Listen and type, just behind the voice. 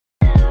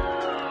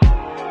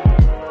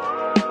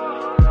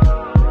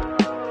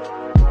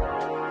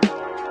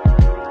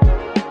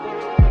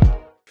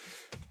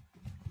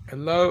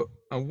Hello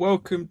and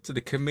welcome to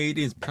the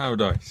Comedian's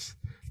Paradise.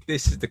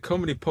 This is the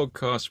comedy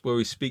podcast where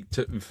we speak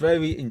to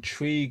very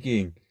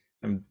intriguing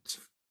and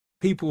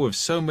people with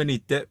so many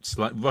depths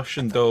like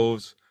Russian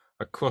dolls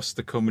across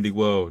the comedy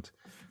world.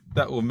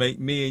 That will make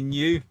me and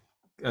you,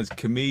 as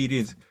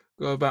comedians,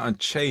 go about and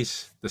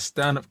chase the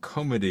stand-up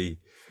comedy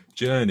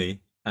journey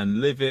and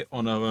live it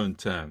on our own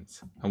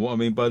terms. And what I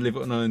mean by live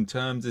it on our own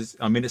terms is,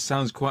 it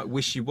sounds quite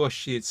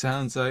wishy-washy. It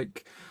sounds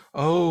like,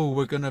 oh,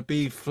 we're going to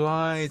be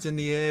flies in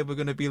the air. We're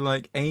going to be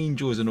like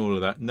angels and all of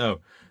that. No,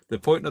 the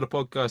point of the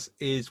podcast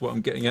is what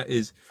I'm getting at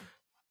is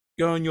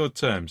go on your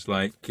terms.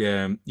 Like,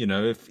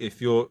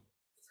 if you're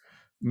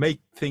make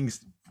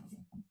things,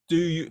 do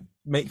you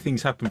make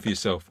things happen for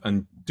yourself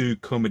and do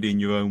comedy in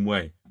your own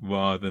way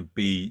rather than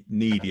be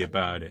needy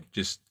about it.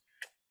 Just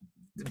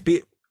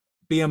be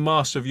be a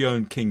master of your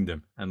own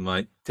kingdom and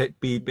like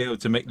be able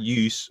to make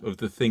use of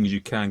the things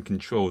you can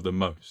control the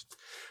most.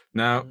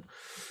 Now,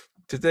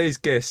 today's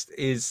guest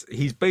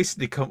he's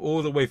basically come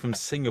all the way from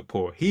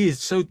Singapore. He is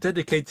so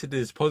dedicated to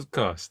this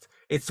podcast.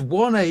 It's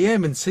 1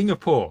 a.m. in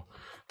Singapore.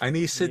 And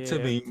he said to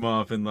me,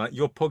 Marvin, like,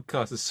 your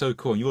podcast is so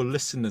cool and your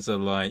listeners are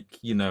like,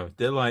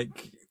 they're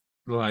like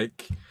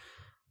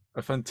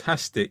a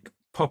fantastic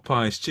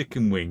Popeye's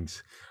chicken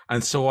wings.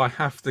 And so I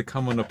have to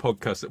come on a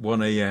podcast at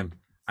 1 a.m.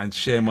 and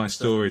share my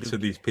story to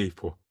these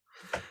people.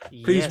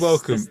 Please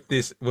welcome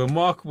this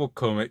remarkable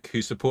comic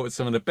who supported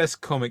some of the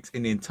best comics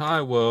in the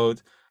entire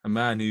world, a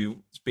man who's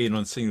been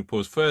on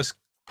Singapore's first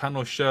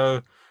panel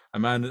show, a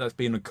man that's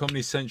been on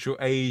Comedy Central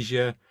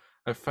Asia,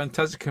 a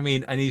fantastic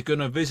comedian, and he's going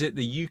to visit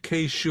the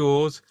UK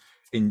shores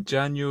in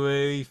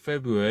January,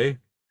 February.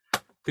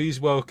 Please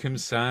welcome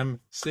Sam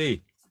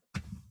C.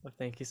 Well,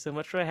 thank you so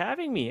much for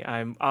having me.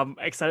 I'm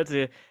excited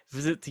to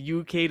visit the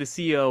UK to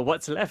see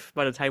what's left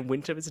by the time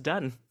winter is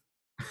done.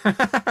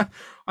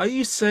 Are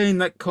you saying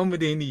that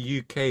comedy in the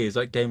UK is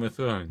like Game of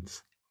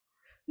Thrones?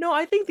 No,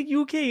 I think the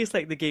UK is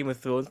like the Game of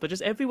Thrones, but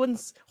just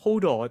everyone's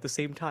Hodor at the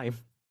same time.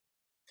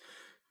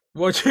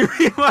 What do you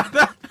mean by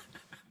that?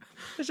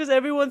 It's just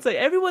everyone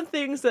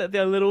thinks that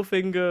they're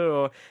Littlefinger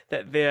or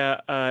that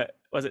they're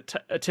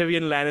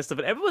Tyrion Lannister,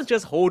 but everyone's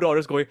just Hodor,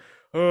 just going,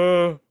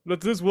 does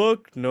this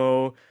work?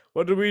 No.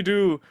 What do we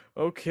do?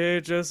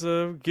 Okay, just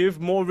give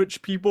more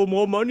rich people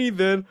more money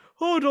then.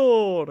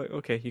 Hodor. Like,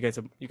 okay, you guys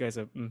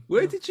are.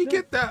 Where did you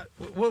get that?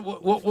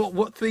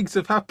 What things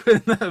have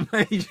happened that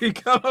made you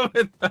come up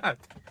with that?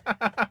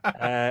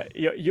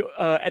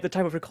 At the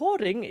time of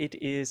recording,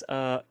 we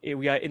are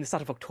in the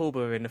start of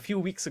October, and a few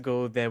weeks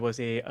ago there was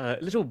a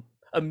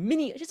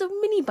mini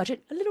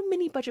budget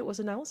was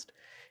announced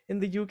in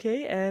the UK,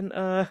 and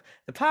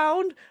the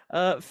pound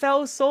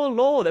fell so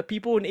low that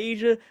people in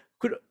Asia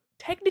could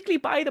technically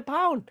buy the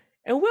pound,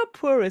 and we're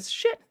poor as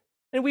shit,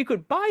 and we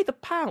could buy the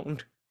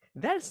pound.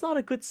 That's not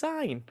a good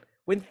sign.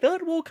 When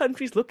third world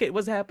countries look at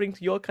what's happening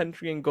to your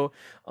country and go,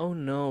 "Oh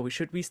no, let's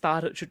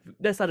start a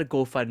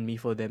GoFundMe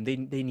for them. They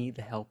need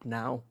the help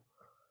now."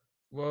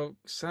 Well,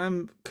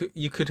 Sam,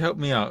 you could help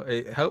me out.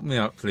 Help me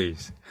out,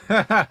 please.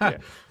 Yeah.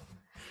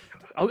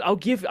 I'll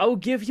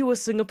give you a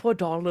Singapore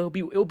dollar.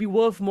 It'll be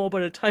worth more by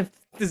the time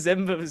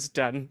December is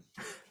done.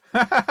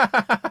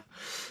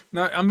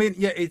 No,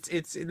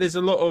 it's there's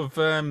a lot of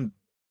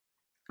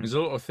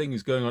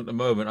things going on at the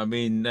moment.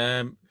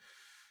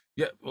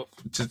 Well,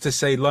 to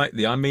say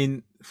lightly,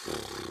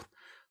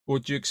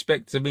 what do you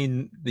expect?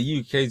 The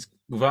UK's,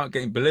 without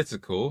getting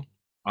political,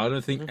 I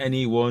don't think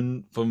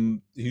anyone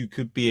from who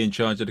could be in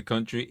charge of the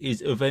country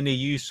is of any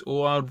use,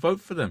 or I'd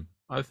vote for them.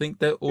 I think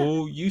they're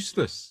all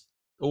useless,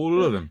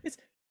 all of them.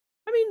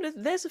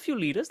 There's a few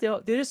leaders.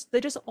 They're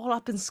just all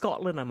up in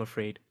Scotland, I'm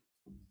afraid.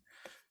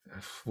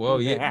 Well,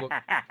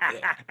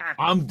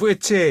 I'm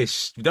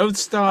British. Don't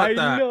start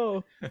that.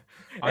 Know.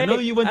 I know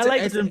you went to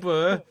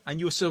Edinburgh and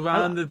you're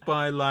surrounded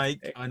by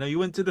I know you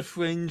went to the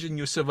Fringe and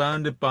you're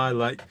surrounded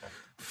by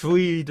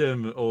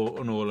freedom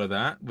and all of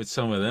that with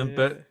some of them,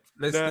 but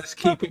let's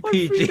keep it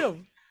PG.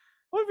 Freedom?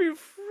 What do you mean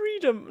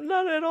freedom?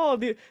 None at all.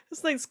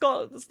 It's like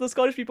the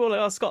Scottish people are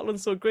like, oh,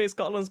 Scotland's so great,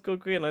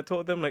 and I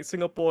told them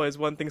Singapore is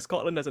one thing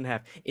Scotland doesn't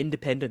have: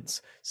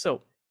 independence.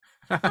 So,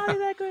 how is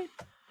that great?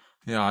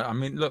 Yeah,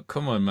 look,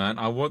 come on, man.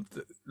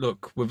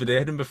 Look, with the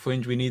Edinburgh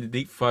Fringe, we need a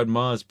deep fried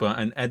Mars bar,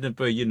 and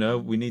Edinburgh,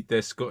 we need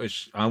their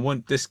Scottish. I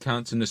want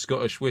discounts in the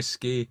Scottish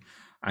whiskey,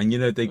 and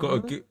they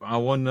got to. I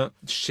want to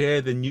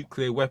share the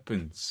nuclear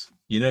weapons.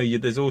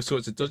 There's all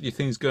sorts of dodgy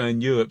things going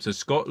in Europe. So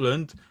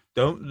Scotland,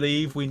 don't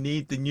leave. We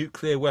need the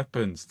nuclear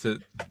weapons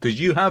because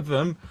you have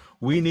them.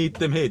 We need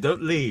them here.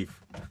 Don't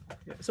leave.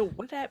 So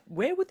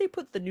where would they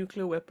put the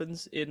nuclear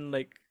weapons in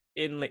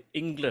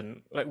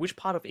England? Which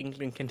part of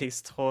England can they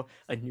store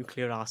a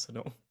nuclear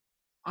arsenal?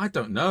 I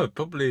don't know.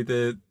 Probably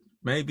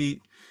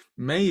maybe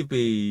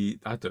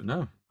I don't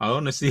know. I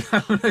honestly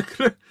haven't a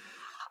clue.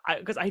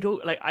 Because I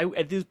don't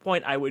at this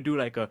point I would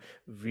do a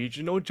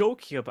regional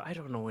joke here, but I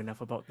don't know enough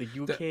about the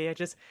UK.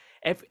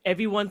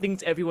 Everyone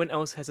thinks everyone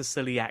else has a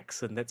silly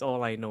accent. That's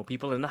all I know.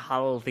 People in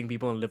Hull think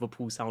people in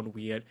Liverpool sound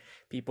weird.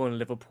 People in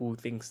Liverpool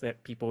thinks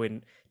that people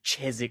in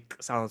Chiswick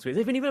sounds weird.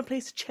 Is there even a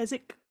place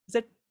Chiswick? Is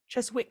that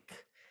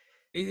Chiswick?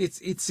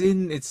 It's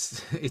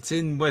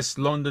in West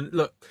London.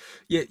 Look,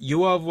 yeah,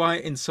 you are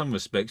right in some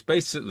respects.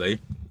 Basically,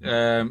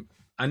 and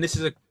this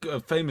is a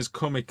famous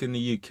comic in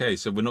the UK,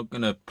 so we're not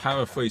going to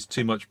paraphrase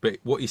too much. But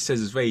what he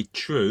says is very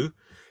true.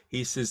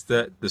 He says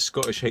that the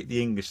Scottish hate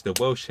the English, the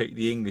Welsh hate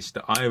the English,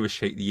 the Irish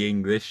hate the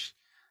English,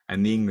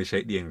 and the English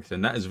hate the English,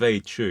 and that is very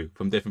true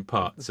from different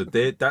parts. So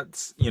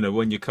that's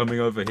when you're coming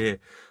over here,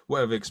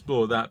 whatever,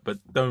 explore that, but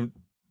don't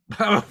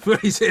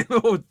paraphrase it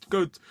or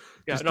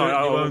Yeah, just do no, it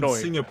in your no, own no.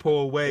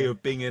 Singapore way Yeah.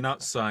 of being an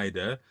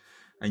outsider,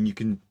 and you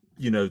can,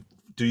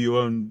 do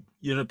your own.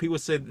 People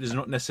say that there's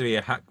not necessarily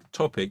a hack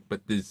topic,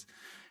 but there's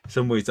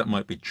some ways that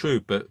might be true.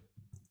 But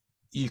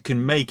you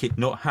can make it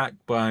not hack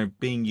by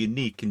being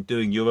unique and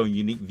doing your own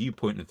unique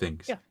viewpoint of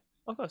things. Yeah,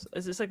 of course.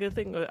 It's like a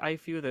thing that I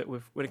feel that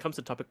when it comes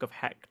to the topic of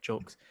hack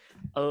jokes,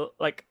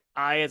 like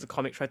I as a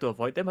comic try to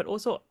avoid them, but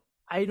also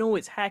I know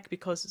it's hack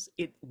because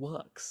it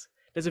works.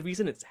 There's a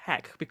reason it's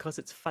hack because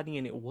it's funny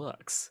and it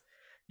works.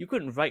 You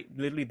couldn't write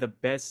literally the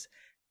best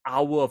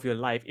hour of your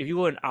life. If you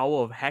were an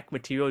hour of hack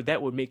material,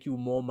 that would make you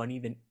more money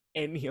than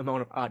any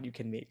amount of art you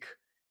can make,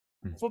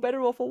 for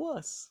better or for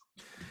worse.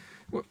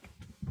 Well,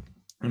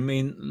 I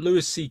mean,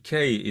 Louis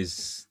C.K.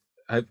 is.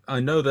 I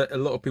know that a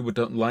lot of people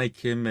don't like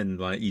him, and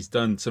like he's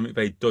done something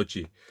very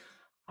dodgy.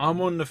 I'm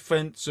on the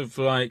fence of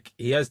like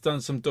he has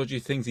done some dodgy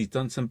things, he's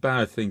done some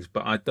bad things,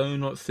 but I do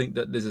not think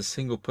that there's a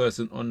single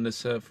person on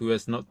this earth who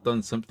has not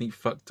done something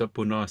fucked up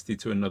or nasty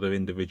to another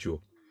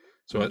individual.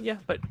 So Yeah,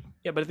 but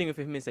the thing with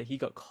him is that he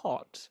got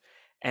caught,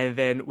 and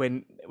then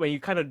when you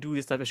kind of do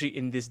this stuff, especially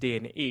in this day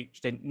and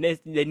age, then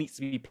there needs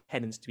to be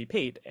penance to be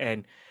paid,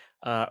 and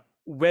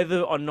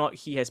whether or not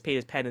he has paid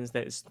his penance,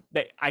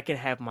 that I can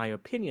have my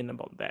opinion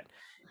about that.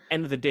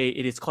 End of the day,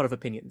 it is court of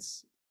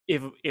opinions.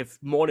 If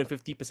more than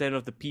 50%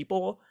 of the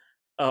people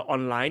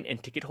online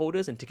and ticket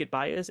holders and ticket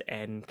buyers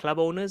and club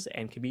owners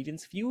and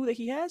comedians feel that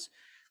he has,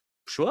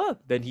 sure,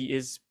 then he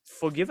is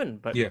forgiven.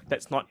 But yeah,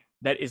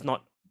 that is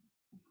not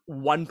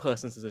one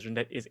person's decision.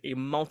 That is a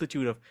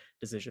multitude of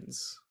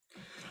decisions.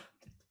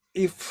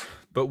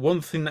 but one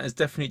thing that is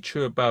definitely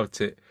true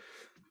about it,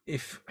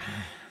 if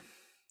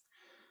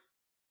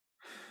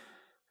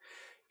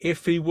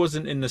if he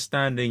wasn't in the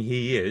standing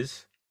he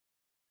is,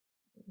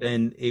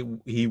 then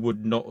he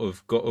would not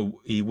have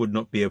he would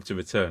not be able to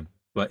return.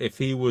 Like if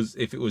it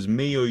was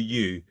me or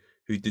you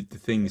who did the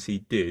things he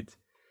did,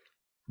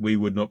 we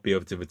would not be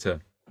able to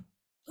return.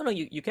 No,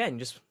 you can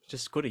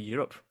just go to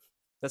Europe.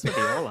 That's what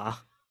they all are.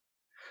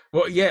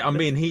 Well, yeah, I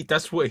mean,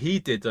 that's what he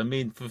did. I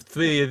mean, for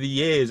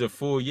 3 or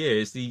 4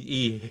 years,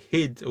 he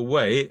hid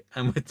away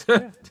and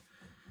returned.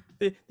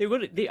 Yeah.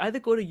 They either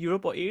go to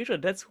Europe or Asia.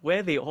 That's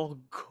where they all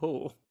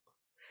go.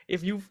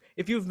 If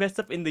you've messed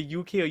up in the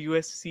UK or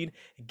US scene,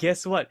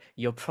 guess what?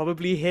 You're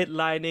probably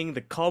headlining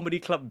the Comedy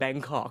Club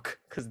Bangkok,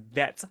 because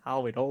that's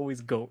how it always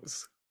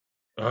goes.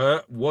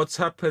 What's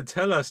happened?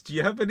 Tell us. Do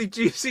you have any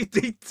juicy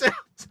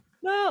details?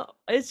 No,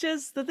 it's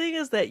just the thing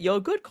is that you're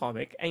a good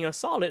comic and you're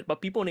solid,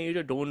 but people in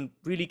Asia don't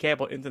really care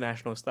about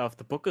international stuff.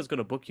 The booker's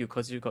gonna book you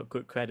because you've got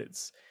good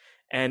credits.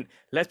 And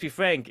let's be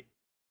frank,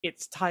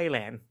 it's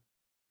Thailand.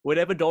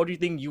 Whatever dodgy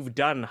thing you've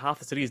done, half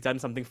the city has done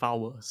something far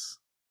worse.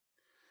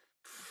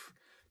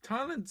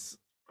 Thailand's.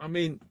 I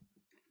mean,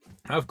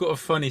 I've got a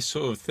funny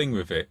sort of thing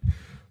with it.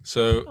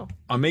 So Oh,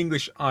 I'm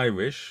English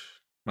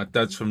Irish. My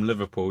dad's from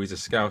Liverpool. He's a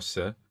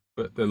Scouser,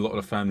 but a lot of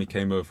the family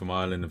came over from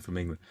Ireland and from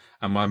England.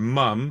 And my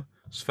mum's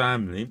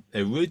family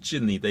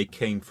originally they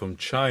came from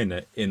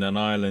China in an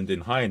island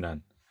in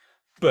Hainan,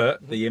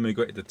 but mhm. they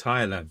immigrated to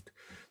Thailand.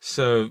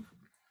 So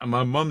and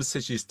my mum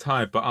says she's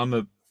Thai, but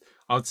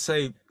I'd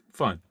say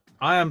fine.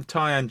 I am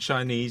Thai and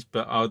Chinese,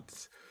 but I'd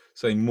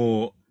say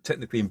more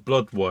technically in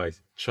blood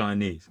wise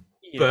Chinese.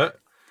 Yeah. But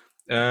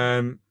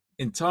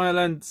in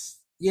Thailand,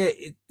 yeah,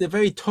 they're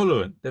very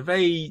tolerant. They're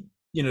very,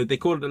 they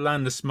call it the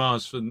land of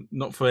smiles for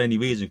not for any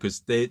reason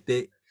because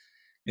they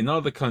in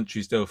other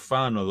countries they'll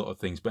frown a lot of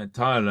things, but in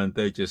Thailand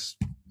they just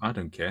I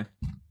don't care.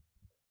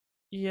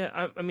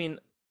 Yeah, I mean,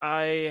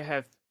 I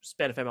have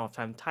spent a fair amount of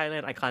time in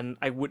Thailand.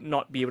 I would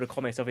not be able to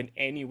call myself in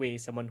any way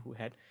someone who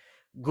had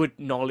good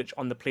knowledge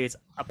on the place,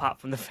 apart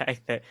from the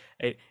fact that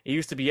it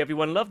used to be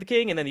everyone loved the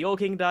king, and then the old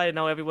king died, and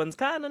now everyone's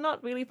kind of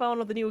not really fond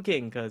of the new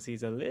king because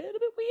he's a little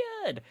bit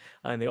weird,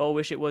 and they all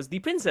wish it was the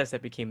princess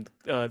that became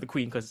the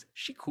queen because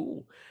she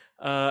cool.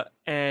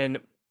 And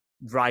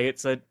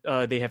riots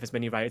they have as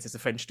many riots as the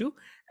French do,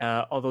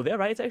 although their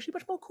riots are actually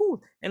much more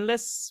cool and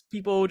less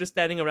people just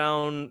standing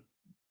around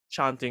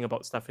chanting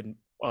about stuff and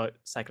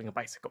cycling a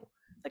bicycle.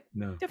 Like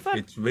No, they're fun.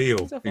 it's real.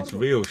 Things are It's affordable.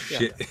 real Yeah,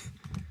 shit.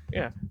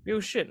 yeah, real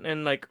shit.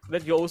 And like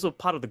that, you're also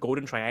part of the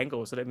Golden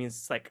Triangle, so that means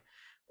it's like,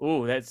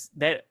 oh,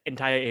 that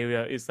entire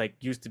area is like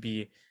used to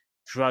be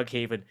drug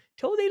haven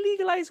till they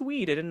legalized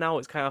weed, and then now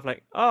it's kind of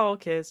like, oh,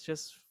 okay, it's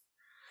just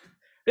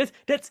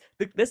that's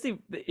the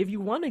if you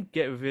want to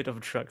get rid of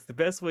drugs, the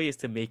best way is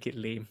to make it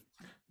lame.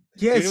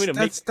 The only way Yes, to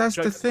make that's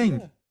the drugs, thing.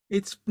 yeah.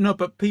 It's no,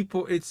 but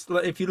people. It's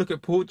like if you look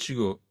at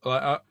Portugal,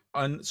 like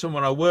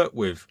someone I work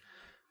with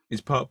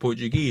is part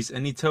Portuguese,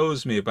 and he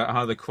tells me about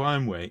how the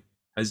crime rate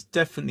has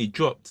definitely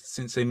dropped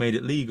since they made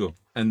it legal,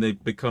 and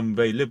they've become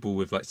very liberal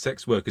with like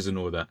sex workers and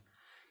all that.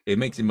 It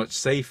makes it Mhm. much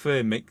safer.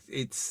 It makes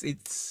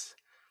it's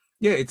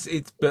yeah, it's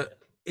but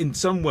in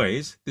some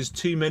ways there's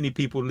too many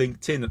people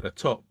linked in at the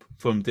top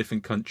from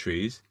different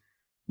countries.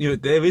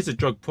 There is a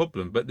drug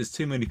problem, but there's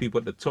too many people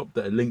at the top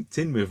that are linked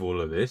in with all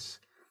of this,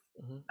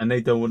 Mhm. and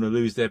they don't want to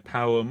lose their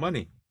power and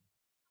money.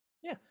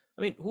 Yeah,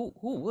 I mean, who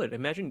would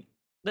imagine?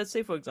 Let's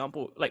say, for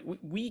example, like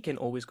we can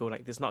always go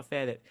like, "It's not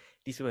fair that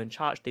these people in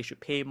charge. They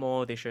should pay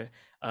more. They should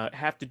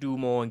have to do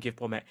more and give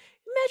more."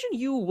 Imagine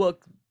you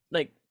work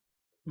like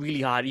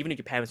really hard, even if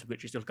your parents are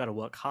rich, you still gotta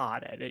work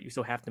hard at it. You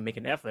still have to make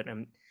an effort.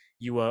 And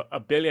you were a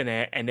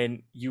billionaire, and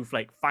then you've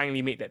like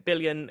finally made that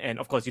billion. And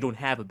of course, you don't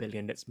have a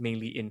billion. That's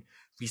mainly in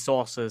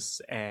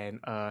resources and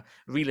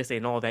real estate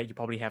and all that. You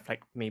probably have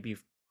like maybe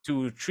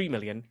 2-3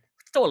 million.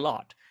 Still a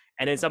lot.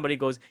 And then somebody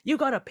goes, "You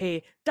gotta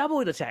pay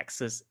double the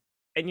taxes,"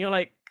 and you're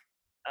like,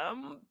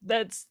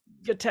 that's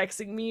you're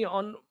taxing me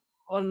on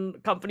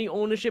company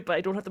ownership, but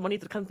I don't have the money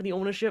to the company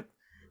ownership.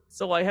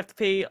 So I have to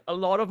pay a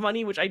lot of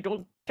money, which I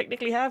don't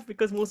technically have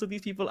because most of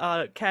these people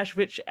are cash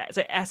rich,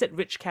 asset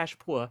rich, cash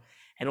poor.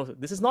 And also,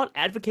 this is not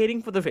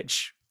advocating for the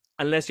rich.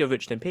 Unless you're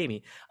rich, then pay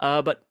me.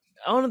 But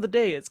on the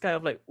day, it's kind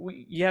of like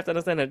you have to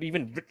understand that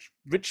even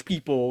rich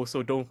people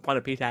also don't want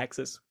to pay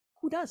taxes.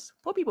 Who does?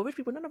 Poor people, rich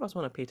people, none of us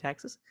want to pay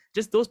taxes.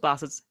 Just those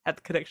bastards have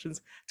the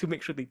connections to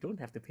make sure they don't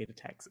have to pay the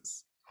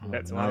taxes. Oh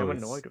That's why I'm no,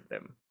 annoyed with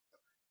them.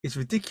 it's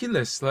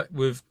ridiculous. Like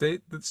with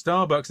the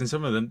Starbucks and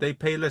some of them, they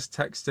pay less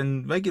tax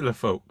than regular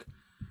folk.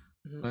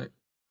 Mhm. Like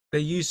they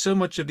use so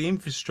much of the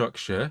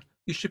infrastructure,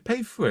 you should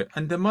pay for it.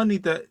 And the money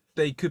that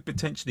they could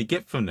potentially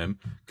get from them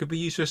could be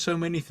used for so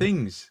many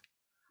things.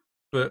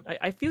 But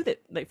I feel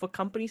that like for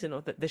companies and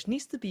all that, there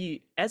needs to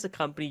be, as a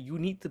company, you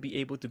need to be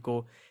able to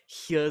go,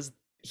 here's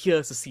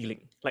here's the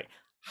ceiling. Like,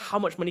 how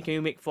much money can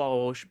we make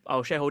for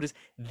our shareholders?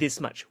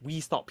 This much. We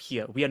stop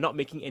here. We are not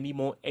making any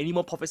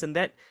more profits than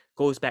that.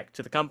 Goes back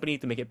to the company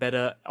to make it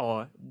better,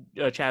 or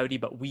a charity.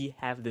 But we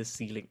have this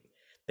ceiling.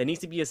 There needs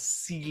to be a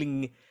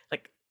ceiling,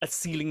 like a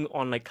ceiling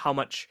on like how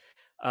much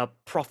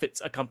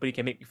profits a company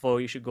can make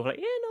before you should go like,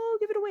 yeah, no,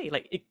 give it away.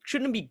 Like, it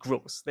shouldn't be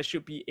gross. There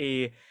should be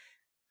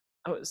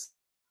I would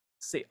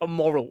say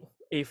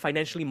a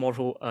financially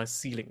moral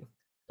ceiling.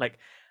 Like,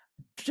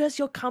 does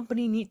your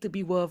company need to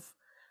be worth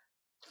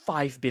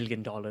 $5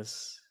 billion? no,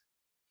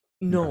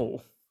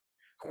 No.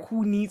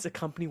 Who needs a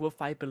company worth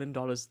 $5 billion?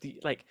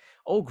 Like,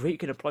 oh, great, you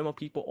can employ more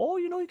people. Oh,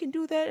 you can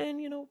do that,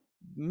 and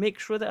make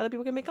sure that other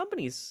people can make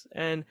companies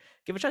and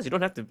give a chance. You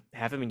don't have to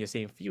have them in your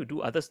same field.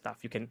 Do other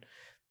stuff. You can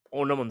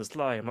own them on the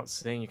sly. I'm not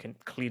saying you can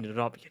clean it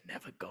up. You're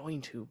never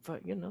going to,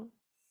 but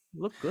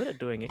look good at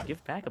doing it.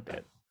 Give back a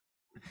bit.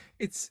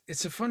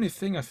 it's a funny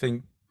thing. I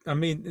think. I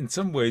mean, in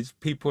some ways,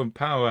 people in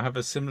power have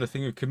a similar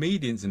thing with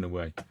comedians in a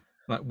way.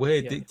 Like we're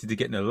Yeah. addicted to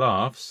getting the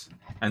laughs,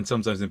 and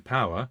sometimes in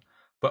power,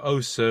 but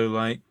also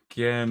like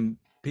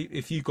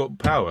if you got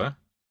power,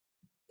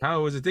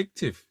 power is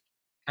addictive,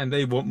 and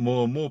they want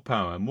more and more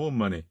power, more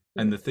money,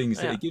 and Yeah. the things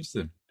that Yeah. it gives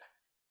them.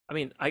 I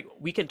mean,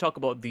 we can talk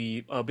about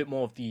the a bit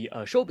more of the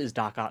showbiz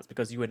dark arts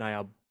because you and I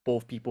are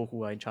both people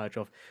who are in charge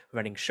of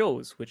running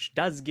shows, which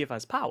does give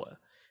us power,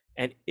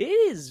 and it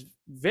is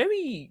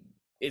very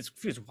it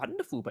feels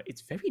wonderful, but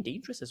it's very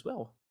dangerous as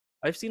well.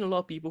 I've seen a lot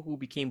of people who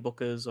became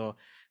bookers or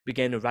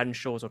began to run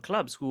shows or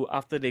clubs who,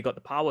 after they got the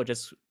power,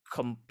 just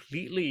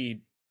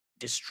completely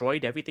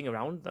destroyed everything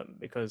around them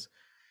because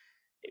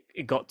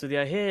it got to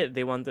their head.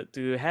 They wanted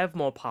to have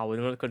more power,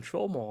 they wanted to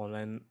control more,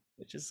 and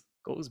it just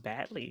goes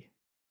badly.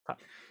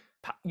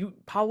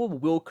 Power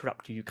will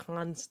corrupt you. You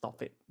can't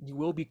stop it. You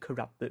will be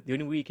corrupted. The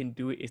only way you can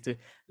do it is to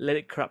let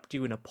it corrupt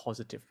you in a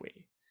positive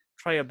way.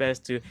 Try your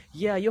best to,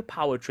 yeah, you're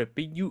power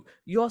tripping.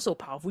 You're so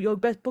powerful. You're a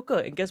best booker,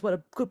 and guess what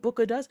a good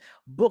booker does?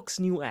 Books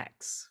new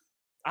acts.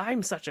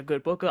 I'm such a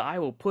good booker. I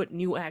will put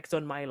new acts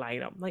on my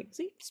lineup. Like,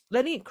 see,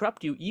 letting it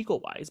corrupt you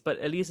ego wise, but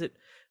at least it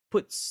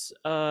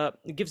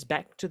gives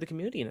back to the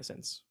community in a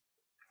sense.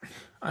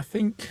 I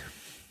think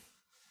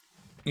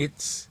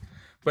it's,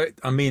 but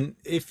I mean,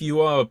 if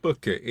you are a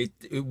booker, it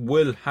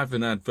will have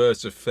an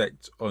adverse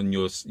effect on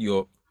your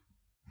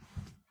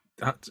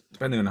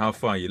depending on how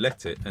far you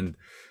let it and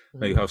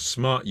maybe Mhm. how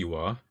smart you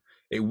are.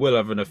 It will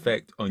have an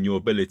effect on your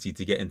ability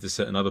to get into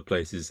certain other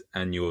places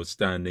and your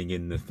standing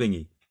in the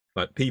thingy.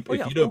 Like Oh people,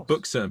 yeah, if you of don't course.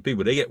 book certain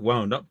people, they get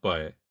wound up by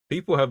it.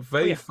 People have Oh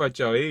very yeah.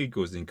 fragile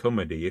egos in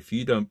comedy. If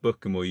you don't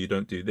book them or you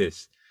don't do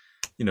this,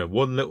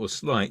 one little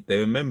slight, they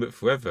remember it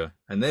forever,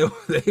 and they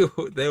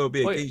will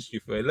be Oh yeah. against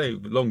you for a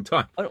long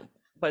time. Oh, no,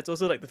 but it's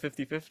also like the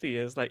 50-50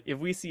 is like, if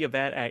we see a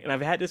bad act, and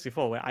I've had this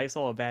before where I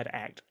saw a bad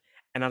act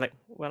and I'm like,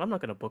 well, I'm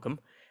not gonna book them.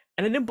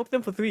 And I didn't book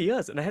them for 3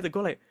 years, and I had to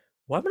go like,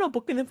 why am I not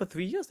booking them for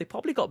 3 years? They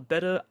probably got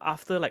better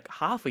after like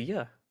half a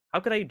year. How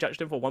could I judge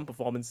them for one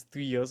performance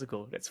 3 years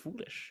ago? That's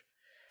foolish.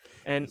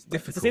 And It's it's the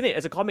same difficult. thing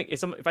as a comic.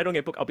 If I don't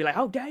get booked, I'll be like,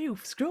 how dare you?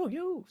 Screw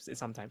you.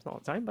 Sometimes, not all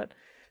the time, but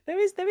there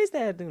is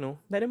that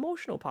that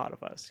emotional part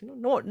of us.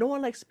 No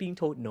one likes being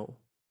told no.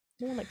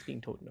 No one likes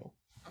being told no.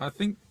 I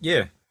think,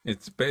 yeah,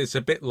 but it's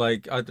a bit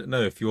like I don't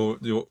know if you're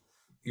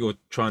you're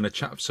trying to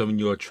chat with someone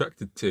you're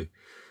attracted to.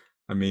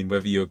 I mean,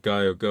 whether you're a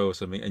guy or girl or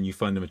something, and you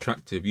find them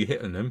attractive, you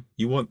hit on them,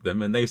 you want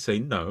them, and they say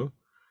no.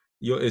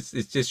 It's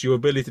just your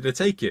ability to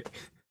take it,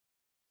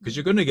 because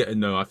you're going to get a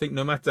no. I think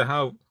no matter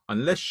how,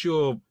 unless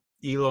you're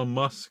Elon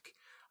Musk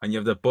and you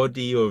have the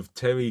body of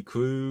Terry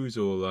Crews,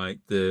 or like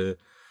the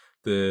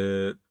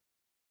the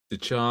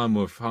charm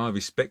of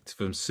Harvey Specter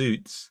from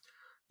Suits,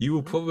 you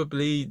will Mhm.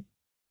 probably,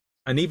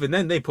 and even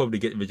then, they probably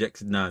get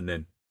rejected now and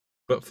then.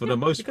 But for Yeah, the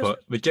most because part,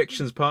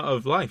 rejection's part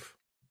of life.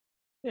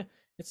 yeah,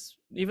 it's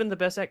even the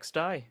best acts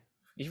die.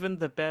 Even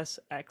the best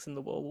acts in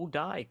the world will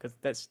die because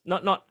that's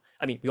not.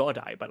 I mean, we all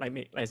die, but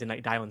like as in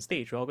like die on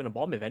stage. We're all gonna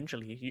bomb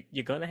eventually.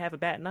 You're gonna have a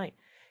bad night.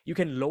 You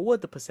can lower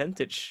the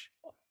percentage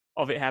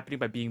of it happening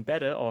by being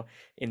better, or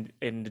in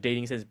the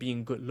dating sense,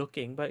 being good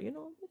looking. But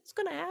it's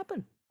gonna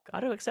happen.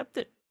 Gotta accept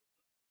it.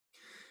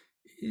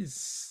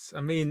 Is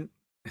I mean,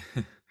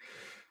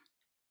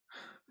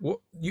 what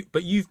you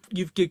but you've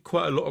gigged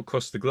quite a lot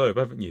across the globe,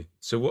 haven't you?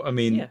 So what I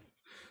mean, Yeah.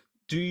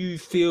 do you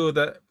feel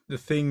that the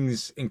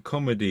things in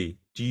comedy,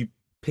 do you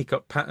pick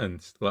up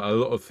patterns, like a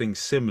lot of things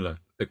similar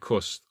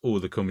across all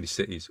the comedy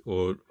cities,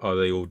 or are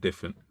they all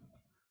different?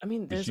 I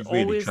mean, Because there's you've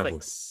really always like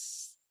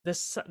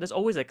traveled. there's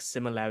always like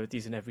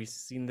similarities in every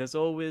scene. There's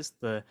always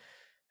the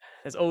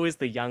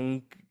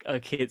young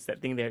kids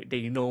that think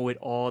they know it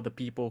all. The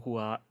people who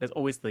are there's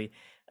always the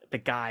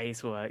guys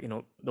who are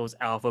those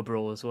alpha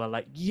bros who are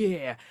like,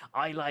 yeah,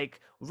 I like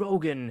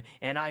Rogan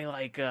and I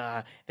like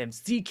them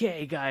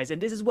CK guys,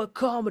 and this is what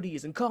comedy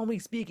is, and comedy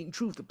speaking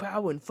truth to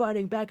power and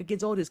fighting back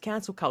against all this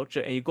cancel culture.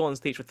 And you go on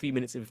stage for 3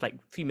 minutes with like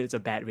 3 minutes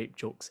of bad rape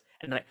jokes,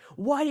 and like,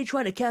 why are you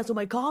trying to cancel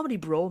my comedy,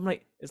 bro? I'm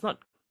like,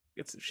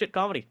 it's shit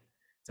comedy.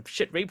 It's a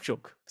shit rape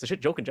joke. It's a shit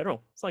joke in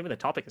general. It's not even the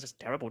topic. It's just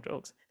terrible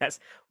jokes. That's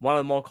one of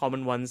the more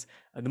common ones.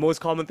 The most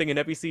common thing in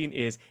every scene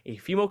is a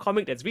female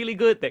comic that's really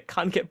good that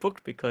can't get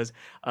booked because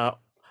uh,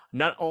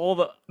 not all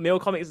the male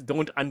comics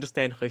don't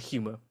understand her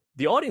humor.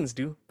 The audience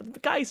do, but the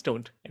guys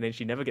don't, and then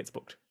she never gets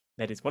booked.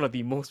 That is one of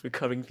the most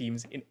recurring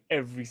themes in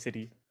every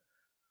city.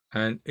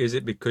 And is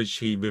it because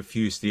she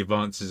refused the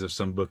advances of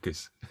some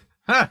bookers?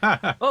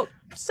 Oh,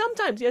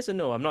 sometimes yes and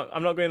no. I'm not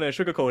going to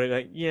sugarcoat it.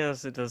 Like,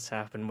 yes, it does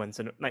happen once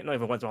in like not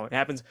even once in a while. It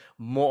happens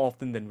more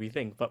often than we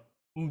think. But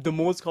the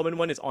most common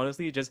one is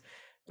honestly just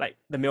like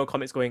the male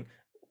comics going,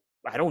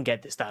 I don't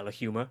get this style of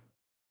humor.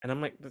 And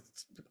I'm like,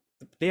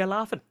 they are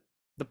laughing.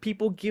 The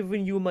people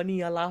giving you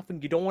money are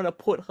laughing. You don't want to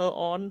put her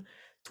on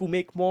to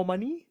make more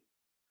money?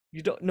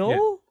 You don't Yeah.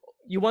 know?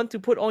 You want to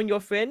put on your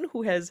friend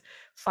who has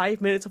 5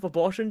 minutes of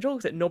abortion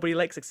jokes that nobody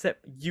likes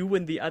except you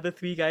and the other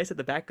three guys at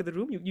the back of the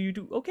room? You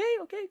do, okay,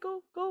 okay,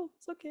 go.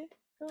 It's okay.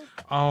 Go.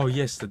 Oh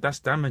yes, that's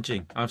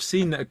damaging. I've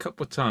seen that a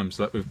couple of times,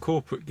 like with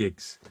corporate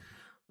gigs,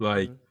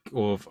 like Mm,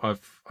 or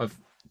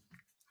I've.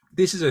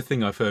 This is a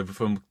thing I've heard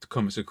from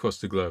comics across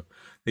the globe.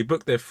 They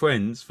book their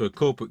friends for a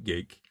corporate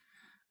gig,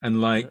 and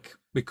yeah. like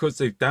because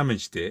they've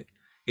damaged it,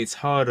 it's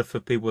harder for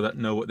people that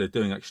know what they're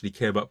doing actually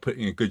care about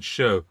putting a good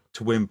show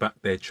to win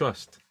back their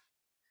trust.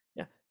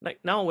 Yeah, like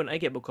now when I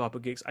get book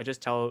corporate gigs, I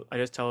just tell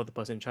the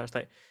person in charge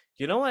like,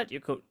 you know what, you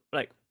could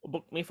like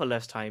book me for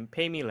less time,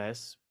 pay me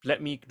less,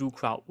 let me do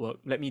crowd work,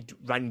 let me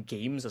run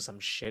games or some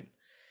shit.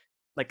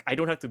 Like I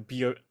don't have to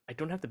be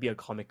a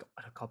comic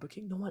at a corporate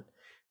gig. No one,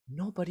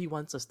 nobody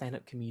wants a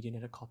stand-up comedian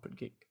at a corporate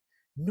gig.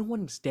 No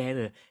one's there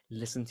to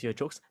listen to your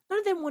jokes. None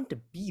of them want to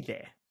be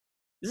there.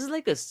 This is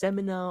like a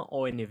seminar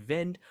or an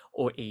event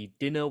or a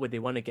dinner where they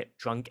want to get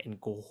drunk and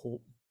go home.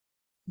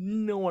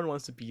 No one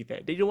wants to be there.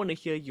 They don't want to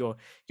hear your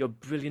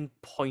brilliant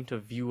point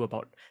of view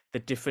about the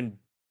different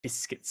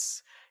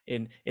biscuits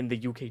in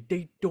the UK.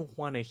 They don't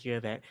want to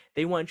hear that.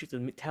 They want you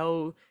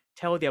to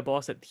tell their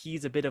boss that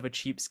he's a bit of a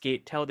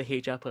cheapskate, tell the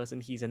HR person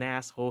he's an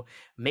asshole,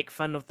 make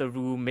fun of the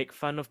room, make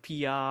fun of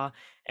PR,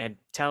 and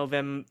tell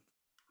them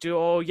to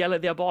all yell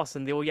at their boss,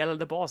 and they will yell at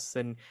the boss,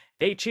 and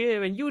they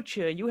cheer and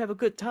you have a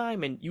good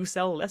time, and you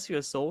sell less of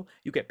your soul,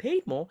 you get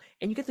paid more,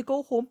 and you get to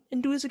go home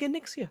and do this again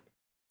next year.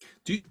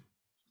 Do you,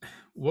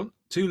 one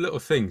two little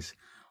things.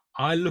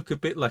 I look a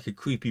bit like a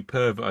creepy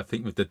pervert, I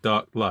think, with the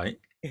dark light.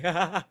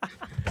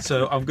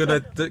 So I'm gonna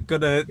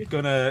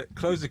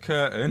close the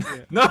curtain.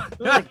 Yeah.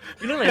 No,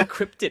 You look like a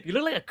cryptid. You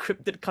look like a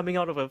cryptid coming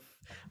out of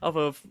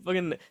a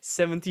fucking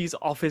 70s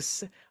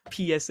office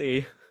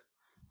PSA.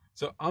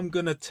 so I'm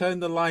gonna turn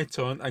the light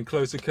on and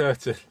close the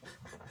curtain.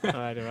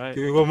 Alright, alright.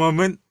 Give me one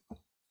moment.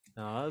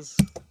 Nas.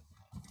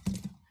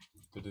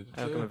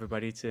 Welcome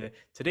everybody to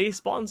today's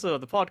sponsor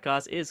of the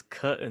podcast is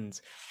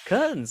Curtains.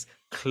 Curtains,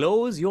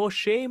 close your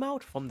shame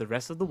out from the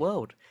rest of the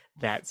world.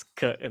 That's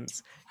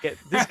Curtains. Get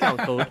discount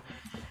code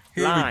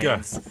Here we go.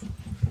 LINES.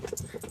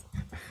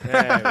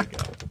 There we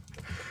go.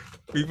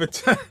 We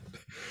returned.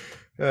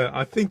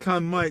 I think I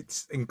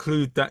might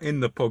include that in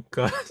the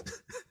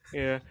podcast.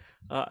 Yeah.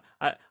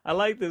 I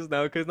like this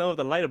now because now with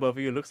the light above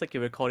you, it looks like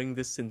you're recording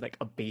this in like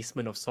a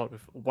basement of sort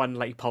with one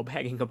light bulb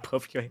hanging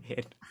above your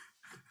head.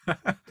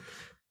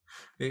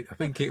 I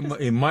think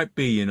it might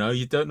be.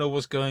 You don't know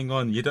what's going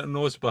on. You don't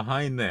know what's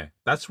behind there.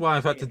 That's why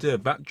I've had to do a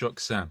backdrop,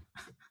 Sam.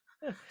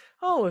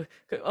 I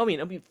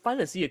mean, fun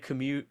to see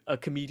a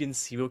comedian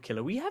serial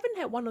killer. We haven't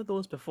had one of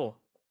those before.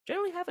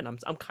 Generally haven't.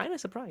 I'm kind of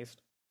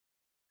surprised.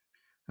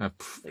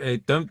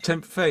 Like, Don't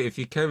tempt fate if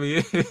you carry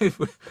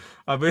it.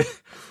 I mean,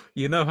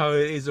 you know how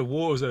it is a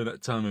war zone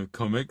at time with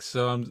comics.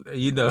 So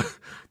the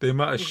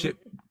amount of mhm. shit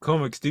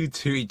comics do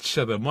to each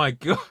other. My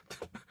God.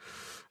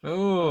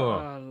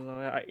 Oh,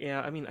 Lord,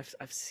 yeah, I mean,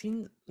 I've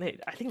seen.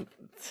 I think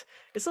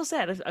it's so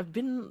sad. I've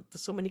been to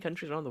so many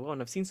countries around the world,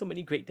 and I've seen so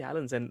many great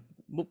talents. And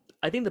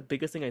I think the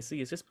biggest thing I see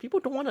is just people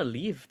don't want to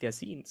leave their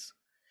scenes.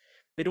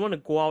 They don't want to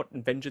go out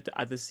and venture to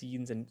other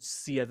scenes and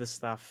see other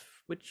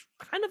stuff, which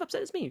kind of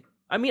upsets me.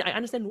 I mean, I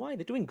understand why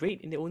they're doing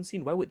great in their own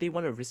scene. Why would they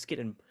want to risk it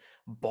and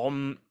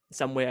bomb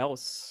somewhere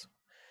else?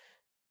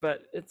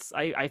 But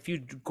I feel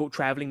go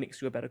traveling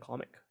makes you a better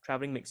comic.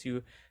 Traveling makes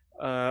you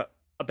a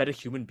better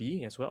human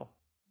being as well.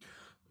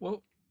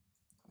 well,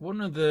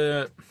 one of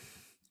the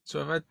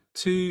so I've had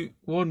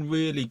one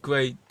really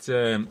great.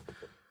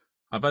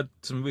 I've had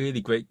some really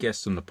great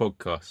guests on the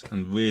podcast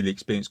and really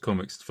experienced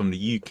comics from the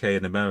UK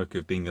and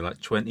America, being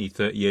like 20,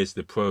 30 years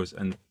the pros.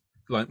 And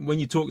like when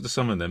you talk to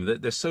some of them,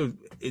 they're so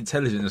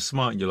intelligent and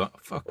smart, and you're like,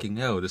 fucking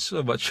hell, there's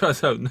so much I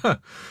don't know.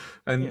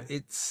 And Yeah.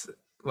 it's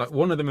like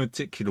one of them in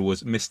particular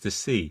was Mr.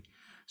 C.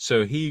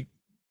 So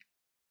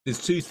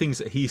there's two things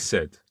that he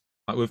said.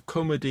 Like with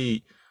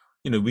comedy,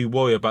 we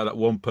worry about that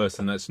one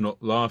person that's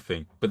not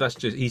laughing, but that's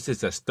just, he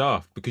says that's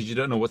daft because you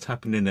don't know what's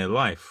happening in their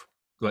life.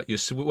 Like you're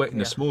sweating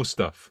the Yeah. small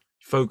stuff,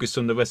 focus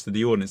on the rest of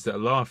the audience that are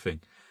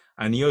laughing.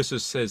 And he also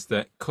says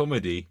that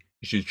comedy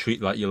you should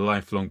treat like your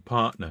lifelong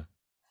partner,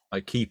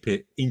 like keep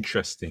it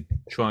interesting,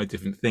 try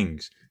different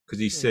things. Because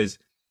he Mm. says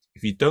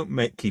if you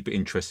don't keep it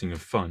interesting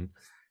and fun,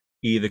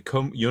 either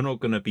you're not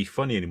going to be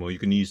funny anymore. You're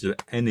going to use the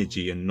Mm.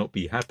 energy and not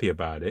be happy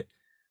about it,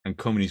 and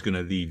comedy's going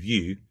to leave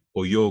you,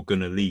 or you're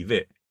going to leave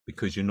it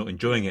because you're not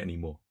enjoying Yeah. it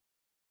anymore.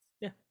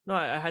 Yeah. No,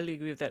 I highly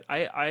agree with that.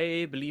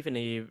 I believe in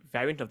a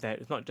variant of that.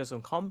 It's not just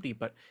on comedy,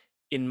 but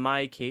in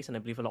my case, and I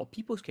believe a lot of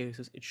people's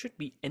cases, it should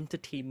be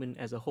entertainment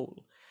as a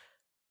whole.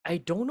 I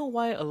don't know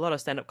why a lot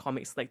of stand-up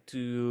comics like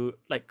to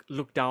like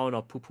look down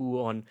or poo-poo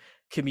on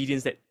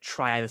comedians that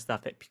try other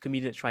stuff, that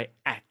comedians that try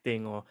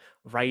acting or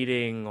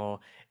writing or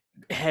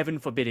heaven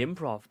forbid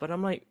improv. But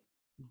I'm like,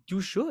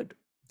 you should.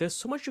 There's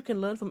so much you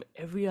can learn from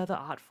every other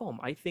art form.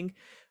 I think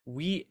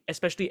we,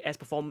 especially as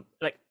perform,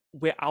 like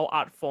where our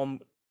art form,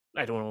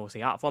 I don't want to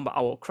say art form, but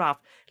our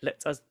craft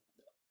lets us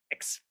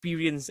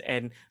experience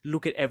and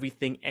look at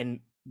everything and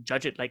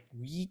judge it. Like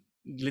we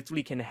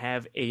literally can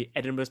have a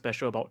Edinburgh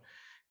special about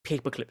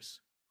paper clips.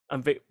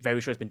 I'm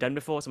very sure it's been done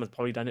before. Someone's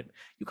probably done it.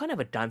 You can't have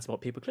a dance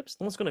about paper clips.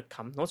 No one's gonna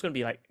come. No one's gonna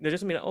be like, they're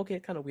just gonna be like, okay,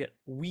 kind of weird.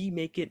 We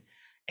make it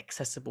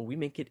accessible. We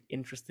make it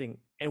interesting.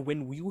 And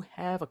when you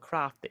have a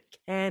craft that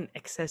can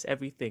access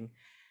everything,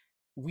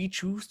 we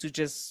choose to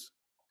just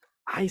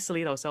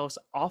isolate ourselves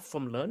off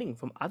from learning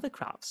from other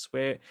crafts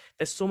where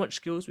there's so much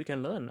skills we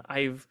can learn.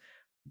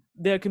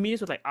 There are comedians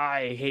who are like,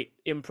 I hate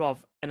improv,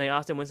 and I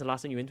asked them when's the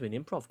last time you went to an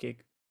improv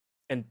gig,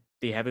 and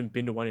they haven't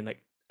been to one in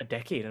like a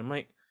decade. And I'm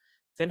like,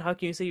 then how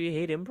can you say you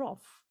hate improv?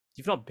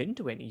 You've not been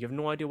to any. You have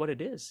no idea what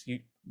it is.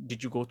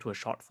 Did you go to a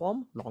short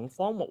form, long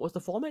form? What was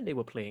the format they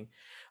were playing?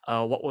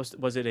 What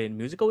was it a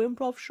musical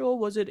improv show?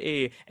 Was it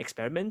a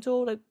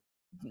experimental? Like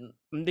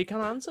they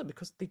can't answer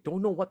because they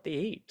don't know what they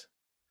ate,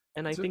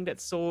 and I So, think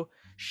that's so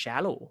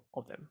shallow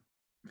of them.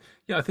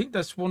 yeah, I think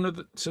that's one of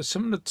the so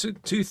some of the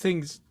two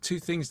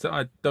things that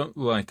I don't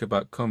like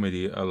about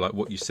comedy are like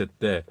what you said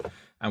there,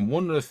 and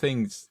one of the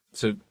things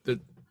so that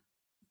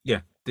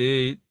yeah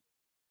the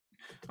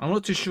I'm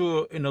not too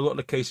sure in a lot of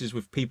the cases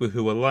with people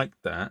who are like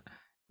that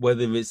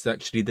whether it's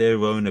actually their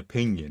own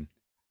opinion.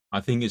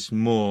 I think it's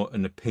more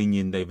an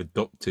opinion they've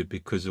adopted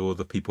because all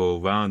the people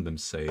around them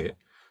say it.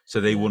 So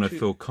they Yeah, want to true.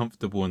 feel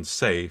comfortable and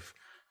safe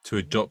to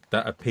adopt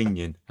that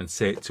opinion and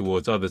say it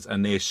towards others.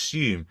 And they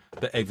assume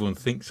that everyone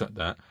thinks like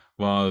that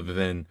rather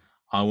than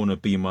I want to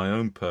be my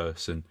own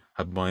person,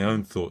 have my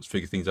own Mhm. thoughts,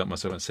 figure things out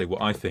myself and say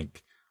what I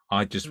think.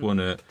 I just Mm. want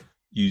to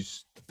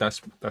use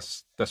that's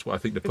what I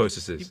think the People,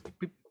 process is.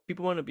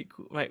 people want to be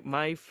cool. Like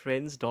my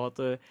friend's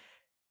daughter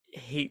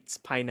hates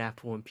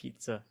pineapple on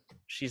pizza.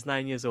 She's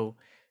 9 years old.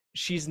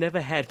 She's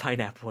never had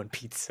pineapple on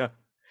pizza.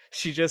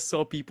 She just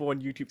saw people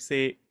on YouTube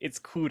say it's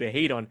cool to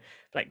hate on,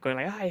 like going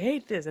like, I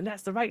hate this and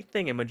that's the right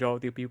thing, and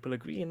majority of people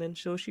agree. And then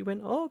so she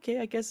went, oh, okay,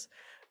 I guess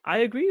I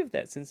agree with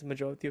that since the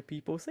majority of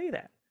people say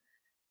that.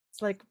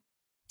 It's like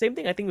same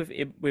thing I think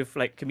with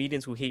like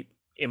comedians who hate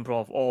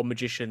improv or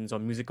magicians or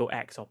musical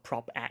acts or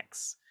prop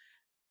acts.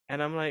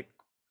 And I'm like,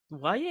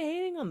 why are you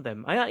hating on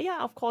them?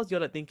 Yeah, of course you're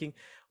like thinking,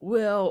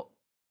 well,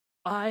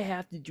 I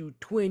have to do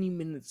 20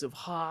 minutes of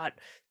hot,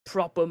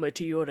 proper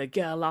material to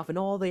get a laugh, and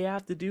all they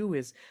have to do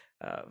is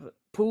uh,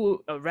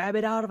 pull a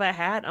rabbit out of a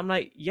hat. I'm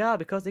like, yeah,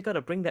 because they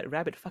gotta bring that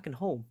rabbit fucking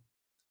home.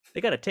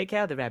 They gotta take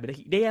care of the rabbit.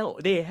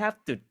 They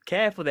have to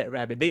care for that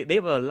rabbit. They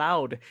were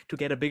allowed to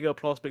get a bigger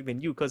prospect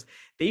than you because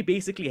they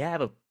basically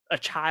have a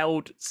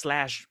child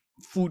slash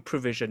food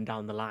provision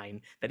down the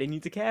line that they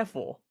need to care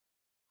for,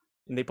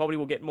 and they probably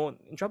will get more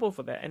in trouble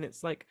for that. And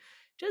it's like,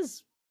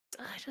 just,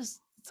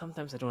 just.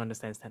 sometimes I don't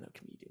understand stand-up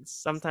comedians.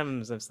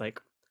 Sometimes it's like,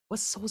 we're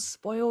so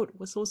spoiled.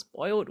 We're so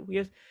spoiled. We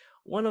have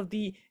one of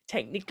the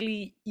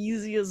technically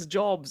easiest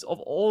jobs of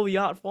all the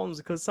art forms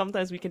because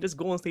sometimes we can just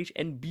go on stage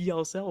and be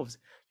ourselves.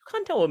 You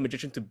can't tell a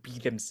magician to be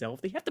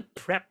themselves. They have to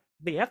prep.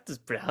 They have to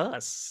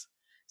rehearse.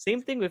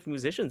 Same thing with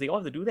musicians. They all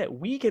have to do that.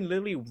 We can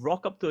literally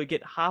rock up to a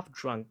gig half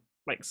drunk,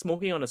 like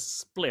smoking on a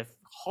spliff,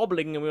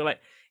 hobbling, and we're like,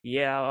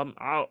 yeah,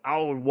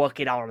 I'll work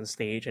it out on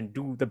stage and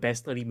do the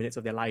best 30 minutes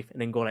of their life, and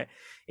then go like,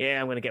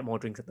 yeah, I'm gonna get more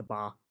drinks at the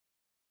bar.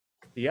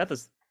 The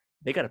others,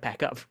 they gotta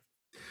pack up.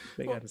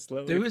 They Well, gotta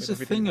slowly there put is a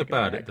everything thing back in the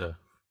about it, bag. though.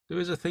 There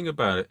is a thing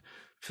about it.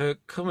 For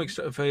comics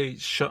that are very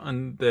shut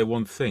on their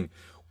one thing,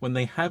 when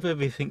they have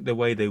everything the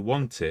way they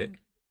want it,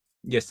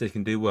 yes, they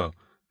can do well.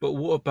 But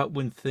what about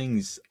when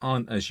things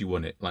aren't as you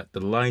want it? Like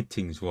the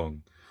lighting's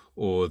wrong,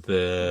 or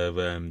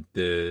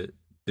the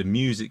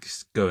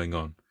music's going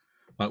on.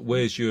 Like,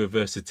 where's your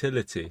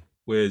versatility?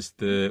 Where's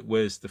the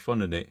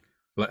fun in it?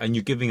 Like, and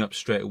you're giving up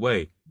straight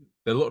away.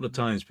 A lot of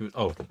times, people,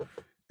 oh,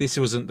 this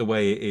wasn't the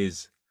way it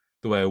is,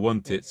 the way I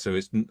want Yeah, it, so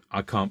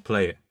I can't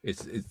play it.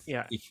 It's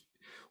yeah, if,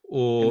 and they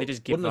or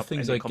just one give of the up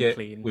things and they I get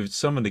complain. with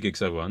some of the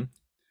gigs I run,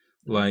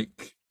 Mhm.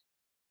 like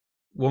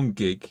one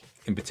gig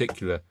in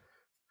particular,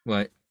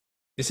 like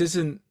this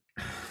isn't.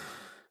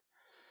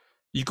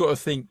 You got to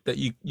think that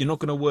you're not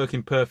going to work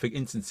in perfect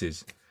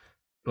instances.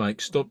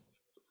 Like, stop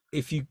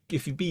if you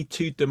be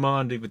too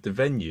demanding with the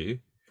venue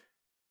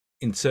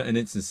in certain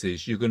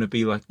instances, you're going to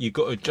be like, you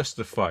got to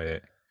justify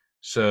it. Yeah,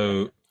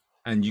 So,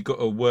 and you got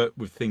to work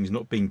with things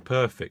not being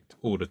perfect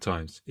all the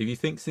times. If you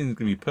think things are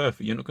going to be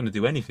perfect, you're not going to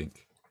do anything.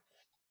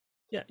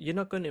 yeah, you're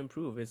not going to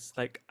improve. It's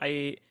like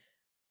I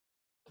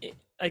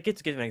get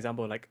to give an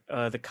example, like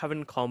the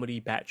current comedy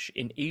batch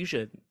in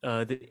Asia.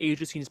 The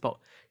Asia scene is about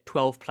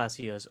 12 plus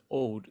years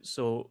old.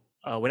 So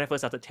when I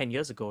first started 10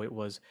 years ago, it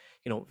was,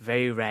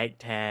 very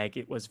ragtag.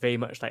 It was very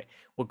much like,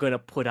 we're gonna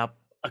put up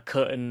a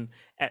curtain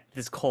at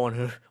this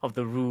corner of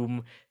the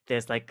room.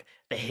 There's like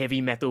the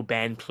heavy metal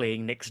band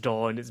playing next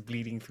door and it's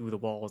bleeding through the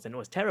walls, and it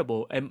was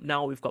terrible. And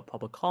now we've got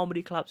proper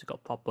comedy clubs, we've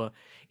got proper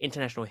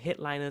international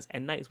headliners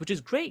and nights, which is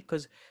great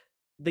because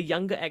the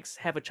younger acts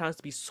have a chance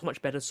to be so much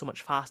better, so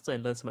much faster,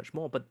 and learn so much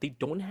more, but they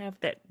don't have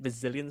that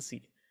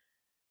resiliency.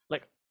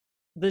 Like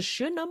the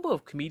sheer number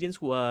of comedians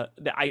who are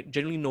that I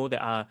generally know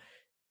that are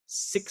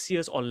 6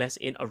 years or less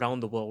in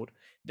around the world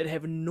that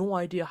have no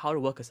idea how to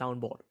work a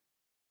soundboard.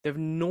 They have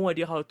no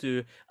idea how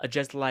to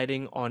adjust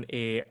lighting on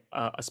a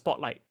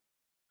spotlight.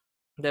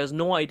 There's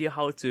no idea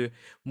how to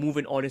move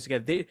an audience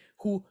together. They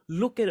who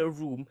look at a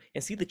room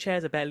and see the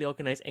chairs are badly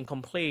organized and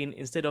complain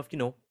instead of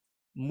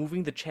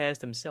moving the chairs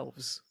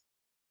themselves.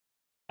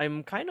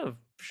 I'm kind of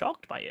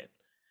shocked by it.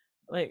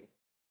 Like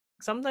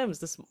sometimes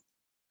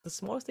the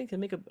smallest thing can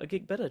make a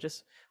gig better.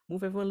 Just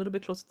move everyone a little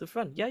bit closer to the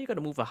front. Yeah, you got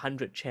to move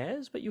 100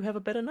 chairs, but you have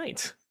a better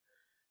night.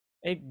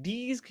 And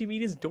these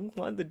comedians don't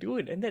want to do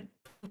it, and that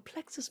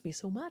perplexes me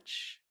so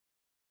much.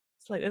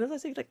 It's like, and as I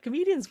say, like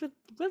comedians, we're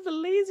the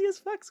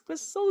laziest fucks. We're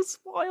so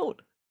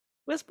spoiled.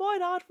 We're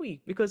spoiled, aren't we?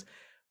 Because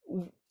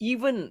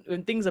even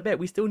when things are bad,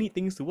 we still need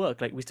things to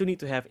work. Like we still need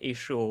to have a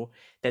show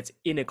that's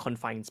in a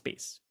confined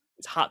space.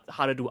 It's hard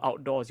to do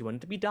outdoors. You want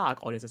it to be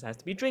dark. Audiences has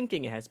to be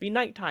drinking. It has to be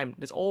nighttime.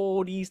 There's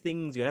all these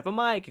things. You gotta have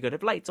a mic. You gotta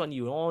have lights on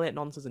you, and all that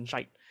nonsense and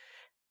shite.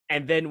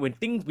 And then when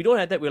things we don't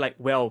have that, we're like,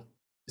 well,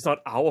 it's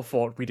not our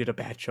fault. We did a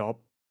bad job.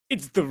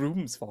 It's the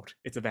room's fault.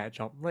 It's a bad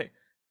job. I'm like,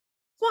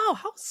 wow,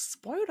 how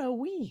spoiled are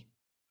we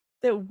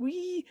that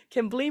we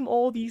can blame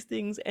all these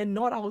things and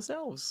not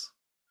ourselves?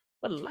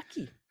 We're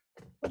lucky.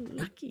 We're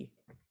lucky.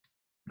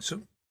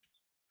 So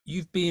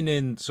you've been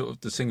in sort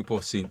of the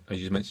Singapore scene,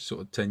 as you mentioned,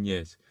 sort of 10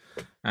 years,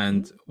 Mhm.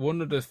 and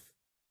one of the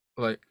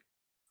like,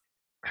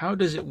 how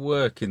does it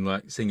work in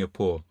like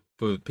Singapore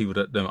for people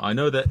that don't? I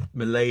know that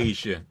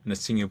Malaysia and the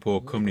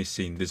Singapore Mhm. comedy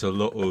scene, there's a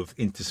lot of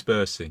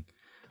interspersing.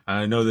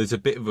 I know there's a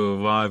bit of a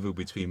rivalry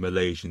between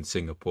Malaysia and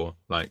Singapore.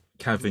 Like Mhm.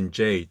 Kevin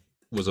J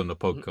was on the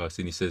Mhm. podcast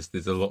and he says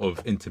there's a lot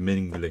of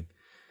intermingling.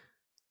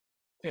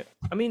 Yeah,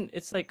 I mean,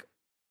 it's like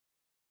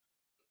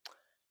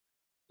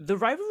the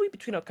rivalry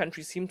between our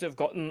countries seems to have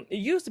gotten. It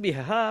used to be,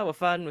 haha, we're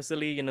fun, we're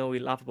silly, we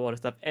laugh about all this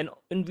stuff. And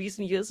in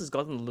recent years, it's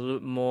gotten a little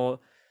bit more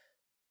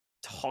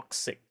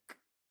toxic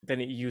than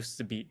it used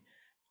to be.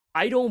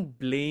 I don't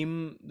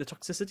blame the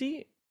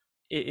toxicity.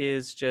 It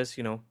is just,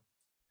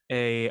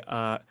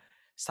 a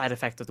side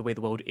effect of the way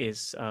the world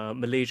is.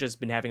 Malaysia's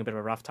been having a bit of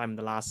a rough time in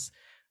the last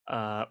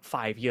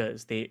 5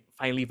 years. They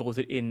finally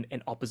voted in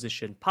an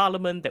opposition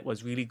parliament that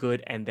was really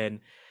good, and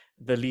then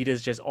the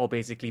leaders just all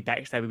basically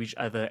backstab each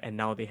other, and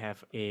now they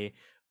have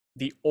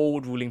the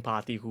old ruling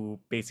party who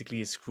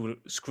basically is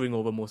screwing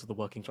over most of the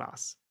working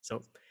class.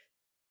 So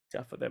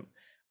tough for them.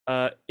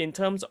 In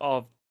terms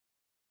of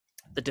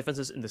the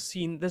differences in the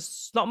scene,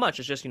 there's not much.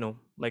 It's just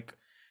like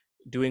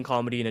doing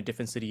comedy in a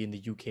different city in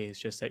the UK. It's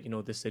just that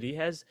the city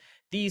has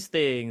these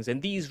things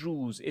and these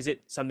rules. Is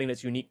it something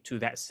that's unique to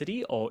that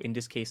city, or in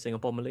this case,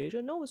 Singapore,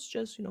 Malaysia? No, it's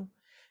just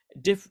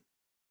diff-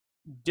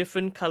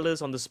 different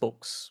colors on the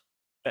spokes.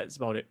 That's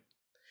about it.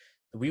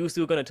 The wheel's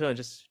still gonna turn,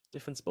 just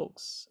different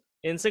spokes.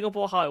 In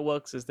Singapore, how it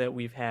works is that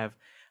we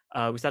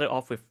started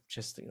off with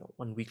just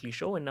one weekly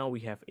show, and now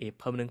we have a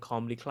permanent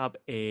comedy club,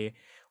 a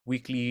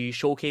weekly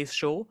showcase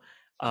show.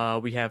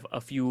 We have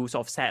a few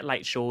sort of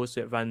satellite shows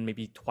that run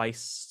maybe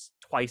twice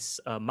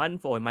a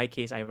month, or in my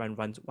case, I run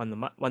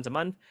once a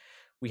month.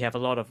 We have a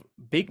lot of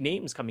big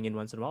names coming in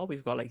once in a while.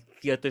 We've got like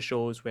theater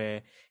shows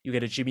where you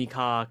get a Jimmy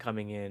Carr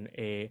coming in,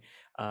 a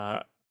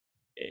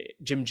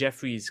Jim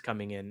Jeffries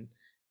coming in,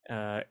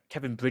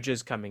 Kevin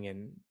Bridges coming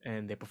in,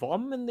 and they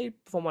perform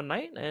one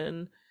night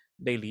and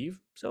they leave.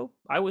 So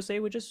I would say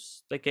we're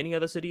just like any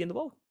other city in the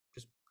world,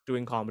 just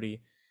doing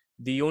comedy.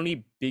 The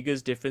only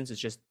biggest difference is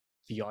just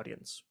the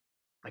audience,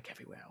 like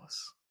everywhere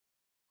else.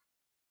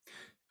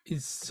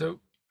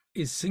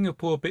 Is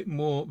Singapore a bit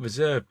more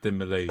reserved than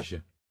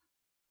Malaysia?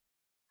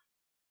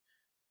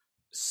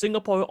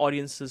 Singapore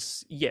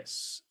audiences,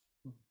 yes,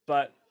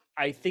 but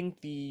I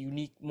think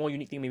the more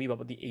unique thing maybe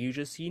about the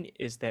Asia scene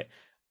is that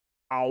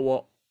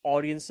our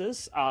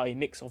audiences are a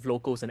mix of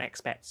locals and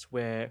expats,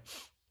 where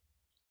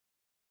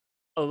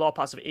a lot of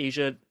parts of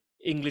Asia,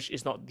 English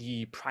is not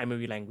the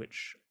primary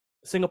language.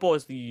 Singapore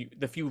is the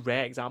few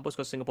rare examples,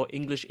 because Singapore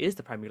English is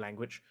the primary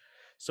language.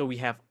 So we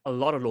have a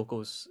lot of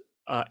locals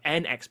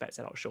and expats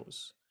at our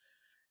shows.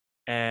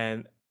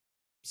 And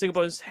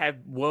Singaporeans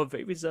were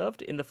very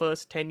reserved in the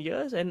first 10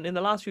 years, and in the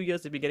last few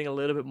years they've been getting a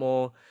little bit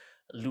more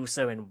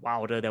looser and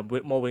wilder. They're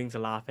more willing to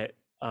laugh at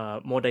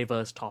more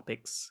diverse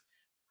topics,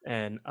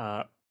 and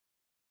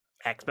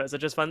experts are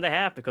just fun to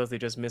have because they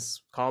just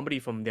miss comedy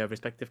from their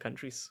respective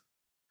countries.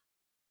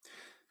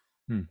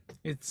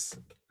 It's,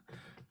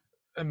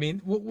 I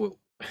mean, what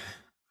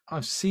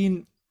I've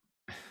seen.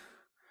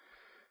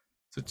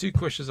 So two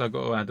questions I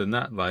got to add on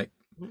that. Like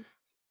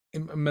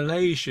in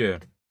Malaysia,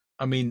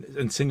 I mean,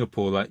 in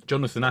Singapore, like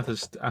Jonathan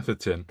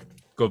Atherton,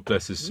 God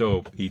bless his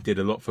soul, he did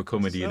a lot for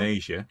comedy in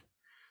Asia.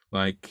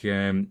 Like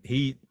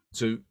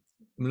so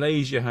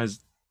Malaysia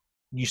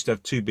used to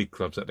have two big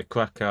clubs, like the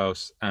Crack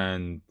House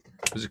and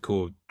what's it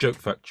called, Joke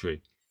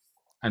Factory,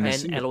 and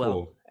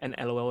LOL and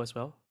LOL as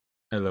well.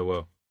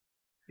 LOL.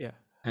 Yeah.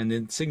 And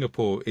in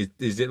Singapore,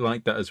 is it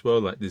like that as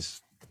well? Like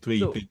there's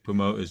three big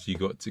promoters you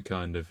got to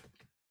kind of.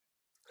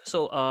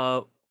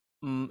 So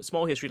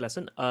small history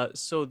lesson.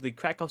 So the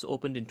Crack House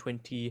opened in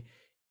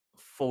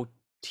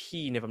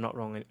 2014, if I'm not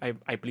wrong.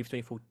 I believe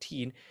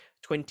 2014.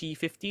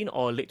 2015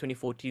 or late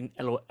 2014,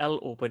 LOL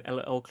opened.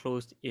 LOL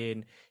closed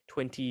in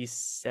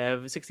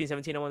 2016,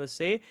 17, I want to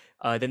say.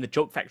 Then the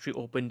Joke Factory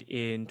opened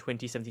in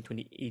 2017,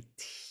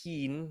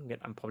 2018.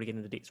 I'm probably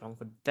getting the dates wrong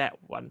for that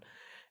one.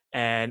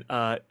 And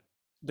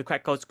the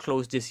Crack House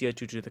closed this year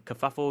due to the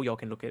kerfuffle. Y'all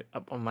can look it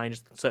up online.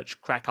 Just search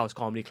Crack House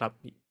Comedy Club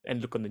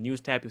and look on the news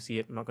tab. You'll see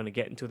it. I'm not going to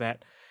get into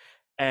that.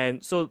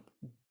 And so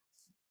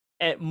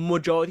at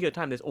majority of the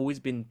time, there's always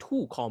been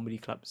two comedy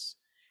clubs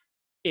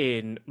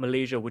in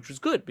Malaysia, which was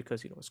good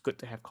because it's good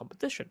to have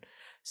competition.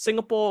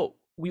 Singapore,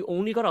 we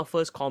only got our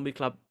first comedy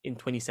club in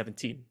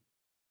 2017,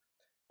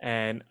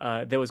 and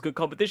there was good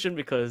competition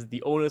because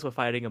the owners were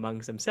fighting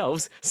amongst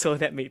themselves, so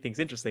that made things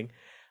interesting.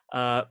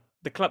 The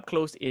club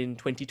closed in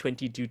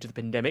 2020 due to the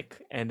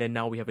pandemic, and then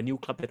now we have a new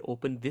club that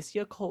opened this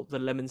year called the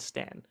Lemon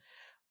Stand.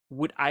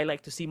 Would I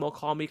like to see more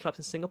comedy clubs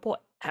in Singapore?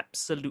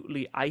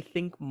 Absolutely. I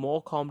think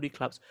more comedy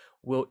clubs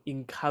will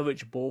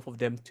encourage both of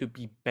them to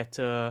be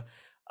better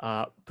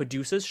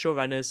producers,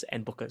 showrunners,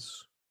 and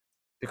bookers,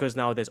 because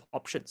now there's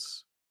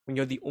options. When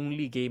you're the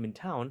only game in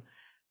town,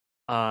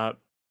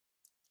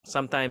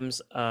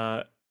 sometimes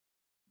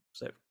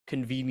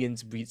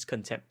convenience breeds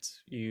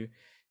contempt. You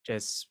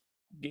just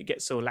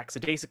get so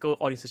lackadaisical,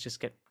 audiences just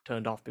get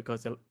turned off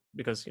because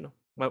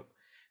well,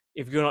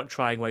 if you're not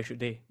trying, why should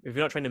they? If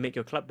you're not trying to make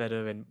your club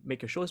better and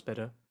make your shows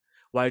better,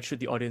 why should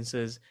the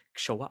audiences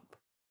show up?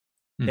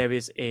 There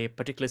is a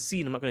particular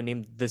scene, I'm not going to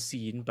name the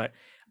scene, but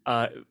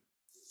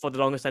for the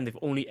longest time, they've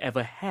only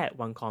ever had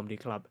one comedy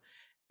club.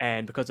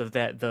 And because of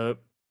that, the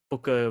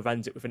booker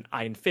runs it with an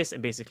iron fist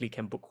and basically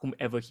can book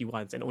whomever he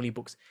wants and only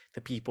books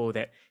the people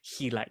that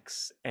he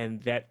likes.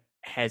 And that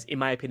has, in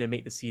my opinion,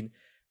 made the scene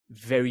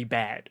very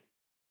bad,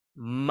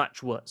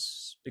 much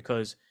worse,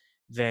 because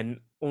then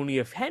only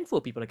a handful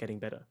of people are getting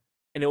better.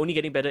 And they're only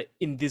getting better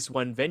in this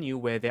one venue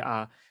where there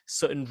are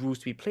certain rules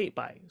to be played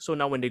by. So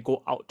now when they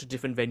go out to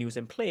different venues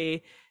and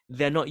play,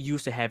 they're not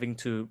used to having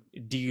to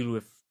deal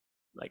with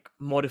like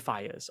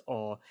modifiers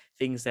or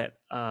things that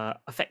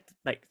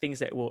things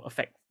that will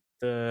affect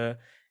the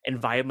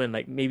environment.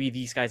 Like maybe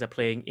these guys are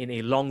playing in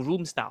a long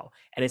room style,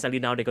 and then suddenly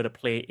now they're going to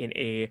play in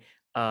a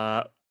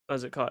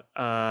what's it called,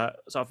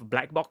 sort of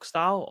black box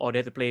style, or they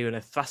have to play in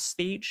a thrust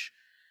stage.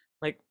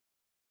 Like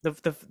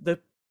the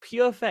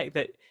pure fact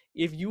that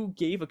if you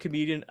gave a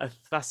comedian a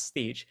thrust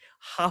stage,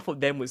 half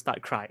of them would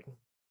start crying.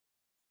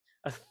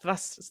 A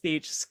thrust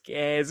stage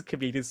scares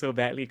comedians so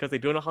badly because they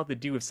don't know how to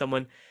deal with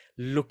someone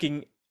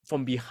looking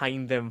from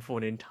behind them for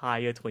an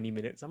entire 20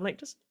 minutes. I'm like,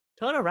 just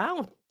turn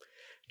around,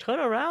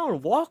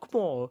 walk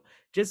more.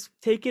 Just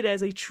take it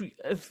as a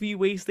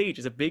three-way stage.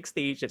 It's a big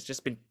stage that's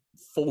just been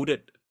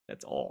folded.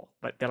 That's all.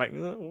 But they're like,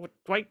 do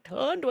I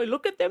turn? Do I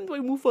look at them? Do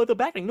I move further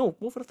back? Like, no,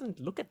 move further.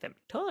 Look at them.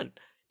 Turn.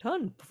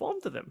 Turn,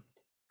 perform to them.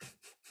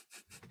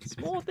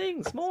 Small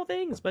things.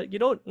 But you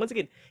don't, once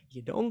again,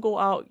 you don't go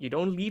out, you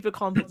don't leave your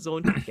comfort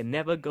zone, you're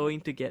never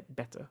going to get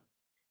better.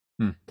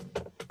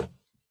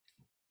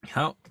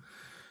 How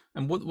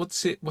and what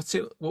was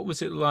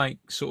it like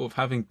sort of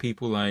having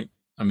people like,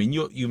 I mean,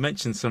 you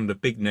mentioned some of the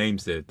big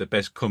names there, the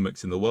best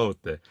comics in the world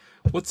there.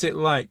 What's it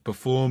like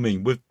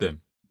performing with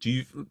them? Do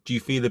you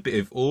feel a bit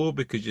of awe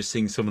because you're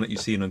seeing someone that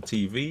you've seen on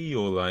TV,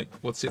 or like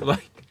what's it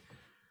like?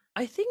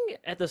 I think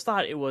at the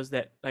start it was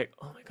that, like,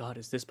 oh my god,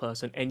 it's this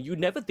person, and you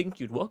never think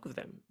you'd work with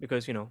them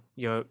because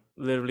you're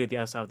literally at the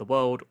other side of the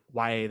world.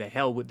 Why the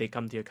hell would they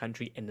come to your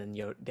country? And then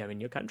they're in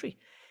your country,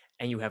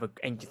 and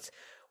and it's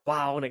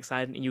wow and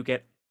exciting, and you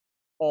get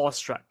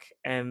awestruck.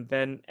 And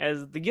then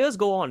as the years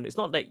go on, it's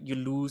not that you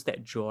lose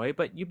that joy,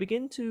 but you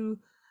begin to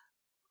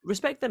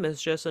respect them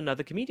as just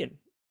another comedian.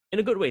 In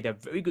a good way, they're a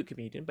very good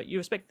comedian, but you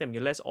respect them.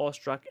 You're less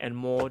awestruck and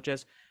more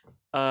just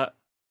uh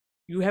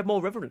you have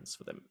more reverence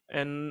for them.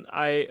 And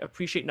I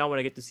appreciate now when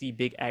I get to see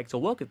big acts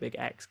or work with big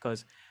acts,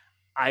 because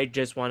I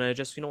just want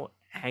to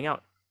hang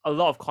out. A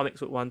lot of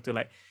comics would want to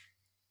like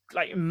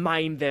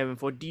mine them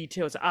for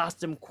details, ask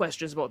them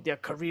questions about their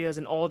careers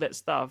and all that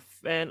stuff.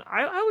 And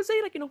I would say,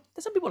 like, there's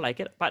some people like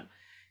it, but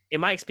in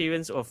my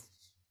experience of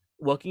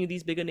working with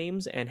these bigger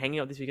names and hanging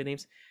out with these bigger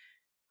names,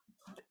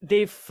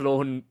 they've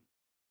flown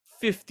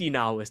 15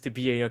 hours to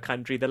be in your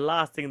country. The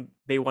last thing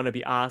they want to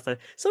be asked, like,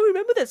 so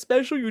remember that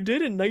special you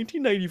did in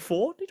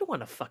 1994? They don't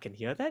want to fucking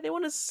hear that. They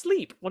want to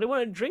sleep, or they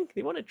want to drink,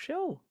 they want to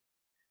chill.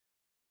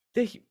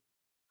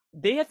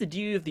 They have to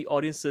deal with the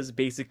audiences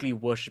basically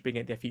worshipping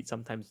at their feet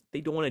sometimes.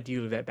 They don't want to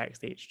deal with that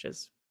backstage.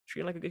 Just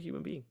treat them like a good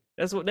human being.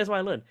 That's what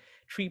I learned.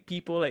 Treat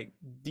people like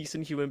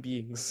decent human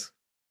beings.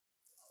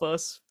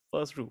 First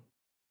rule.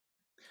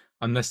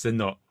 Unless they're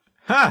not.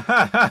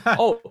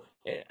 Oh,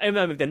 and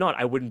if they're not,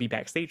 I wouldn't be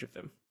backstage with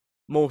them.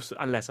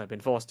 Unless I've been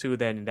forced to,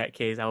 then in that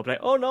case, I'll be like,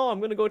 oh no, I'm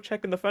gonna go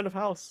check in the front of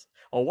house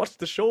or watch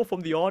the show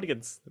from the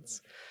audience.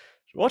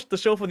 Watch the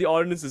show from the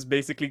audience is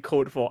basically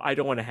code for I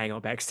don't want to hang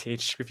out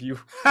backstage with you.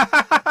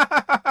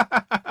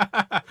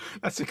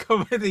 That's a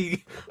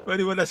comedy. For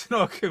anyone that's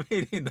not a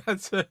comedian,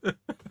 that's a.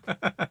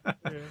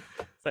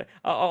 It's like,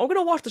 I'm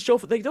gonna watch the show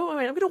for. Like, don't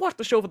worry, I'm gonna watch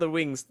the show for the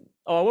wings.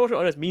 Or watch the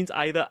audience means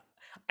either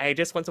I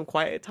just want some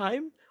quiet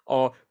time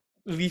or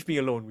leave me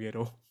alone,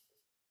 weirdo.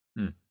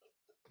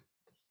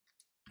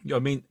 I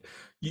mean,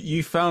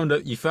 you found a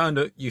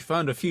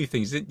few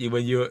things, didn't you,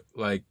 when you were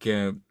like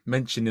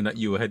mentioning that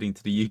you were heading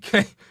to the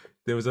UK?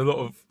 There's a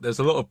lot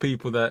of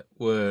people that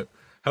were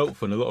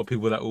helpful and a lot of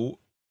people that were.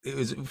 It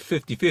was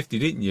 50-50,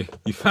 didn't you?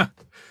 You found.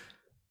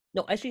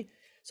 No, actually,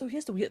 so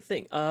here's the weird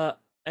thing. I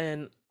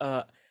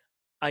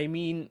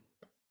mean,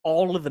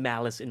 all of the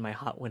malice in my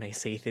heart when I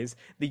say this.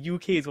 The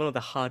UK is one of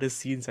the hardest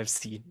scenes I've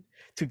seen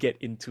to get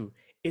into.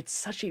 It's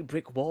such a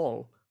brick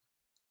wall.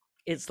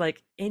 It's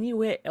like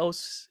anywhere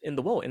else in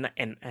the world,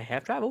 and I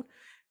have traveled.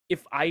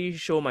 If I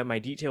show my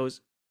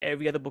details,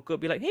 every other booker will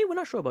be like, "Hey, we're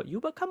not sure about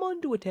you, but come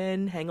on, do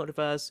attend, hang out with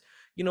us.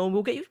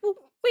 We'll get you.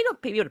 We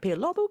not be able to pay a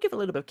lot, but we'll give a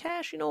little bit of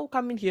cash.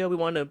 Come in here. We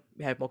want to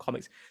have more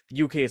comics."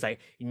 The UK is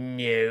like,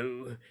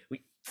 "No,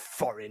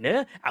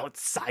 foreigner,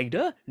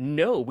 outsider.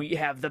 No, we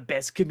have the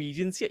best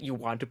comedians here. You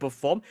want to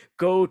perform?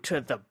 Go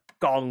to the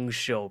Gong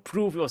Show.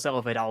 Prove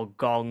yourself at our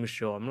Gong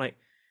Show." I'm like,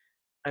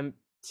 I'm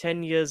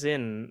 10 years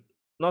in.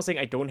 I'm not saying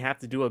I don't have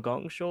to do a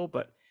Gong Show,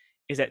 but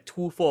is that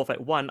 2-4 of like,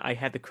 one, I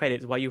had the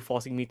credits. Why are you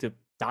forcing me to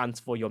dance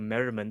for your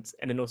merriment?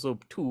 And then also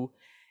 2,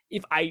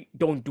 if I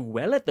don't do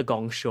well at the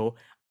Gong Show,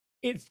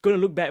 it's gonna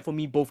look bad for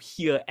me both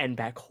here and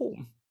back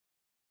home.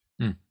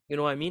 You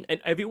know what I mean? And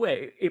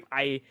everywhere, if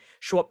I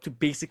show up to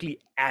basically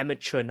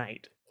amateur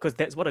night, because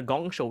that's what a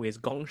Gong Show is.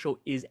 Gong Show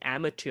is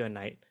amateur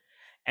night.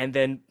 And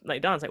then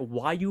like dance, like,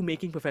 why are you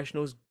making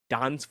professionals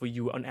dance for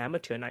you on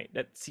amateur night?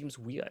 That seems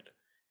weird.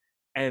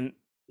 And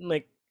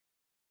like,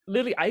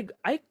 literally,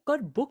 I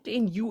got booked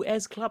in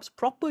US clubs,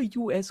 proper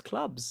US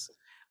clubs,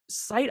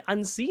 sight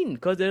unseen,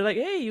 because they're like,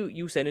 hey,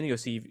 you send in your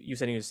CV, you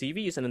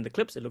send in the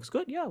clips, it looks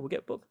good, yeah, we'll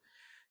get booked.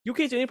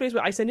 UK is the only place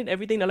where I send in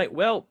everything. They're like,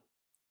 well,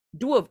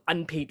 do a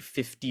unpaid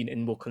 15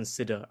 and we'll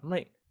consider. I'm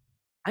like,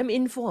 I'm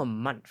in for a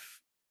month,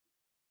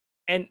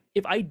 and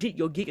if I did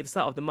your gig at the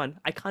start of the month,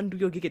 I can't do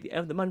your gig at the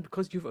end of the month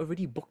because you've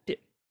already booked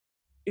it.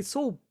 It's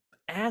so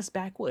ass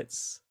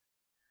backwards.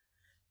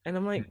 And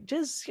I'm like,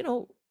 just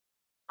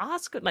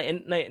ask,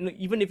 and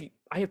even if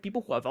I have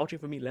people who are vouching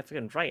for me left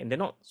and right, and they're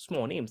not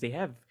small names, they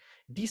have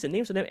decent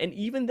names for them, and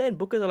even then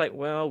bookers are like,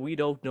 well, we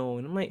don't know.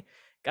 And I'm like,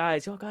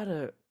 guys, y'all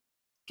gotta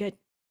get,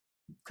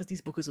 because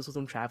these bookers also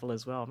don't travel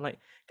as well. I'm like,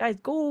 guys,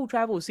 go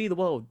travel, see the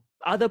world.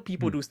 Other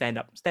people do stand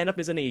up. Stand up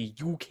isn't a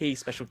UK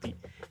specialty.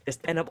 They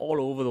stand up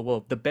all over the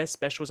world. The best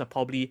specials are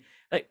probably,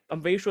 like,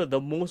 I'm very sure the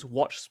most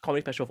watched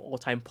comedy special of all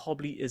time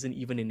probably isn't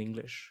even in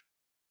English.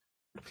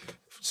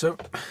 So,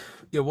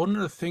 yeah, one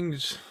of the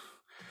things.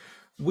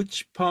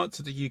 Which parts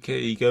of the UK are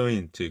you going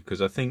into?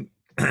 Because I think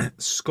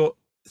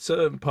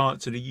certain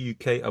parts of the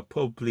UK are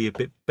probably a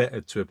bit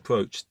better to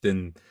approach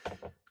than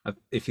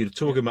if you're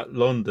talking about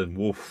London.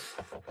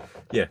 Woof,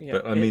 Yeah, Yeah,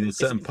 but I mean, in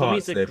certain for me,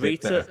 it's parts a they're a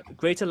bit better.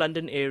 greater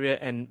London area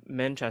and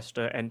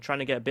Manchester, and trying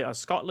to get a bit of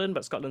Scotland,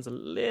 but Scotland's a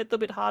little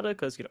bit harder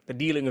because they're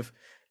dealing with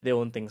their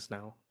own things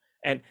now.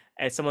 And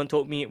as someone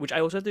told me, which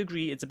I also have to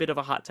agree, it's a bit of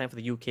a hard time for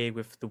the UK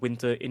with the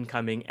winter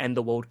incoming and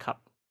the World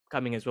Cup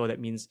coming as well. That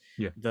means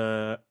Yeah.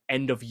 the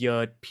end of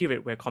year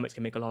period where comics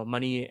can make a lot of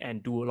money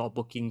and do a lot of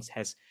bookings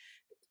has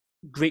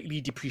greatly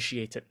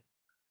depreciated.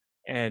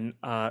 And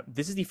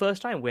this is the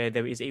first time where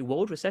there is a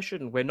world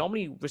recession, where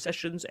normally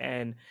recessions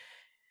and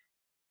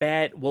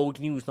bad world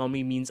news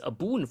normally means a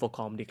boon for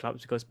comedy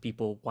clubs because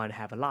people want to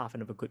have a laugh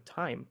and have a good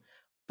time.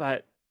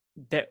 But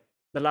that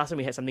the last time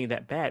we had something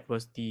that bad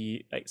was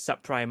the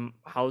subprime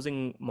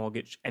housing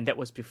mortgage, and that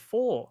was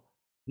before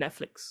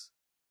Netflix.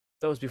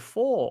 That was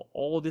before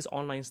all this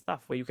online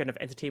stuff where you can have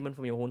entertainment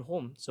from your own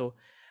home. So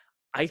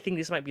I think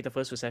this might be the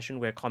first recession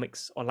where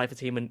comics or live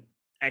entertainment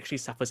actually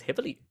suffers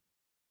heavily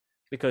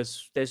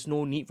because there's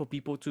no need for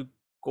people to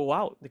go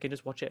out. They can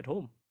just watch it at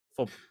home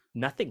for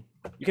nothing.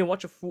 You can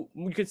watch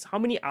how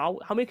many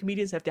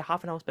comedians have their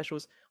half an hour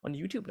specials on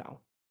YouTube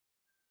now?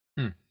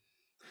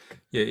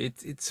 Yeah,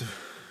 it's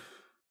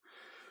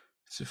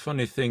a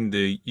funny thing,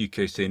 the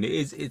UK scene.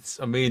 It's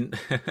I mean,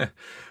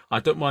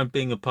 I don't mind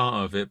being a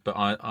part of it, but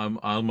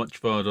I'll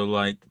much rather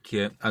like,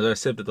 yeah, as I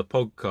said at the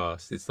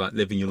podcast, it's like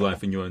living your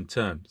life in your own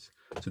terms,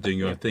 so doing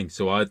your own thing.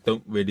 So I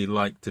don't really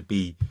like to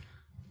be,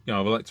 I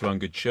would like to run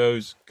good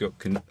shows.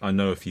 I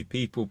know a few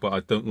people, but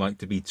I don't like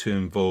to be too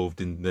involved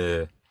in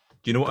the.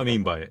 Do you know what I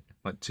mean by it?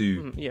 Like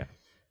too. Yeah,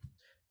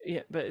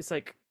 but it's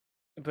like,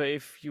 but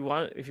if you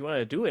want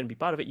to do it and be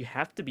part of it, you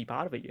have to be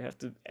part of it. You have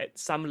to at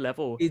some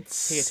level pay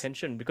It's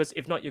attention, because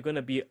if not, you're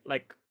gonna be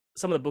like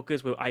some of the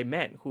bookers where I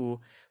met who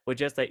were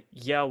just like,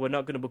 yeah, we're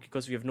not gonna book you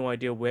because we have no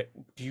idea where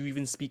do you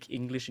even speak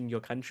English in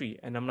your country,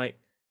 and I'm like,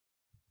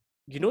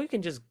 you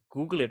can just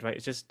Google it, right?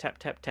 It's just tap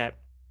tap tap,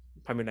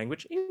 primary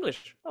language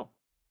English. Oh,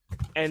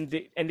 and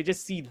they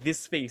just see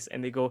this face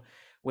and they go,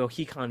 well,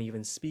 he can't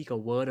even speak a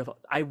word of.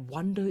 I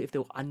wonder if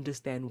they'll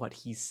understand what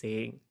he's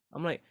saying.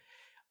 I'm like,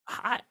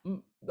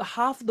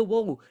 half the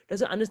world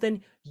doesn't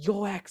understand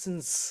your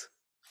accents.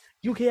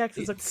 UK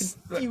accents are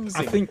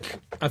confusing.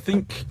 I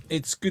think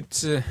it's good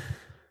to.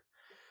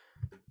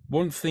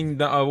 One thing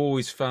that I've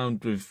always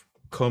found with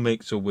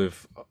comics, or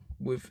with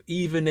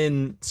even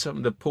in some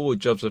of the poor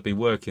jobs I've been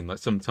working, like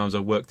sometimes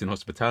I've worked in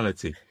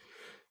hospitality.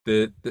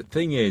 The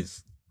thing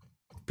is,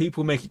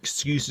 people make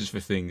excuses for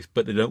things,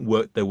 but they don't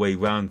work their way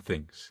around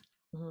things.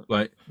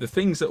 Like the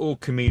things that all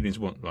comedians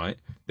want, right?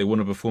 They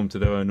want to perform to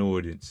their own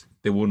audience.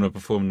 They want to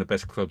perform in the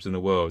best clubs in the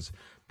world.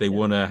 They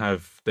want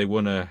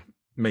to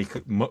make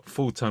a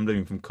full-time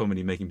living from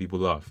comedy, making people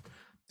laugh.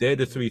 They're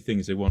the three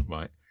things they want,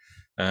 right?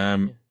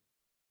 Um,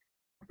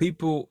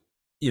 People,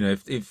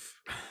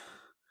 if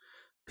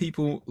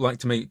people like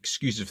to make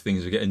excuses for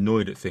things or get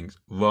annoyed at things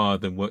rather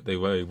than work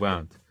their way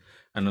around.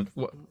 And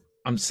what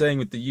I'm saying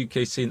with the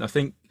UK scene, I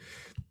think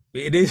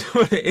it is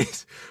what it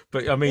is.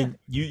 But I mean,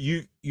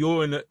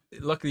 you're in a,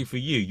 luckily for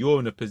you, you're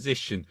in a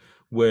position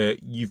where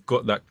you've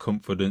got that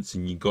confidence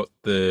and you got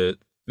the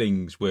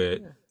things where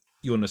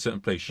you're in a certain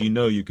place. You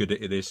know you're good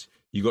at this.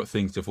 You got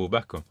things to fall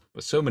back on.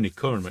 But so many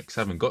comics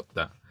haven't got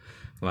that.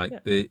 Like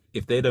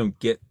if they don't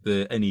get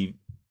any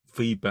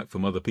feedback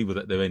from other people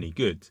that they're any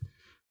good,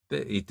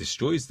 it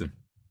destroys them.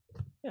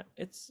 Yeah,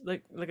 it's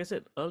like I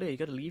said earlier, you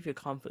got to leave your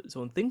comfort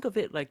zone. Think of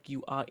it like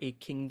you are a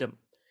kingdom.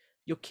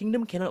 Your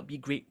kingdom cannot be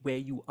great where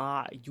you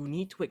are. You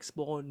need to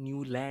explore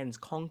new lands,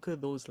 conquer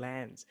those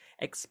lands,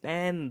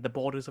 expand the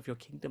borders of your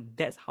kingdom.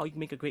 That's how you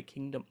make a great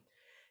kingdom.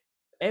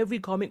 Every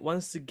comic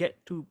wants to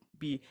get to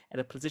be at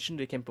a position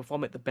they can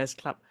perform at the best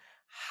club.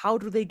 How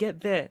do they get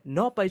there?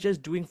 Not by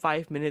just doing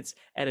 5 minutes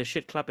at a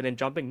shit club and then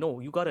jumping. No,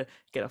 you gotta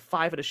get a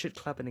 5 at a shit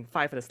club and then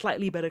 5 at a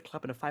slightly better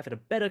club and a 5 at a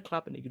better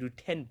club, and then you do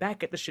 10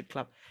 back at the shit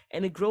club,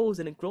 and it grows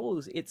and it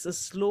grows. It's a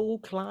slow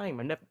climb,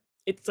 and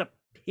it's a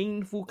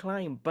painful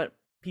climb, but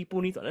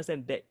people need to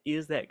understand that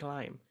is that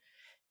climb.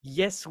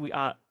 Yes, we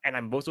are, and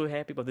I'm also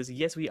happy about this.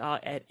 Yes, we are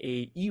at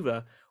a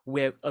era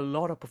where a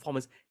lot of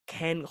performers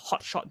can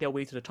hotshot their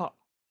way to the top.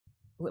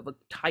 We have a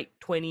tight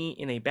 20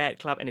 in a bad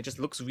club and it just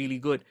looks really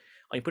good.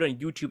 Or you put it on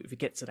YouTube, if it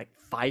gets to like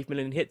 5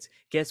 million hits,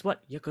 guess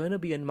what? You're gonna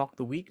be in Mock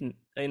the Week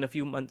in a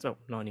few months. Oh,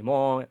 not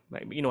anymore.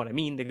 You know what I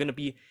mean? They're gonna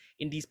be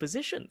in these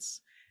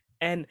positions.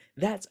 And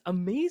that's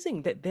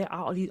amazing that there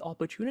are all these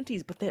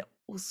opportunities, but that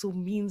also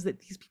means that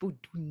these people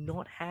do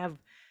not have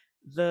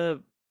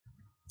the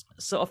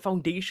sort of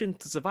foundation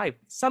to survive.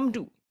 Some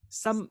do.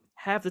 Some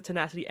have the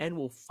tenacity and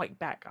will fight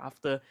back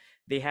after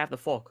they have the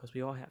fall, because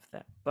we all have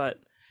that. But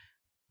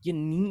you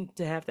need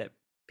to have that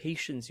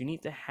patience. You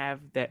need to have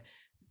that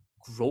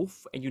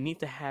growth, and you need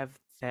to have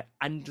that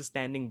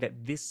understanding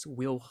that this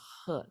will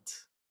hurt.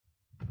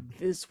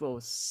 This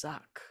will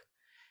suck.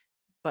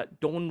 But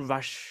don't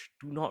rush.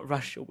 Do not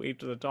rush your way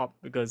to the top,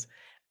 because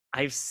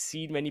I've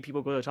seen many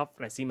people go to the top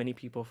and I've seen many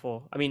people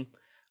fall. I mean,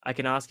 I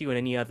can ask you and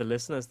any other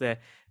listeners there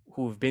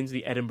who've been to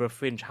the Edinburgh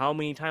Fringe, how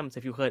many times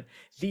have you heard,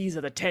 these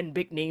are the 10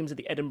 big names at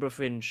the Edinburgh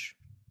Fringe?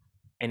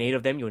 And 8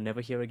 of them you'll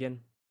never hear again.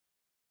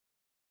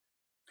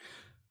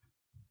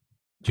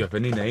 Do you have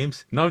any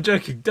names? No, I'm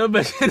joking. Don't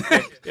mention Yeah,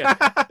 names.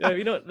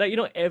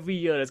 yeah. Every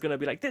year it's gonna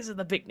be like, this is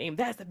the big name,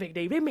 that's the big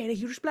name. They made a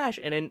huge splash,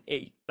 and then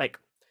like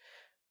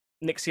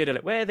next year they're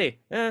like, where are they?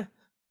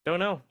 Don't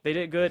know. They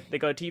did good. They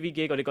got a TV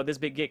gig, or they got this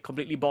big gig,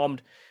 completely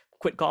bombed,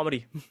 quit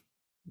comedy,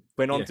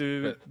 went on Yeah,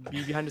 to but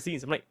be behind the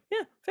scenes. I'm like,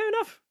 yeah, fair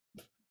enough.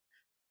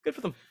 Good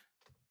for them.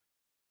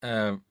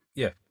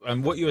 yeah.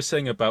 And what you were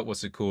saying about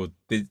what's it called?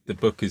 The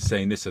book is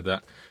saying this or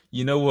that.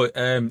 You know what?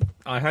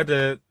 I had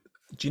a.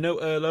 Do you know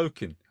Earl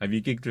Oaken? Have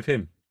you gigged with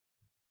him?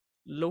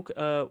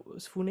 What's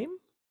his full name?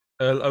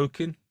 Earl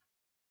Oaken?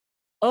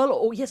 Earl.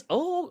 Oh yes,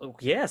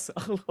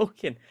 Earl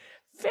Hogan.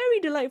 Very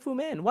delightful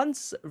man.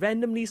 Once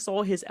randomly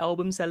saw his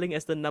album selling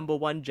as the number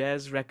one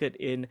jazz record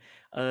in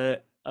uh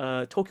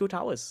Tokyo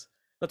Towers.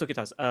 Not Tokyo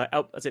Towers.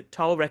 Is it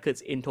Tower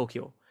Records in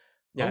Tokyo?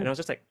 Yeah, and Oh, I was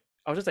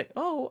just like,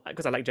 oh,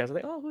 because I like jazz. I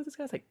was like, oh, who's this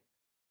guy? I was like,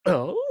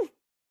 oh,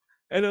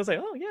 and I was like,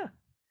 oh yeah,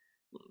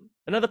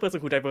 another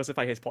person who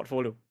diversified his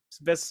portfolio.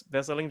 Best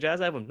selling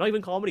jazz album. Not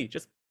even comedy,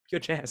 just pure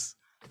jazz.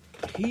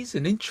 he's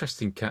an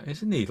interesting cat,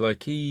 isn't he?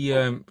 Like he,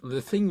 Oh,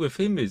 the thing with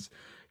him is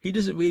he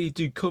doesn't really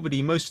do comedy.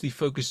 He mostly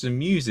focuses on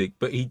music,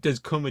 but he does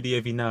comedy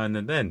every now and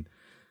then,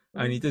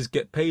 and mhm. he does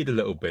get paid a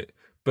little bit.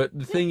 But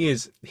the Yeah. thing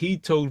is, he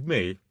told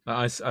me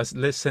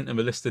sent him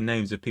a list of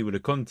names of people to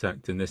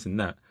contact and this and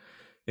that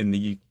in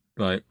the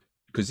like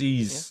because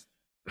Yeah. he's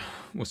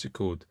what's it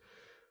called?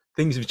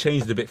 Things have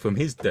changed a bit from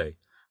his day,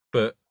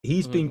 but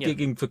he's been Yeah.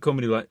 gigging for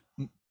comedy like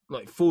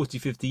 40,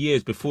 50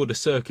 years before the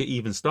circuit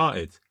even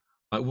started.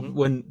 Like hmm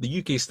when the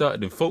UK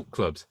started in folk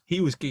clubs, he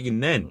was gigging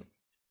then,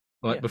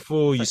 like Yeah.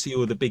 before It's you like, see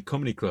all the big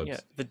comedy yeah,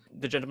 clubs.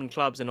 the gentleman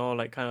clubs and all,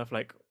 like, kind of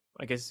like,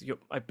 I guess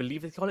I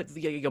believe they call it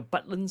your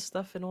Butland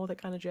stuff and all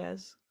that kind of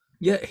jazz.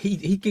 Yeah, he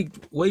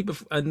gigged way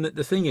before, and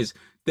the thing is,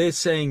 they're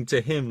saying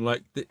to him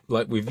like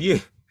with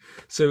you,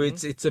 so hmm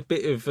it's a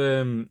bit of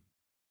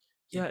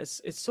Yeah,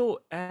 it's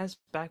so ass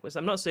backwards.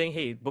 I'm not saying,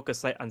 hey, book a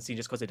sight unseen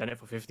just because they've done it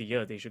for 50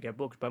 years, they should get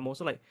booked. But I'm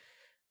also like,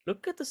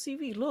 look at the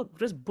CV. Look,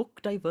 just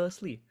book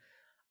diversely.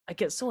 I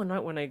get so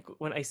annoyed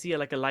when I see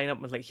like a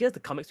lineup with like, here's the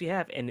comics we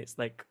have, and it's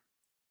like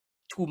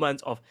 2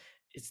 months of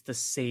it's the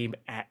same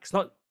acts.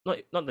 Not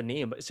the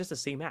name, but it's just the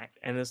same act.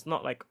 And it's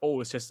not like,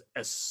 oh, it's just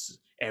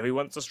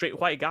everyone's a straight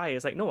white guy.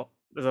 It's like, no,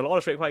 there's a lot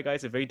of straight white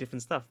guys with very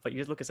different stuff. But you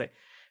just look at like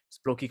it's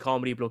blokey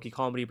comedy, blokey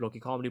comedy,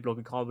 blokey comedy,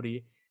 blokey comedy.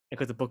 And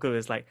because the booker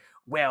is like,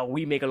 well,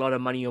 we make a lot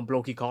of money on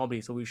blokey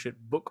comedy, so we should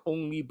book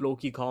only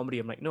blokey comedy.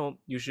 I'm like, no,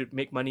 you should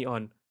make money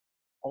on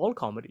all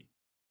comedy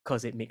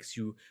because it makes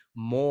you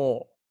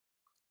more,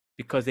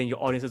 because then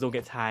your audiences don't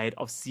get tired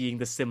of seeing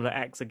the similar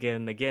acts again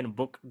and again.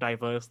 Book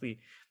diversely.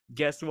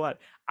 Guess what?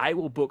 I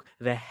will book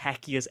the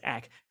hackiest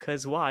act.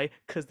 Cause why?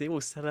 Cause they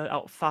will sell it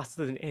out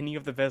faster than any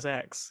of the best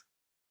acts.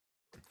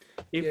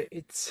 yeah, If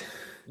it's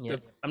Yeah,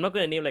 the I'm not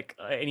gonna name like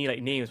any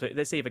like names, but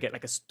let's say if I get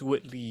like a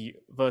Stuart Lee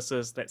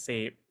versus, let's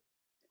say,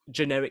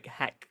 generic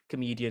hack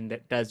comedian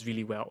that does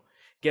really well.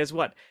 Guess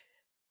what?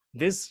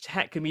 This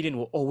hack comedian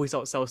will always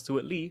outsell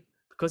Stuart Lee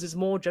because it's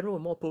more general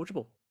and more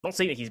approachable. Not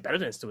saying that he's better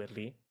than Stuart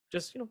Lee,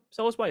 just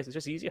sales wise, it's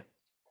just easier.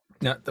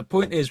 now the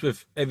point is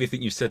with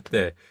everything you said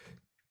there,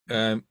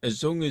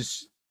 as long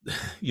as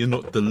you're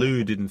not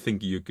deluded and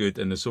thinking you're good,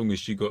 and as long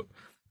as you got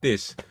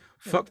this,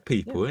 Yeah, fuck yeah,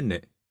 people, isn't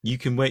it? You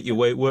can wait your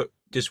yeah, way, work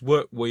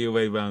your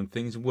way around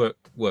things, and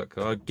work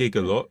hard, gig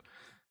a yeah. lot,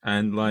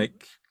 and Mhm.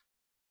 like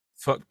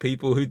fuck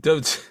people who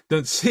don't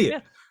don't see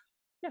it.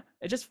 Yeah,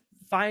 yeah. Just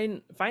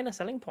find a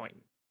selling point.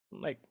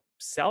 Like,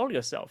 sell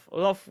yourself. A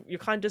lot of, you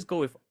can't just go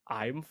with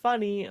I'm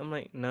funny. I'm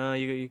like, no,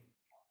 you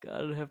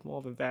gotta have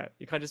more than that.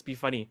 You can't just be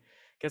funny.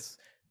 Guess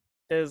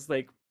there's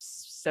like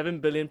 7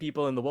 billion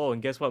people in the world,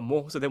 and guess what?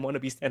 Most of them want to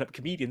be stand-up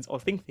comedians or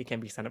think they can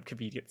be stand-up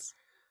comedians.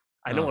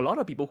 I know Oh, a lot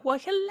of people who are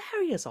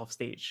hilarious off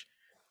stage.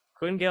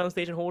 Couldn't get on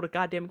stage and hold a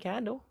goddamn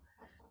candle.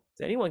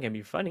 So anyone can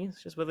be funny.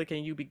 It's just whether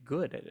can you be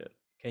good at it.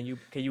 Can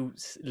you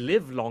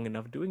live long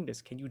enough doing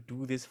this? Can you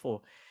do this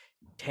for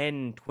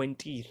 10,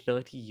 20,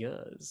 30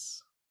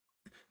 years?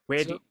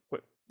 Where do so you,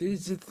 where,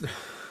 there's a,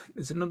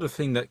 there's another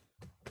thing that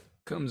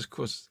comes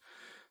across.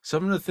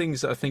 Some of the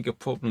things that I think are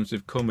problems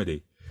with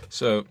comedy.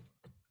 So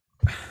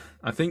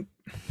I think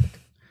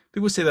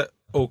people say that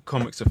all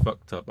comics are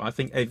fucked up. I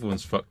think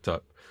everyone's fucked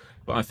up.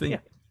 But I yeah.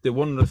 think that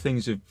one of the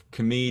things with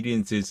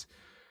comedians is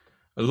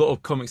a lot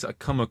of comics that I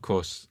come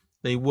across,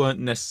 they weren't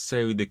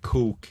necessarily the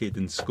cool kid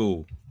in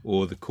school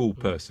or the cool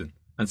Mhm. person.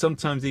 And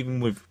sometimes even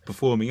with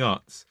performing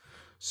arts.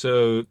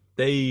 So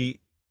they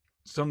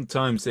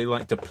sometimes they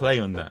like to play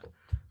on that.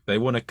 They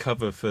want to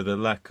cover for the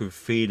lack of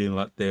feeling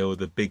like they were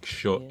the big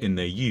shot Yeah. in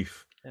their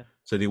youth. Yeah.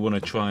 So they want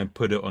to try and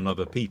put it on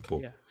other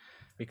people. Yeah.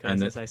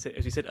 Because And as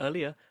we said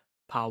earlier,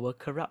 power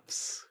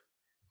corrupts.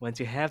 Once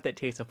you have that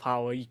taste of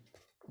power,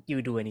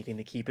 you do anything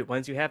to keep it.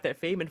 Once you have that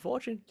fame and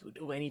fortune, you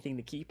do anything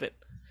to keep it.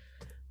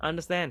 I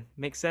understand.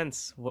 Makes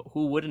sense.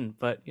 Who wouldn't?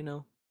 But,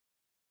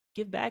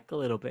 give back a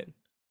little bit.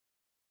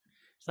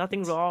 There's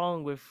nothing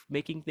wrong with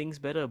making things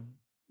better.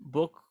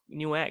 Book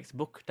new acts,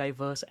 book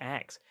diverse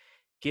acts,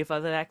 give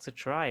other acts a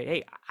try.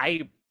 Hey,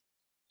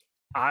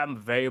 I'm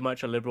very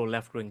much a liberal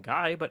left wing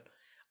guy, but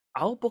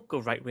I'll book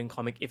a right wing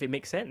comic if it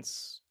makes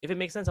sense. If it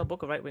makes sense, I'll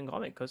book a right wing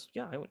comic because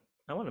yeah,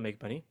 I want to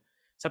make money.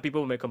 Some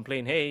people may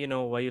complain, hey,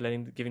 why are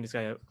you giving this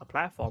guy a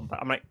platform? But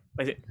I'm like,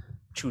 is it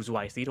choose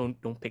wisely?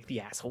 Don't pick the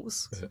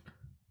assholes.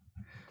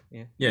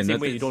 Yeah. Yeah, The no, same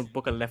way you don't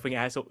book a left wing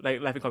asshole, like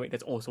left wing comic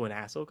that's also an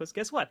asshole. Because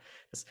guess what?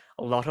 There's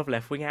a lot of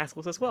left wing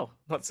assholes as well.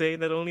 Not saying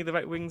that only the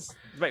right wings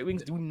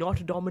do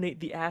not dominate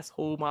the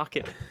asshole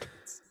market.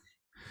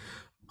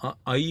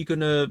 Are you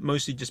gonna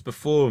mostly just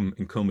perform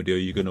in comedy, or are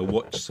you gonna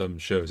watch some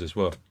shows as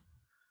well?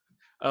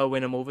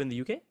 When I'm over in the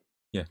UK.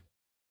 Yeah.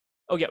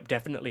 Oh yeah,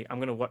 definitely. I'm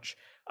gonna watch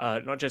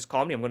not just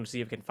comedy. I'm gonna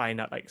see if I can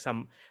find out like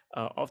some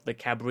of the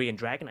cabaret and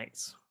drag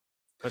nights.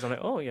 Because I'm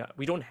like, oh yeah,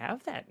 we don't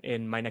have that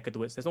in my neck of the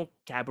woods. There's no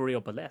cabaret or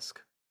burlesque.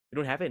 We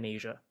don't have it in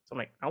Asia. So I'm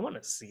like, I want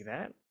to see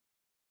that.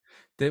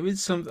 There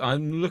is some.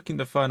 I'm looking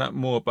to find out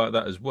more about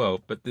that as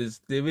well. But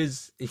there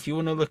is, if you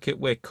want to look at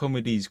where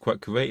comedy is quite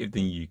creative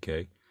in the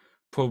UK,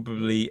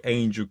 probably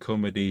Angel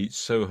Comedy,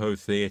 Soho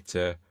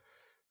Theatre.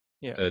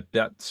 Yeah, That's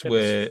that's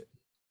where,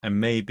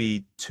 and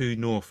maybe Two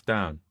North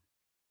Down.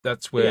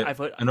 That's yeah. where, I've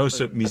heard. and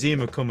also Museum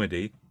of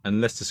Comedy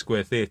and Leicester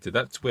Square Theatre.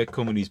 That's where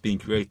comedy's being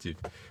creative.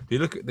 If you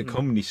look at the Mm,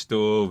 Comedy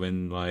Store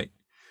and like,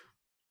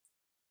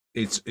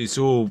 it's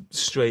all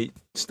straight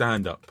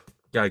stand up,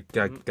 gag, mm,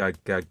 gag,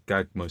 gag, gag,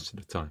 gag most of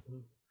the time.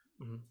 mm,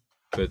 mm.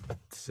 But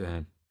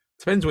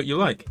depends what you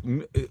like. I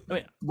mean,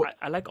 What?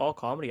 I like all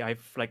comedy.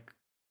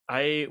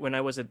 I when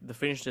I was at the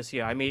Fringe this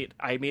year, I made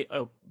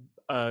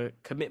a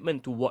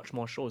commitment to watch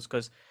more shows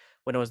because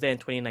when I was there in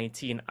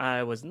 2019,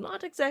 I was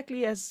not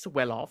exactly as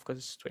well off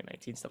because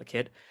 2019 still a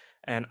kid,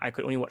 and I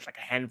could only watch like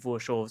a handful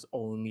of shows,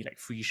 only like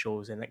 3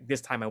 shows, and like this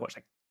time I watched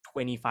like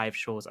 25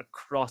 shows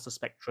across the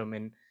spectrum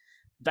and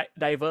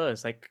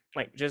diverse, like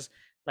just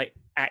like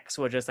acts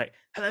were just like,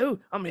 hello,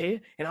 I'm here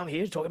and I'm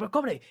here to talk about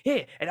comedy.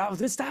 Here, and I have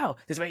this style,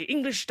 this very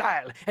English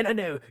style, and I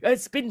know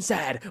it's been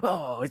sad.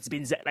 Oh, it's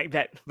been sad, like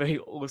that very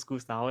old school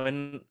style.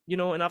 And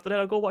and after that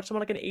I'll go watch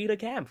someone like an Ada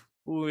Camp,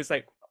 who is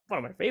like one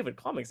of my favorite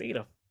comics,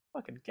 Ada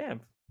fucking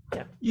Camp.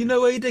 Yeah. You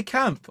know Ada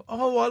Camp?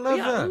 Oh, I Oh, love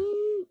yeah, her.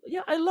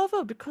 yeah, I love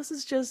her because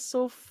it's just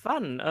so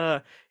fun.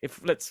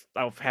 If let's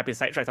I'll happy to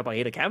sidetrack about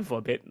Ada Camp for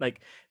a bit.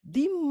 Like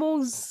the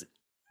most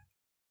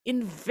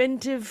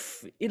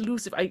inventive,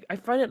 elusive. I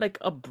find it like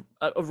a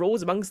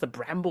rose amongst the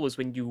brambles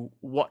when you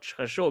watch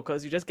her show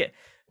because you just get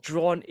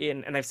drawn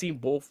in. And I've seen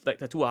both like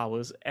the 2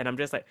 hours, and I'm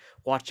just like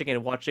watching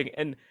and watching.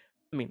 And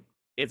I mean,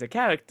 it's a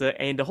character,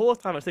 and the whole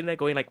time I'm sitting there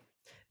going like,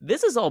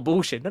 "This is all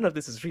bullshit. None of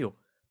this is real."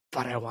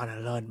 But I want to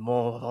learn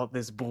more about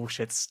this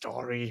bullshit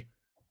story.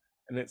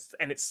 And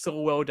it's so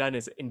well done.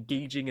 It's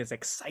engaging. It's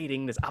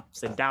exciting. There's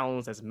ups and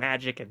downs. There's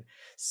magic and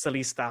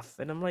silly stuff.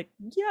 And I'm like,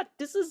 yeah,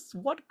 this is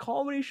what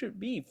comedy should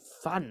be.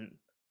 Fun.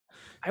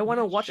 I want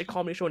to Yeah, watch a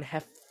comedy show and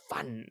have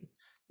fun.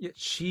 yeah,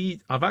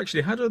 I've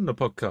actually had her on the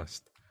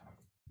podcast.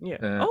 Yeah.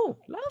 Uh, Oh,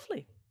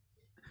 lovely.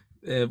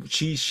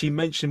 she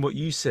mentioned what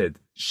you said.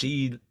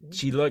 She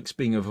likes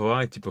being a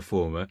variety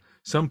performer.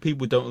 Some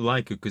people don't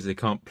like her because they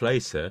can't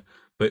place her,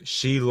 but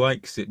she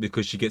likes it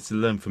because she gets to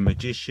learn from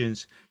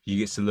magicians, she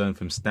gets to learn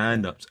from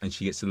stand-ups, and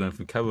she gets to learn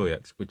from cabaret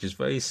acts, which is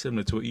very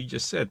similar to what you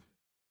just said.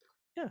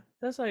 Yeah,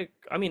 that's like.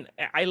 I mean,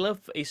 I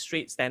love a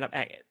straight stand-up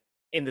act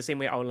in the same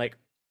way I would like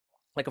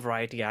a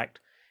variety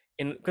act,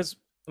 in because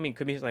I mean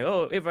comedians like,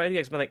 oh, a variety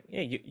acts, but like,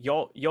 yeah,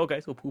 your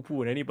guys will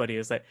poo-poo on anybody.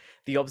 It's like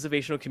the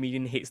observational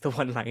comedian hates the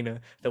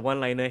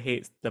one-liner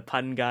hates the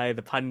pun guy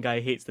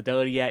hates the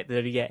dirty act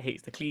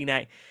hates the clean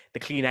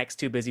act's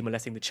too busy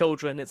molesting the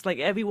children. It's like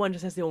everyone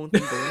just has their own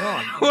thing going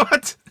on.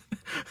 What?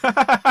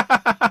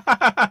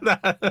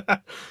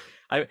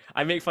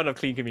 I make fun of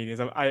clean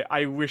comedians.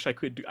 I wish I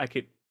could.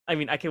 I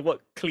mean, I can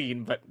work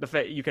clean, but the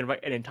fact you can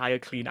write an entire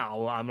clean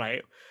hour, I'm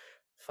like,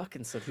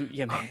 fucking salute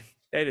you, man.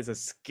 That is a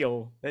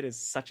skill. That is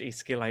such a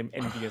skill I'm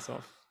envious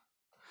of.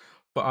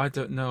 But I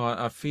don't know.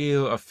 I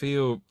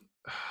feel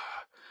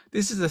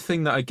this is the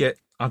thing that I get.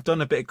 I've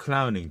done a bit of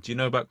clowning. Do you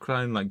know about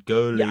clowning, like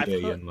Yeah,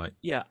 Goli and like?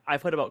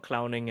 I've heard about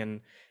clowning,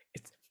 and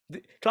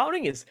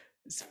clowning is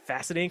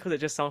fascinating because it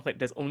just sounds like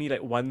there's only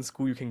like one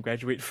school you can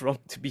graduate from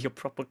to be a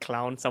proper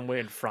clown somewhere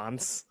in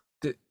France.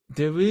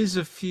 There is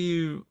a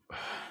few.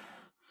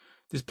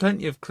 There's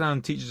plenty of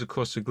clown teachers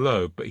across the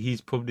globe, but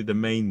he's probably the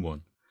main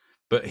one.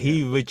 But Yeah.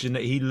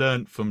 he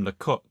learned from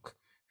Lecoq,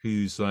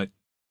 who's like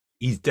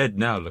he's dead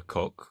now,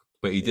 Lecoq,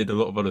 but he Yeah. did a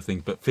lot of other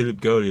things. But Philip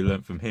Goli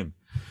learned from him.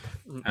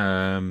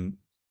 Mm.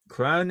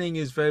 Clowning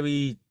is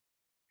very,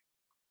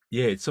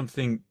 yeah, it's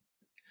something.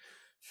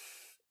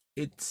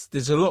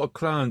 There's a lot of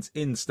clowns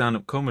in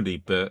stand-up comedy,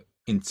 but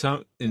in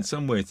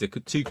some ways they're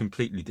two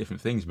completely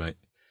different things, mate.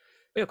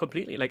 Yeah,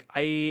 completely. Like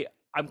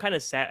I'm kind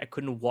of sad I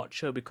couldn't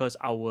watch her because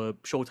our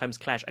showtimes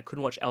clash. I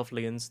couldn't watch Elf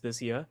Lions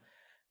this year,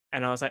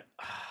 and I was like,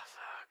 ah,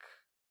 fuck,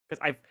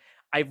 because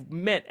I've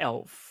met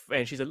Elf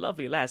and she's a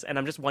lovely lass, and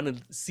I'm just wanting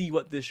to see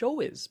what this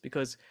show is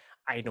because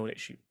I know that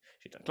she's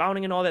done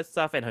clowning and all that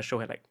stuff, and her show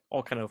had like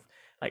all kind of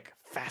like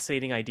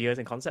fascinating ideas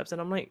and concepts,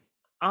 and I'm like,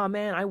 ah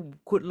man, I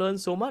could learn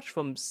so much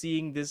from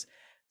seeing this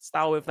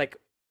style with like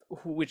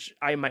which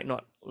I might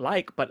not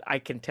like, but I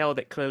can tell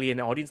that clearly an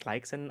audience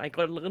likes, and I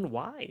gotta learn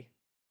why.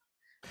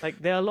 Like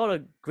there are a lot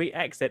of great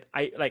acts that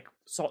I like,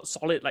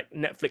 solid like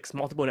Netflix,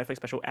 multiple Netflix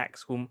special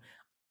acts whom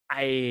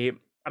I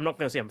I'm not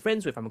gonna say I'm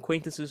friends with, I'm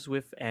acquaintances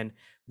with, and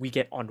we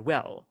get on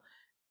well.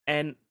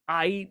 And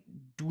I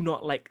do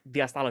not like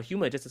their style of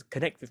humor just to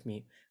connect with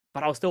me,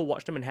 but I'll still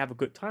watch them and have a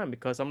good time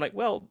because I'm like,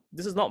 well,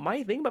 this is not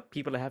my thing, but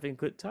people are having a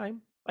good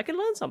time. I can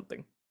learn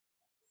something.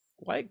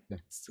 Like, Yeah.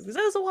 is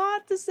that so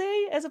hard to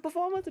say as a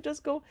performer to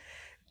just go,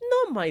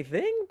 not my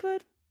thing,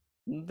 but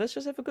let's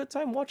just have a good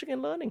time watching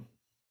and learning.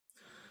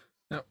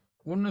 Now,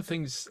 one of the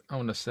things I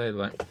want to say,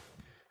 like,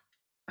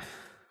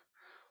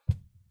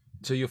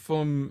 so you're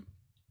from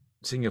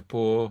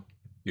Singapore,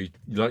 you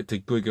like to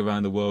gig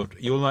around the world.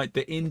 You're like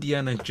the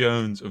Indiana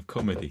Jones of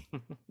comedy.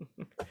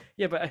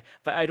 Yeah, but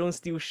I don't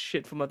steal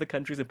shit from other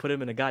countries and put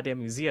them in a goddamn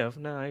museum.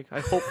 No, I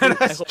hope I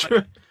That's hope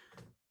true.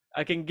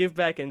 I can give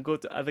back and go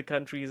to other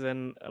countries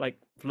and like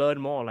learn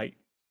more. Like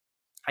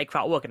I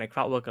crowd work and I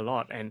crowd work a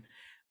lot, and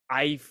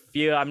I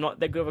fear I'm not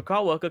that good of a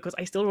crowd worker because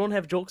I still don't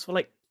have jokes for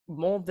like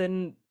more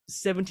than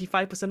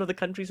 75% of the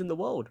countries in the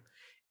world.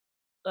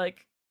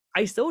 Like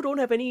I still don't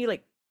have any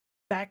like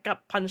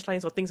backup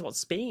punchlines or things about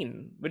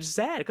Spain, which is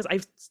sad because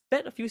I've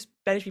met a few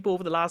Spanish people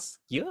over the last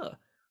year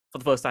for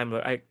the first time.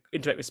 I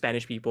interact with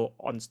Spanish people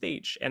on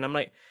stage, and I'm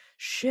like,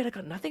 shit, I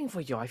got nothing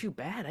for you. I feel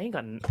bad.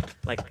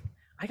 Like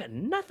I got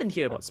nothing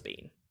here about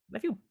Spain. I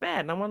feel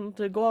bad, and I want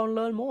to go out and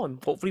learn more,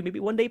 and hopefully maybe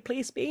one day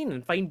play Spain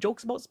and find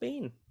jokes about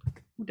Spain.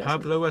 Who doesn't?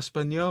 Pablo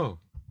Espanol.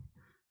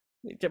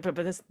 Yeah, but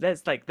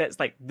that's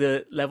like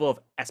the level of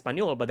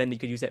Espanol, but then you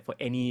could use that for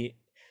any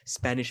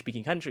Spanish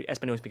speaking country,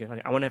 Espanol speaking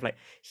country. I want to have like,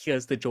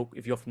 here's the joke.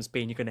 If you're from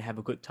Spain, you're gonna have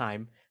a good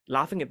time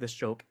laughing at this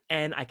joke,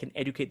 and I can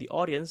educate the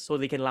audience so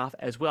they can laugh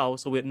as well.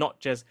 So we're not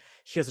just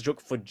here's a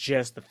joke for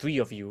just the three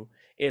of you.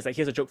 It's like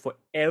here's a joke for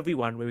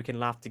everyone where we can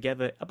laugh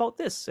together about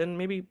this and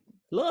maybe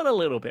learn a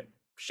little bit.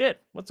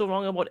 Shit, what's so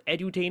wrong about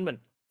edutainment?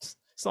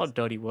 It's not a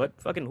dirty word.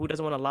 Fucking who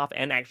doesn't want to laugh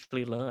and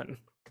actually learn?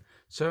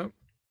 So,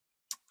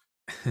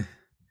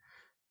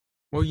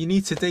 well, you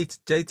need to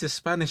date a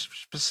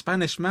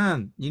Spanish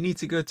man. You need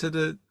to go to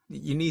the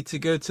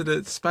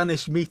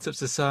Spanish Meetup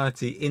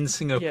Society in Yeah,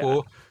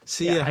 Singapore.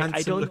 See yeah. a I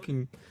handsome don't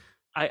looking.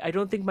 I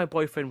don't think my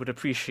boyfriend would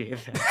appreciate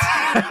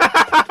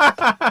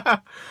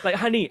that. Like,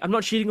 honey, I'm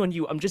not cheating on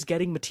you. I'm just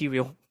getting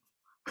material.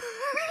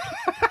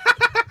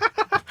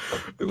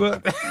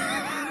 Well,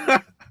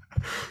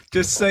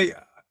 just say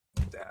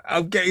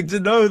I'm getting to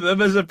know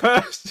them as a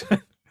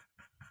person.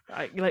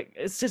 I like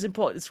it's just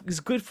important. It's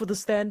good for the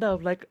stand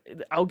up. Like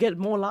I'll get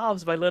more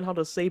laughs if I learn how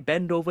to say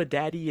bend over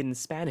daddy in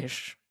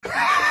Spanish.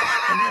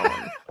 Come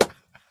on.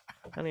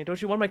 Honey,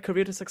 don't you want my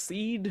career to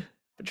succeed?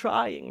 For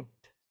trying.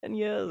 10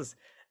 years.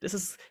 This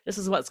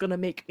is what's gonna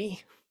make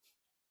me.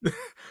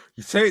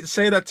 You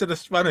say that to the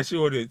Spanish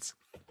audience,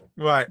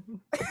 right?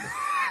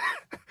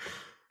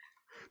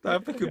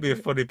 That think could be a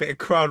funny bit of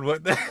crowd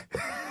work there.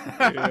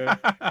 Yeah.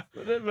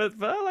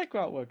 But I like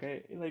crowd work.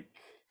 I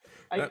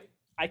Uh,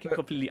 I can but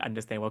completely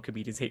understand why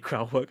comedians hate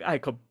crowd work. I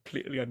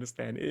completely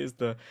understand. It is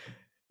the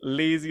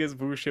laziest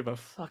bullshit, but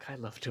fuck, I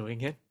love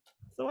doing it.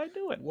 So I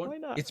do it. what? Why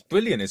not? It's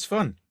brilliant. It's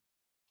fun.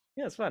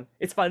 Yeah, it's fun.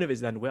 It's fun if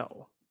it's done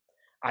well.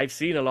 I've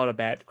seen a lot of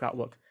bad crowd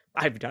work.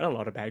 I've done a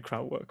lot of bad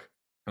crowd work.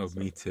 Oh, So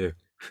me too.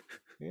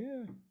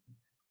 yeah.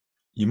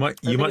 You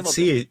The thing might about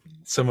see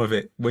some of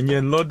it when you're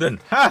in London.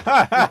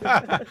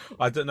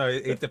 I don't know.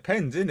 It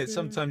depends, isn't it? Yeah.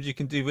 Sometimes you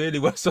can do really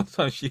well.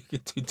 Sometimes you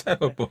can do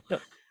terrible. No,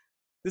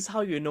 this is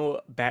how you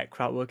know bad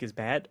crowd work is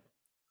bad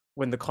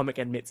when the comic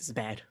admits it's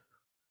bad.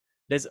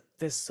 There's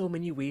so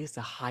many ways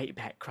to hide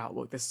bad crowd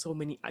work. There's so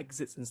many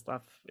exits and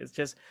stuff. It's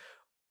just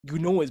you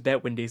know it's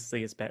bad when they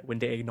say it's bad, when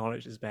they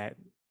acknowledge it's bad.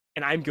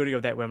 And I'm guilty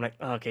of that where I'm like,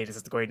 oh, okay, this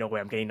is going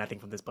nowhere. I'm getting nothing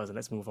from this person.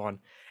 Let's move on.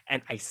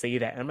 And I say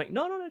that. And I'm like,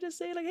 no, just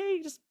say like,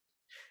 hey, just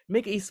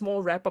make a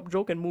small wrap up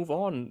joke and move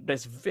on.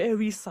 Let's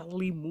very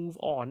subtly move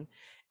on.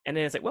 And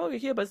then it's like, well, you're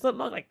here, but it's not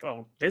like,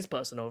 oh, this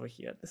person over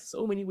here. There's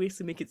so many ways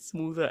to make it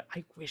smoother.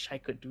 I wish I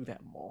could do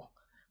that more.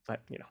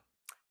 But,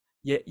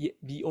 yeah,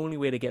 the only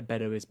way to get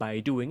better is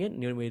by doing it.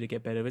 And the only way to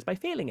get better is by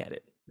failing at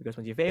it. Because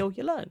once you fail,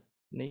 you learn.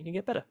 And then you can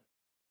get better.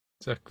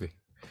 Exactly.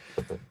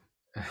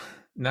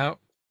 Now,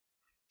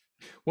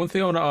 one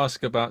thing I want to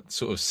ask about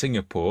sort of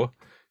Singapore hmm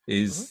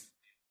is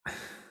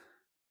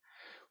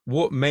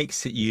what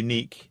makes it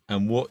unique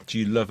and what do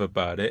you love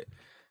about it?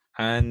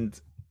 And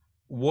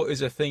what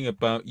is a thing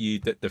about you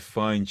that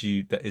defines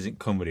you that isn't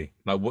comedy?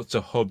 Like, what's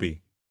a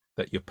hobby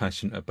that you're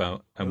passionate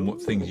about, and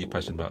what things are you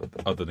passionate about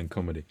other than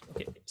comedy?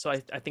 Okay, so I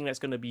think that's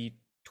going to be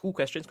two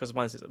questions because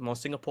one is more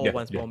Singapore, Yeah,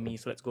 one's yeah. more me.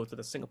 So let's go to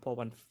the Singapore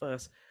one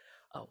first.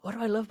 What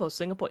do I love about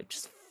Singapore? It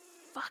just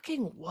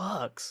fucking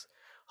works.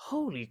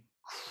 Holy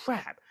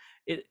crap!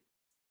 It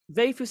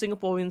Very few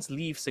Singaporeans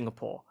leave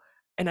Singapore,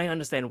 and I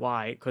understand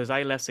why. Because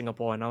I left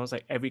Singapore and I was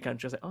like, every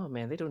country was like, oh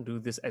man, they don't do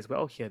this as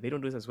well here. They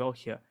don't do this as well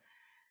here.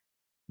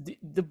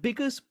 The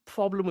biggest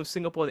problem with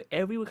Singapore that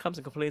everyone comes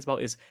and complains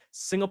about is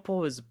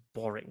Singapore is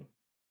boring,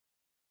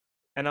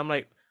 and I'm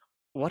like,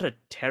 what a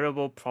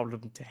terrible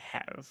problem to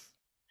have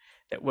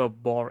that we're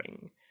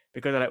boring.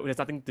 because like, there's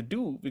nothing to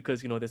do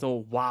because there's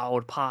no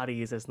wild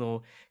parties, there's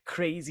no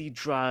crazy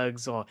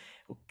drugs or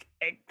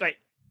like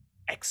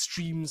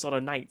extreme sort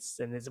of nights,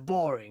 and it's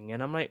boring.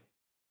 And I'm like,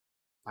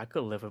 I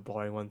could live a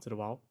boring once in a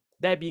while.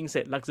 That being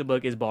said,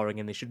 Luxembourg is boring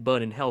and they should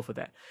burn in hell for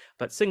that.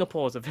 But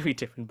Singapore is a very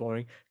different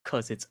boring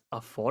because it's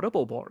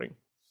affordable boring.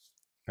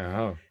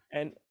 Oh.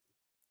 And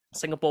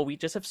Singapore, we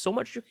just have so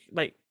much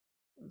like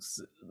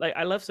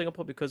I love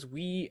Singapore because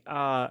we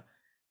are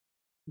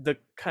the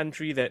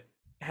country that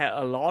had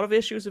a lot of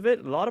issues with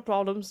it, a lot of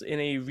problems in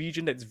a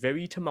region that's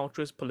very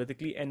tumultuous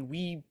politically, and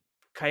we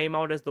came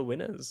out as the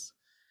winners.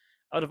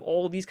 Out of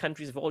all these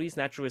countries, of all these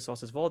natural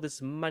resources, of all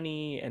this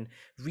money and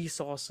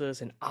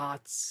resources and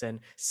arts and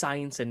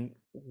science, and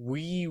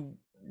we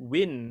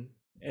win,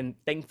 and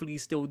thankfully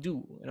still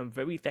do. And I'm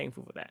very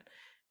thankful for that.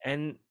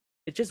 And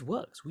it just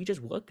works. We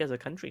just work as a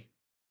country.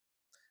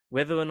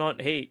 Whether or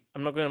not, hey,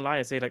 I'm not going to lie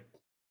and say, like,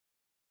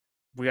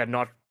 we are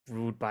not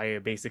ruled by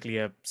basically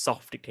a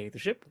soft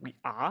dictatorship. We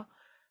are.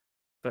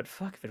 But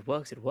fuck, if it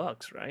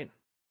works, right? I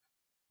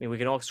mean, we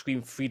can all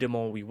scream freedom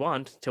all we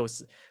want.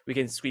 We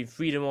can scream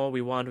freedom all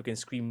we want. We can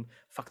scream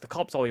fuck the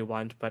cops all we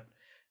want. But,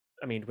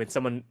 I mean, when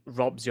someone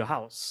robs your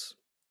house,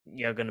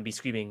 you're going to be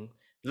screaming,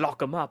 lock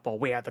them up or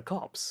where are the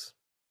cops?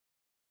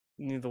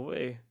 Either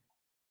way.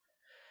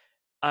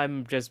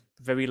 I'm just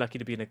very lucky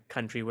to be in a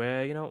country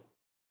where,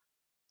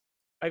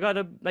 I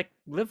gotta, like,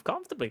 live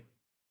comfortably.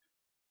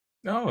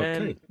 Oh, okay.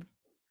 And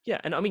yeah,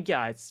 and I mean,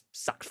 yeah, it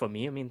sucked for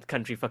me. I mean, the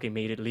country fucking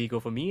made it legal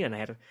for me, and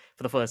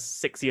for the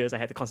first 6 years, I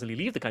had to constantly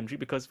leave the country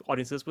because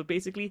audiences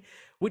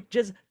would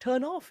just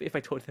turn off if I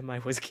told them I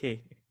was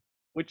gay,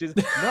 which is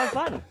not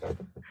fun.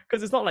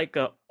 Because it's not like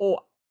maybe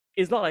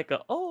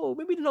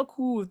they're not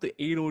cool with the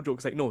anal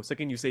jokes. Like, no,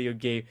 second you say you're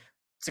gay,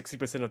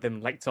 60% of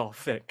them lights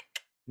off. Like,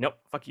 nope,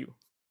 fuck you.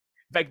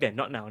 Back then,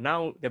 not now.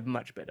 Now they're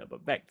much better,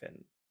 but back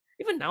then,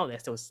 even now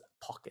there's still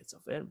pockets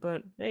of it.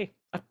 But hey,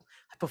 I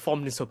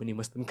performed in so many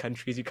Muslim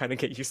countries, you kind of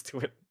get used to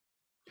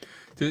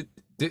it.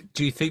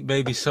 Do you think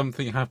maybe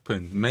something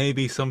happened?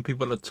 Maybe some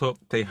people at the top,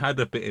 they had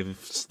a bit of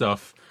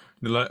stuff.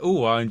 They're like,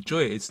 oh, I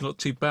enjoy it. It's not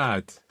too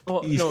bad.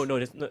 Oh, no,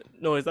 it's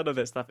none of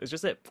that stuff. It's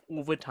just that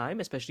over time,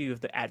 especially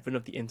with the advent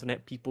of the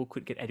internet, people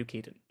could get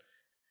educated.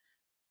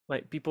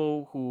 Like,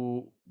 people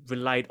who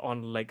relied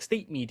on, like,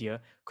 state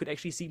media could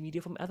actually see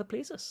media from other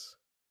places.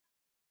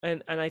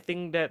 And I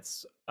think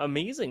that's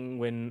amazing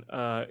when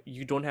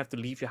you don't have to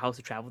leave your house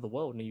to travel the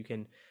world, and you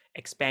can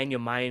expand your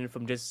mind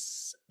from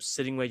just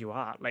sitting where you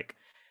are. Like,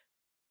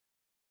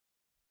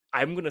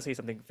 I'm gonna say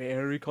something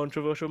very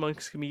controversial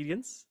amongst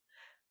comedians.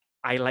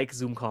 I like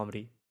Zoom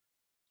comedy.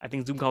 I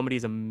think Zoom comedy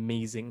is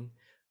amazing.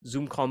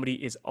 Zoom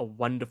comedy is a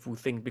wonderful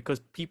thing because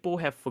people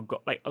have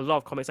forgot, like, a lot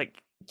of comics,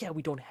 like, yeah,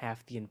 we don't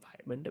have the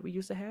environment that we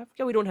used to have.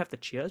 Yeah, we don't have the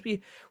cheers.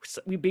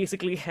 We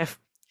basically have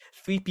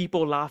 3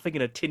 people laughing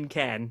in a tin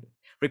can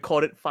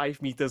recorded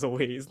 5 meters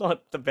away. It's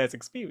not the best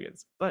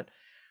experience, but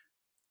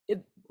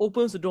it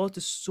opens the door to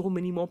so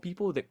many more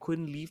people that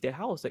couldn't leave their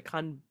house, that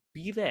can't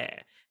be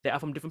there, that are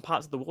from different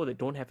parts of the world that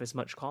don't have as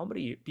much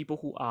comedy. People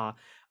who are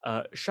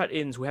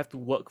shut-ins, who have to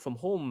work from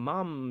home,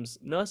 moms,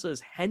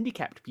 nurses,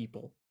 handicapped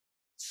people.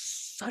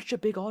 Such a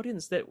big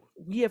audience that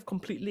we have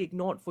completely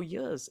ignored for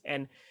years.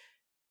 And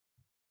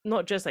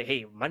not just like,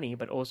 hey, money,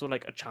 but also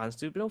like a chance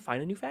to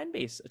find a new fan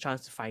base, a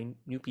chance to find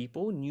new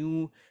people,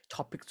 new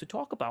topics to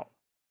talk about.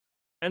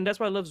 And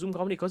that's why I love Zoom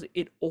comedy, because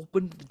it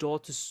opened the door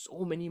to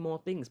so many more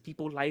things.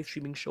 People live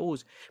streaming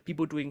shows,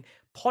 people doing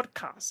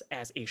podcasts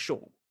as a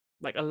show,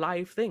 like a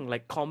live thing,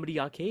 like Comedy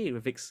Arcade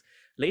with Vix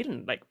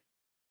Layden. Like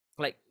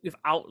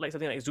without like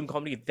something like Zoom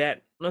comedy,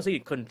 that I'm not saying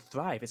it couldn't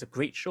thrive. It's a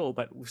great show,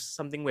 but with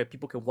something where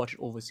people can watch it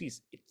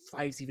overseas, it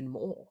thrives even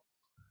more.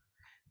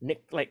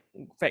 Like,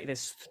 in fact,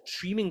 there's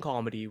streaming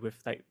comedy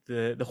with like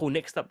the whole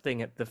Next Up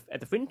thing at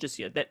the Fringe this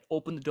year that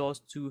opened the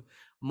doors to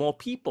more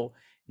people.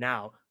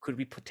 Now, could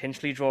we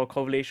potentially draw a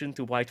correlation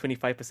to why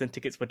 25%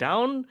 tickets were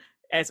down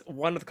as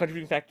one of the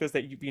contributing factors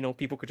that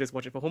people could just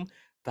watch it from home?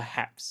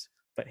 Perhaps,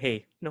 but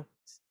hey,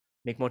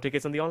 make more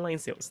tickets on the online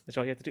sales. That's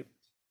all you have to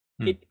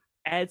do. It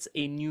adds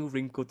a new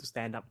wrinkle to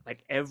stand up.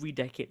 Like, every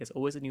decade, there's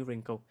always a new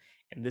wrinkle,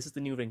 and this is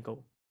the new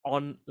wrinkle: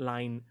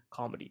 online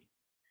comedy.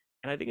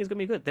 And I think it's gonna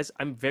be good.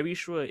 I'm very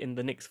sure in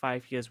the next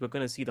 5 years we're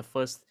gonna see the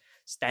first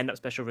stand-up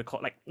special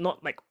record, like,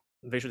 not like,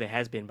 I'm very sure there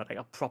has been, but like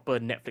a proper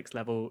Netflix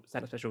level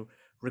stand-up special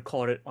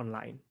recorded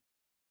online.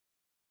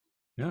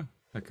 Yeah,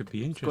 that could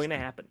be interesting. It's going to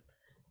happen.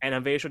 And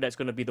I'm very sure that's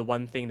going to be the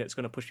one thing that's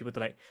going to push people to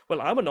like, well,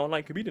 I'm an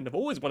online comedian, I've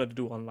always wanted to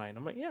do online.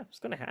 I'm like, yeah, it's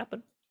going to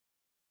happen.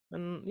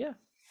 And yeah,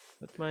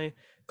 that's my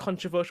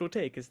controversial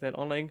take, is that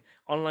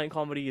online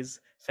comedy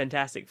is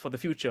fantastic for the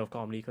future of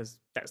comedy, because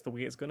that's the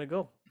way it's going to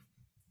go.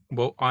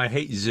 Well, I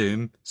hate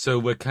Zoom, so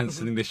we're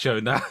cancelling the show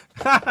now.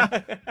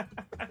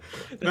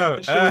 No,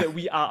 the show that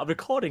we are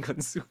recording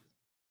on Zoom.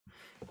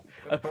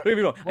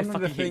 Maybe not. I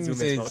fucking hate Zoom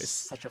as well. It's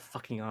such a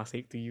fucking arse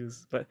to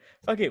use. But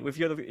fuck it, if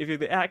you're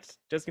the act,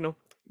 just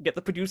get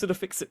the producer to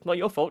fix it. Not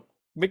your fault.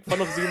 Make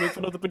fun of Zoom, make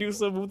fun of the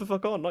producer, move the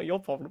fuck on. Not your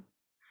problem.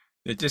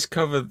 Yeah, just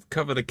cover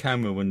the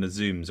camera when the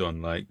Zoom's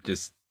on, like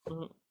just.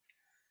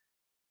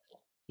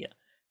 Yeah,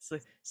 So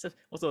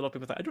also a lot of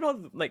people say I don't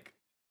know how like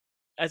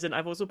as in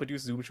I've also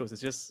produced Zoom shows.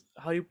 It's just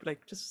how you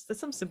like just there's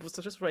some simple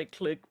stuff. Just right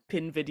click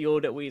pin video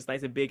that way it's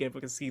nice and big and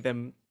everyone can see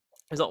them.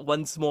 It's not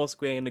one small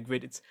square in the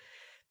grid. It's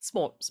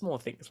small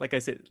things. Like I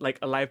said, like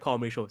a live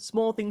comedy show.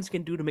 Small things you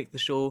can do to make the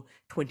show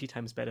 20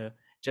 times better.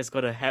 Just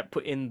gotta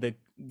put in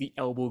the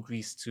elbow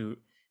grease to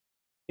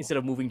instead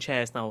of moving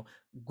chairs now,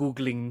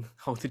 googling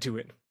how to do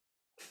it.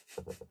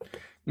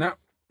 Now,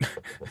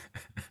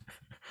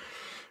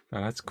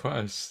 now that's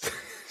quite a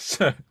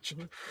search.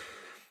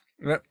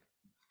 Yep.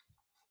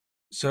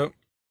 So,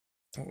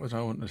 what would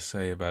I want to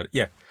say about it?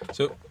 Yeah.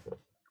 So,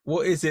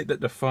 what is it that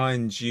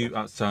defines you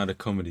outside of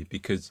comedy?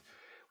 Because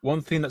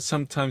one thing that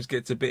sometimes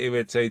gets a bit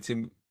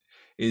irritating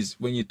is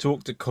when you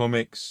talk to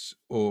comics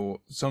or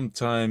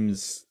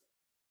sometimes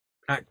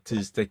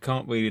actors, they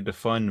can't really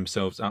define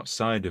themselves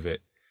outside of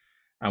it.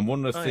 And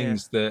one of the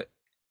things that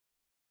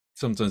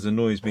sometimes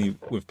annoys me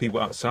with people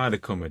outside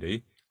of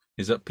comedy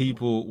is that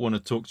people want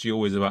to talk to you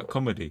always about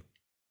comedy,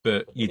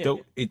 but you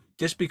don't. It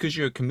just because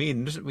you're a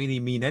comedian doesn't really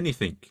mean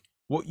anything.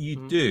 What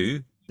you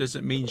do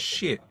doesn't mean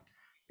shit.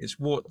 It's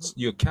what's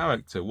your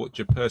character, what's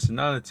your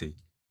personality,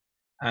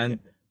 and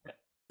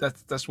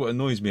that's what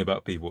annoys me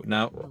about people.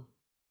 Now,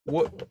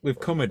 what with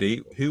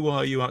comedy? Who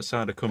are you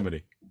outside of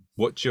comedy?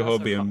 What's your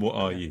hobby and what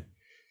are you?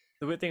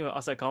 The weird thing about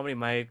outside comedy,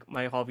 my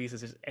hobbies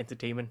is just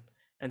entertainment,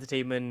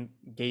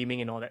 gaming,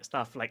 and all that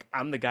stuff. Like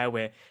I'm the guy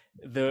where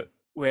the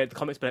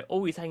comics be like,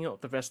 oh, he's hanging out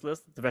with the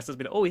wrestlers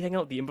be like, oh, he's hanging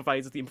out with the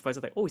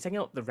improvisers like, oh, he's hanging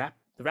out with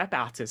the rap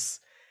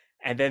artists,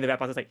 and then the rap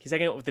artists like, he's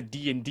hanging out with the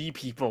D&D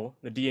people.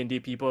 The D&D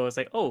people is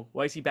like, oh,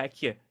 why is he back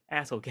here?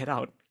 Asshole, get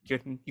out! You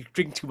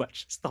drink too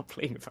much. Stop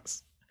playing with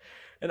us.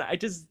 And I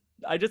just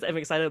am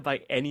excited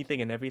by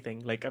anything and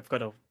everything. Like I've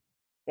got a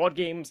board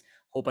games,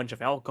 whole bunch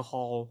of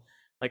alcohol.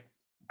 Like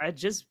I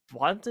just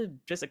want to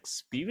just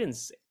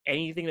experience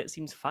anything that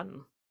seems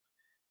fun.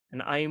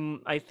 And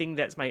I think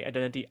that's my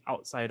identity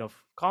outside of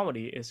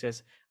comedy. Is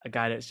just a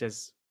guy that's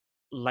just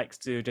likes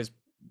to just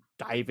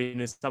dive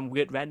into some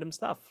weird random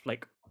stuff.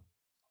 Like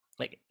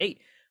hey,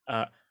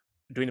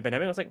 during the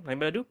pandemic, I was like, what I'm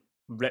gonna do?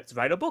 Let's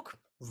write a book.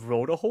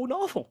 Wrote a whole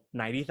novel,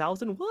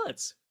 90,000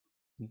 words.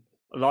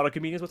 A lot of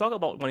comedians will talk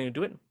about wanting to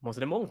do it. Most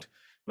of them won't.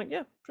 I'm like,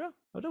 yeah, sure,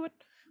 I'll do it.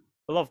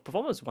 A lot of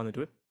performers want to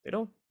do it. They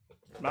don't.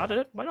 I did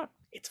it. Why not?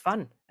 It's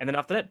fun. And then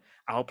after that,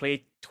 I'll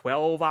play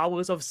 12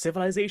 hours of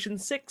Civilization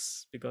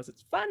 6 because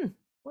it's fun.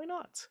 Why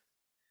not?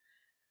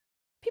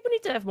 People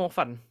need to have more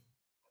fun.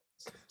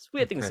 It's a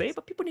weird thing to say,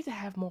 but people need to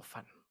have more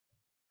fun.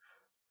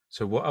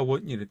 So what I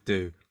want you to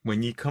do,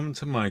 when you come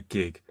to my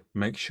gig,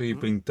 make sure you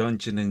bring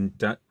Dungeons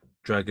and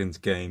Dragons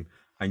game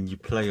and you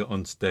play it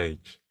on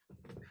stage.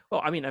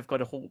 Well, I mean, I've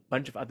got a whole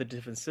bunch of other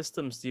different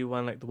systems. Do you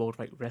want like the World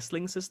Wide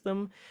Wrestling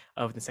system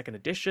of the second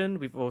edition?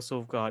 We've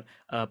also got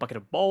Bucket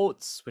of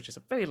Bolts, which is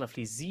a very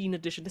lovely zine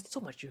edition. There's so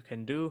much you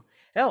can do.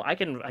 Hell, I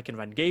can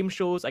run game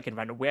shows. I can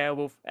run a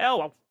werewolf.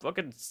 Hell, I'll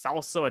fucking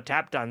salsa or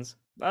tap dance.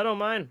 I don't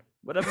mind.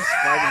 Whatever's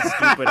fun and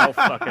stupid, I'll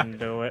fucking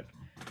do it.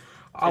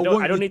 I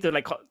don't need to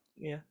like.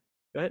 Yeah,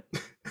 go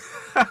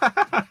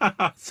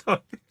ahead. Sorry.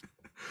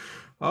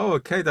 Oh,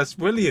 okay. That's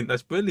brilliant.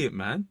 That's brilliant,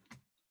 man.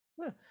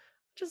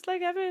 Just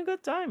like having a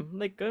good time.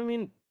 Like, I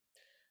mean,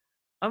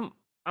 I'm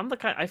the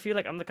kind. I feel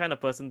like I'm the kind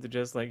of person to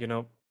just like,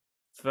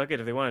 fuck it.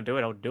 If they want to do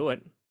it, I'll do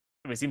it.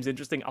 If it seems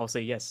interesting, I'll say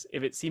yes.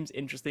 If it seems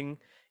interesting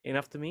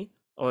enough to me,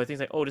 or I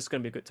think like, oh, this is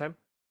gonna be a good time,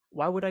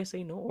 why would I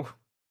say no?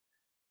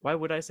 Why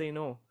would I say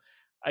no?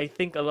 I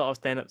think a lot of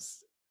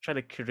stand-ups try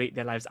to curate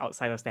their lives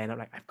outside of stand-up.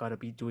 Like, I've got to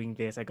be doing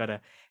this. I gotta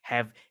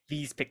have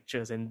these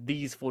pictures and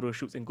these photo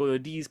shoots and go to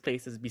these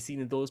places, be seen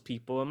with those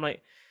people. I'm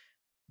like,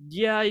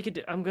 yeah, you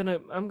could. I'm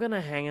gonna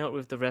hang out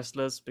with the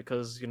wrestlers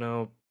because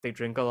they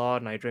drink a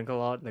lot and I drink a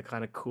lot and they're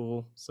kind of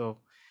cool. So,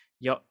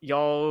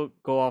 y'all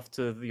go off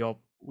to your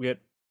weird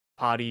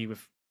party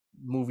with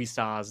movie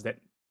stars that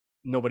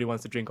nobody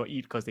wants to drink or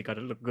eat because they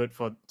gotta look good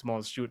for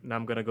tomorrow's shoot, and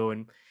I'm gonna go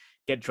and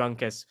get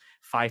drunk as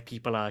 5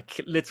 people are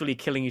literally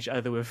killing each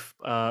other with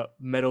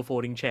metal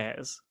folding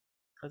chairs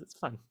because it's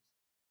fun.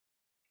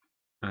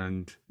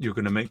 And you're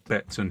gonna make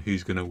bets on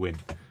who's gonna win.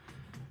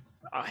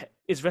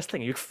 Is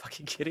wrestling? Are you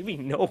fucking kidding me?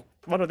 No.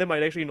 One of them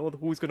might actually know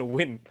who's going to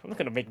win. I'm not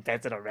going to make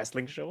bets at a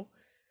wrestling show.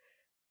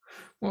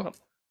 Well,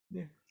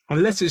 yeah.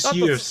 Unless it's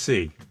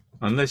UFC.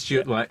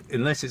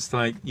 Unless it's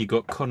like you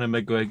got Conor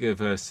McGregor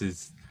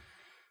versus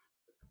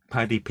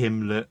Paddy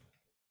Pimblett.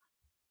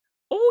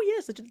 Oh,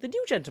 yes, the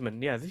new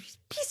gentleman. Yeah,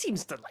 he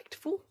seems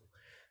delightful.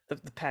 The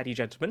Paddy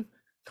gentleman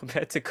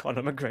compared to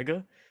Conor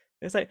McGregor.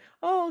 It's like,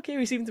 oh, okay,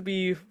 we seem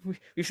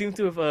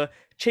to have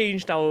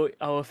changed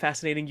our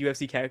fascinating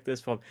UFC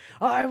characters from,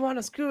 oh, I want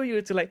to screw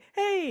you, to like,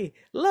 hey,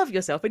 love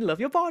yourself and love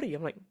your body.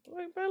 I'm like,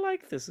 I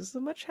like this. This is a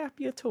much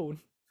happier tone.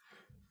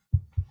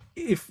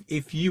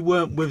 If you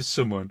weren't with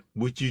someone,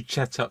 would you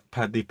chat up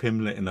Paddy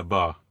Pimblett in a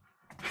bar?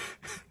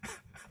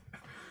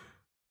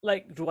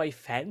 Like, do I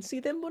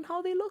fancy them on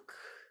how they look?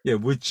 Yeah,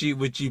 would you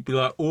be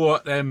like, all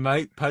right then,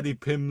 mate, Paddy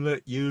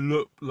Pimblett, you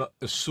look like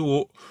the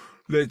sort.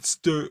 Let's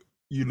do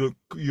you're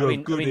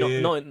good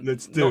not here.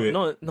 Let's do it.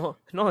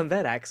 not in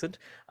that accent.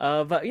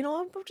 But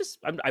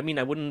I mean,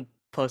 I wouldn't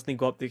personally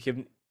go up to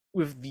him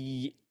with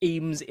the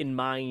aims in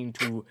mind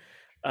to,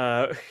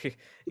 uh,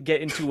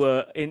 get into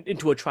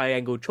a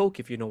triangle choke,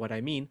 if you know what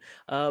I mean.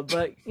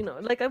 But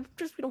like I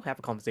just have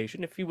a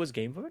conversation. If he was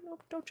game for it, no,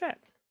 don't chat.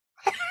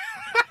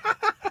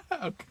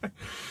 Okay.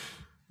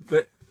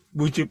 But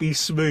would you be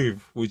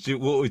smooth? What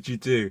would you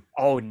do?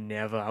 Oh,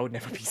 never. I would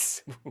never be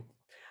smooth.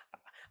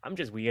 I'm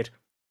just weird.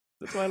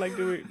 That's why I like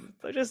doing.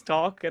 I just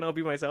talk and I'll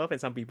be myself. And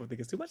some people think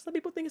it's too much. Some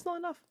people think it's not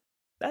enough.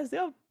 That's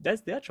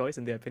their choice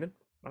and their opinion.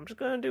 I'm just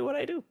gonna do what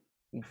I do.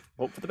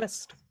 Hope for the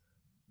best.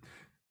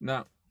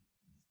 Now,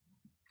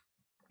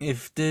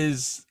 if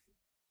there's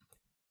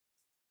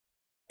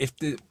if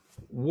the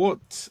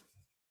what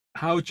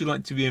how would you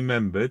like to be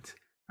remembered,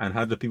 and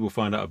how do people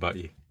find out about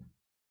you?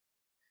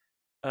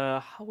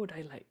 How would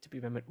I like to be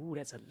remembered? Ooh,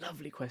 that's a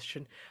lovely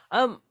question.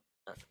 I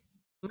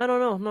don't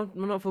know.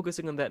 I'm not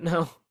focusing on that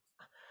now.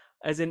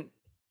 As in,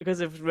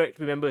 because if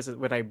remember is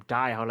when I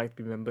die, I would like to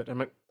be remembered.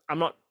 I'm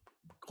not.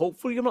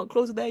 Hopefully, I'm not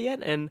close to that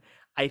yet, and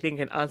I think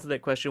I can answer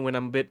that question when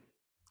I'm a bit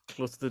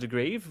closer to the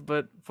grave.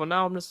 But for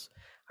now,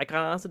 I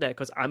can't answer that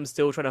because I'm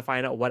still trying to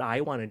find out what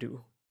I want to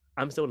do.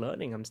 I'm still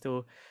learning. I'm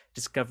still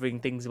discovering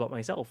things about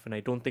myself, and I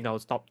don't think I'll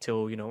stop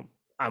till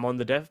I'm on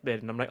the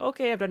deathbed and I'm like,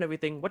 okay, I've done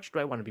everything. What should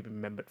I want to be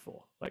remembered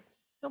for? Like,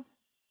 no,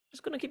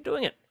 just gonna keep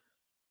doing it.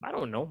 I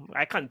don't know.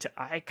 I can't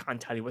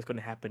tell you what's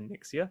gonna happen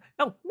next year.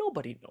 No,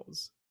 nobody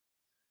knows.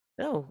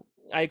 No,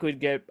 I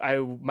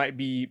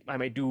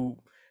might do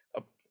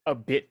a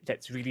bit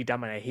that's really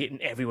dumb and I hate,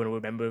 and everyone will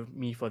remember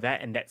me for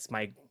that, and that's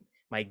my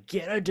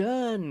get her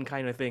done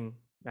kind of thing.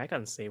 I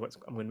can't say what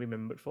I'm gonna be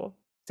remembered for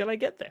till I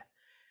get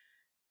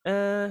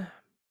there.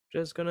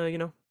 Just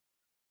gonna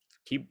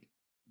keep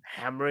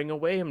hammering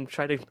away and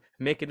try to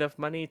make enough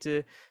money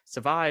to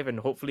survive and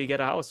hopefully get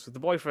a house with a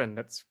boyfriend.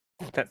 That's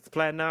the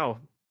plan now.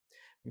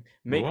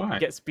 Right.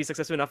 Be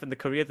successful enough in the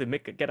career to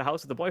get a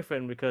house with a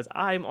boyfriend, because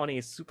I'm on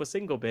a super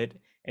single bed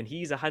and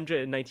he's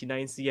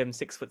 199 cm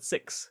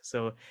 6'6".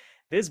 So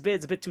this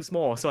bed's a bit too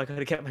small, so I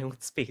gotta get my own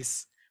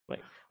space.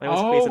 Like my own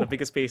space and a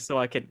bigger space so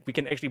we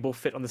can actually both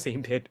fit on the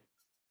same bed.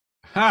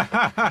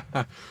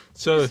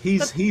 So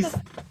he's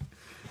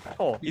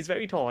tall. He's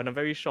very tall and I'm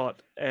very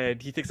short,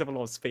 and he takes up a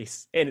lot of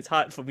space. And it's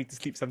hard for me to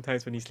sleep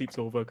sometimes when he sleeps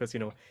over because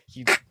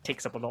he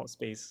takes up a lot of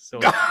space. So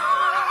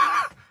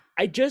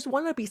I just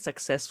want to be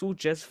successful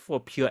just for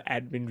pure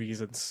admin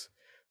reasons.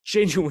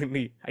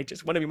 Genuinely, I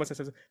just want to be more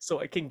successful so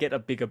I can get a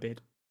bigger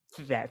bed.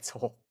 That's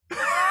all.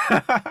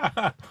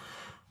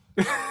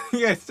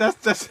 Yes,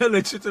 that's a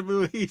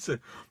legitimate reason.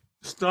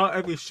 Start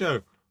every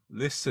show.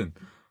 Listen,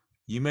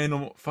 you may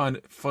not find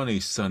it funny,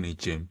 Sonny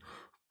Jim,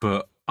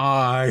 but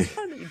I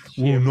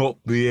will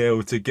not be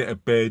able to get a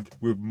bed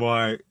with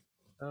my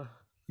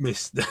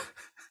mister.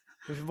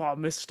 With my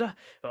mister?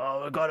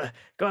 Oh, we gotta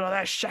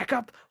that shack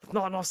up with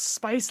not enough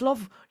space,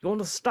 love. You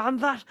understand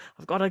that?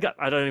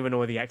 I don't even know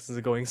where the accents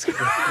are going. So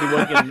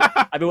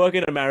I've been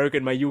working in America,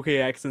 and my UK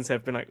accents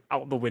have been like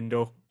out the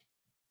window.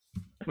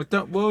 Well,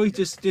 don't worry,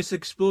 just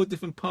explore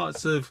different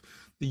parts of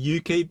the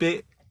UK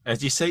bit.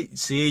 As you say,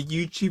 see a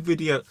YouTube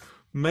video.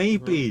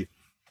 Maybe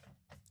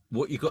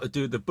what you got to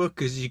do with the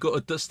book is you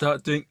got to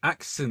start doing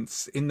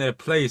accents in their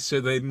place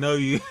so they know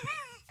you.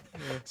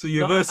 So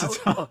you're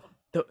versatile.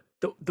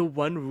 The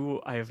one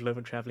rule I have learned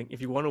when traveling: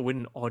 if you want to win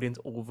an audience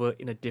over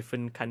in a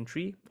different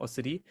country or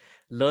city,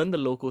 learn the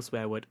local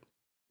swear word.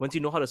 Once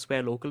you know how to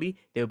swear locally,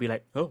 they'll be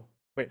like, "Oh,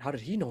 wait, how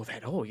did he know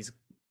that? Oh, he's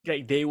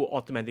like," they will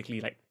automatically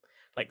like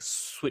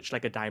switch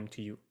like a dime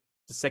to you.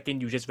 The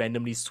second you just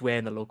randomly swear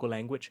in the local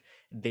language,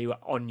 they were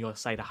on your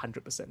side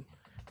 100%.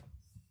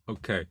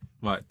 Okay,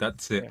 right,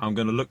 that's it. Yeah. I'm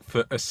gonna look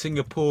for a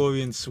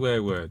Singaporean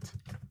swear word.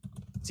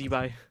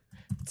 Zibai,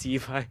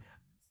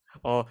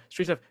 or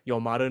straight up, your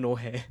mother no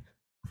hair.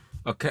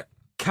 Okay,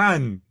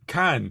 can.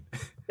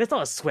 That's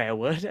not a swear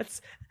word.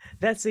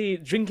 That's a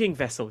drinking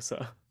vessel,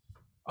 sir.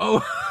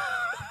 Oh,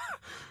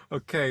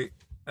 okay.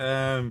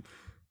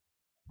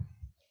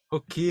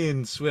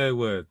 Hokkien swear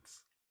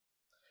words.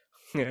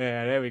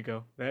 Yeah, there we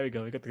go. We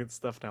got the good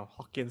stuff now.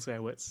 Hokkien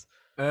swear words.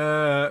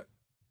 Lanjiao.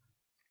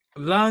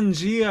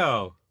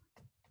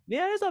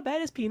 Yeah, that's not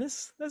bad. It's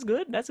penis. That's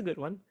good. That's a good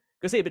one.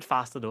 Go say it a bit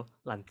faster though.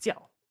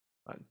 Lanjiao.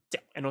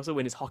 And also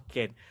when it's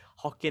Hokkien,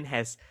 Hokkien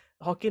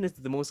is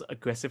the most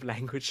aggressive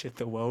language in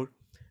the world.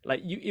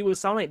 Like it will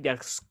sound like they're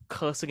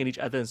cursing at each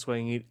other and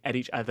swearing at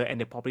each other, and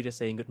they're probably just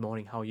saying "Good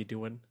morning, how you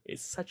doing?"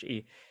 It's such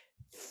a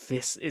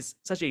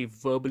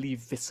verbally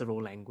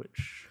visceral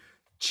language.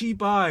 Chi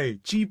bai.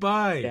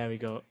 There we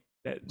go.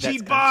 Chi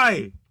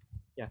bai.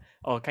 Yeah.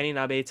 Oh,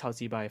 kaninabe cao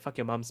chi bai. Fuck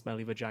your mom's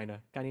smelly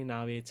vagina.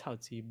 Kaninabe cao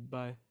chi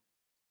bai.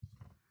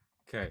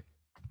 Okay.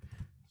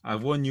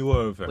 I've won you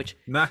over. Which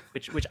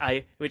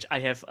I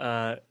have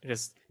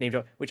just named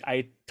up. Which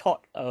I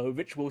taught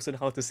Rich Wilson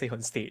how to say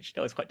on stage.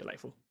 That was quite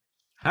delightful.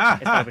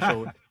 As part of a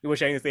show, we were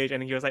sharing the stage,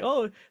 and he was like,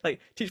 "Oh,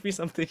 like teach me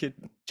something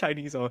in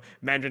Chinese or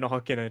Mandarin or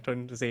Hokkien." And I told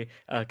him to say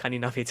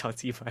 "Kaninabe cao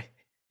chi bai."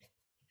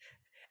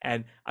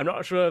 And I'm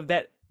not sure if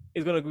that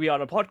is going to be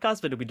on a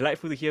podcast, but it'll be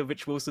delightful to hear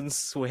Rich Wilson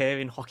swear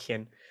in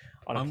Hokkien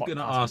on a I'm podcast.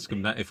 gonna ask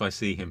him that if I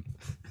see him.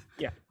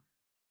 Yeah.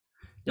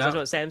 Now- Just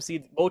like Sam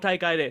C, bow tie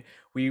guy that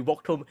we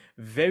walked home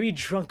very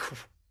drunk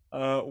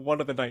one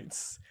of the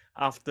nights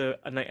after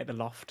a night at the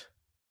loft.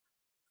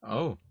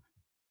 Oh,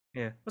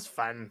 Yeah, it was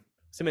fun.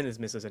 Sim and his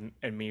missus and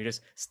me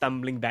just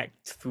stumbling back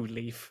through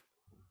Leaf.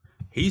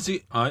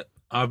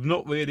 I've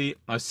not really.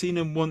 I've seen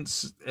him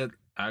once at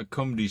a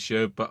comedy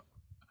show, but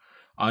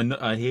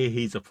I hear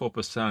he's a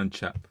proper sound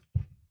chap.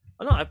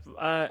 Oh no,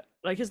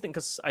 like his thing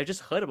because I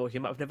just heard about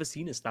him. I've never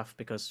seen his stuff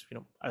because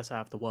as I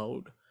have the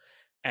world,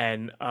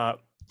 and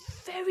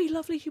very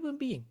lovely human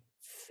being,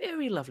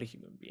 very lovely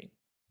human being.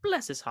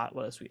 Bless his heart,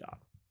 what a sweetheart.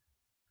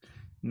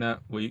 Now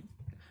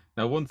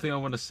one thing I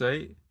want to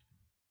say.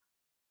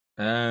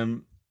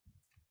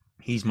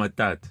 He's my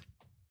dad.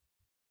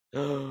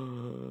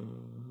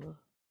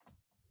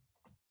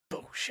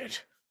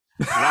 Bullshit.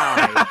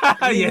 Lie.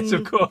 Yes,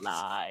 of course.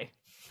 Lie.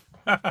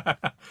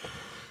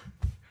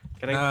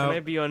 Can I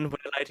be on Would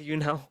I Lie to You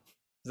now?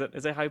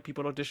 Is that how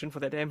people audition for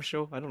that damn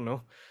show? I don't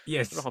know.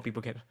 Yes. I don't know how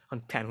people get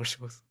on panel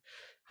shows.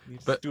 You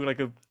just But- do like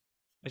I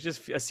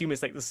just assume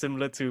it's like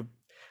similar to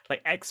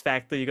like X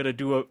Factor. You gotta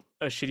do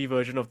a shitty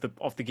version of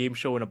the game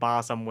show in a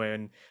bar somewhere,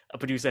 and a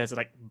producer has to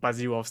like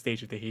buzz you off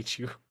stage if they hate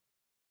you.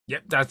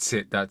 Yep, that's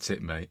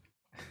it, mate.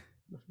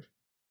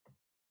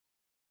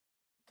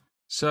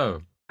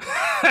 So,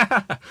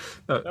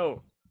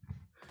 Oh,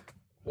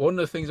 one of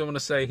the things I want to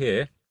say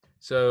here.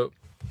 So,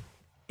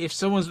 if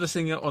someone's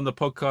listening on the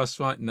podcast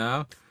right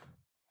now,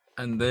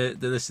 and they're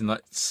listening,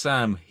 like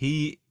Sam,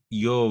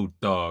 yo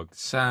dog,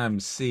 Sam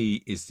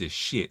C is the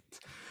shit.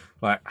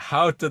 Like,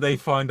 how do they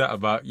find out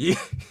about you?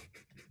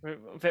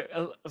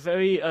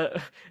 very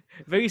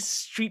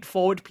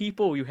straightforward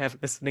people you have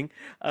listening.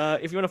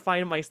 If you want to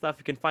find my stuff,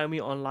 you can find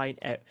me online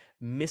at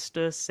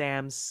Mr.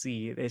 Sam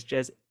C. There's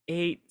just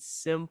 8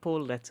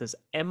 simple letters: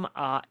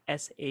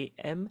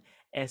 MRSAMSEE.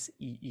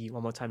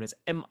 One more time, that's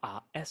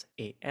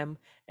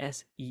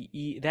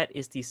MRSAMSEE. That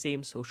is the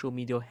same social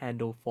media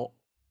handle for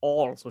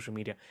all social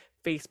media: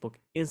 Facebook,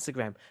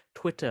 Instagram,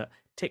 Twitter,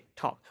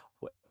 TikTok.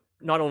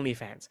 Not only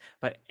fans,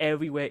 but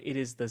everywhere it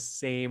is the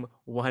same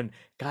one.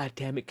 God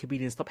damn it,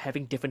 comedians, stop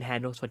having different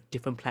handles for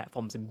different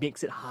platforms. It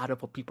makes it harder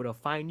for people to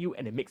find you,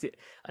 and it makes it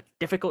a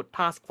difficult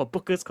task for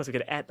bookers because you're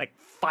gonna add like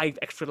 5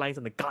 extra lines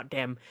on the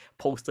goddamn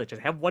poster.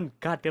 Just have one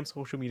goddamn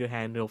social media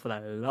handle for the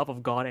love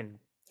of God and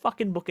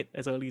fucking book it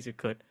as early as you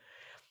could.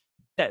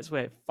 That's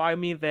where find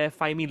me there.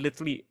 Find me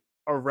literally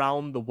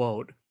around the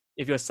world.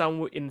 If you're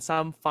somewhere in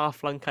some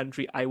far-flung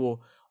country, I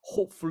will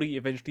hopefully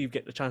eventually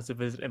get the chance to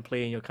visit and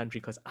play in your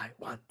country because I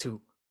want to.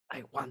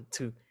 I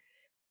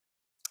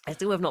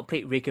still have not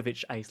played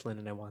Reykjavik, Iceland,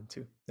 and I want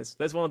to. That's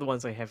one of the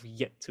ones I have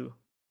yet to.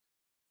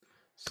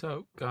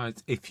 So,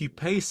 guys, if you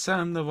pay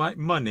Sam the right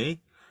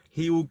money,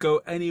 he will go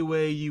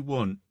anywhere you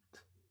want.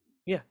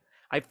 Yeah,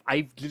 I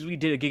literally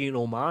did a gig in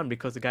Oman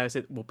because the guy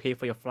said we'll pay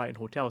for your flight and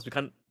hotels. We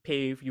can't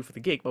pay you for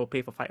the gig, but we'll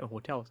pay for flight and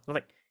hotels. I'm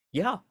like,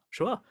 yeah,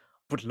 sure,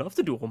 would love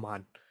to do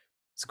Oman.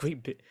 It's a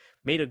great bit.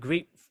 Made a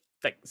great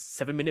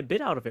 7-minute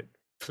bit out of it.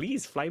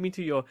 Please fly me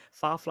to your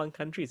far-flung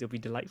countries. It'll be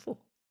delightful.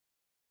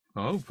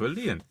 Oh,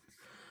 brilliant.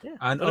 Yeah.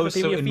 And Don't have to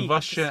pay also me a in fee.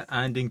 Russia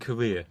and in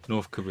Korea,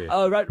 North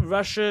Korea. Right,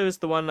 Russia is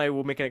the one I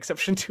will make an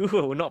exception to.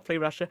 I will not play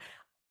Russia.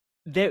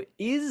 There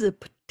is a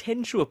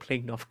potential of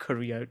playing North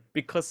Korea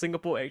because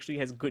Singapore actually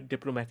has good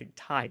diplomatic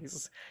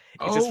ties.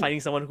 It's just Oh. finding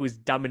someone who is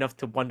dumb enough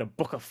to want to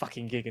book a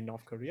fucking gig in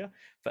North Korea.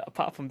 But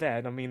apart from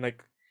that, I mean,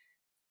 like,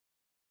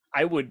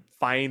 I would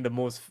find the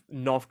most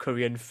North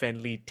Korean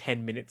friendly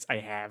 10 minutes I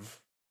have,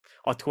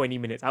 or 20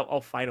 minutes.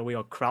 I'll find a way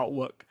of crowd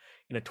work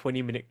in a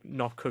 20-minute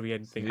North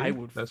Korean thing. See? I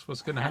would That's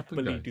what's going to happen,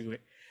 happily guys. do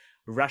it.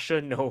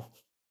 Russia, no.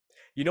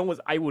 You know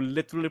what? I will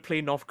literally play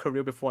North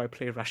Korea before I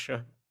play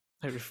Russia.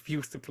 I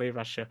refuse to play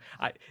Russia.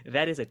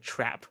 That is a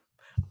trap.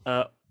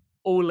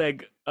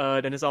 Oleg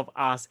Denisov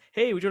asked,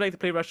 "Hey, would you like to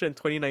play Russia in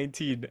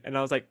 2019?" And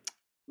I was like,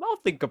 "I'll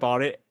think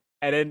about it."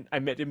 And then I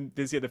met him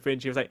this year at the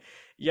Fringe. He was like,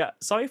 "Yeah,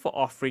 sorry for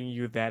offering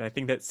you that. I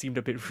think that seemed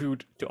a bit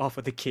rude to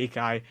offer the gay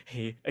guy,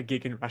 hey, a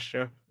gig in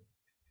Russia.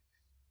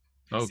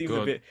 Oh, Seems a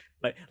God. bit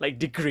like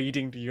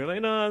degrading to you."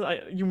 Like,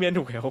 no, you meant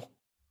well.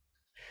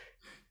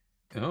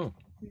 Oh.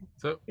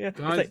 So, Yeah,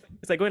 guys,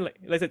 it's like going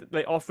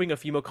like offering a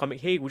female comic,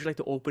 "Hey, would you like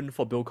to open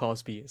for Bill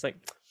Cosby?" It's like,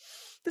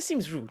 this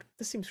seems rude.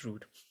 This seems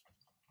rude.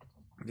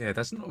 yeah,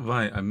 that's not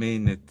right. I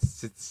mean,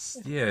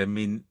 I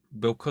mean,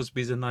 Bill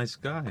Cosby's a nice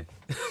guy.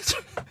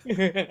 He's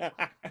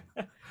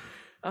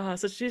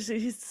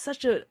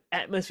such an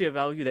atmosphere of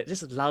value that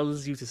just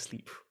lulls you to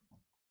sleep.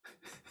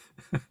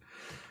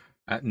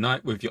 At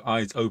night with your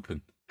eyes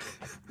open.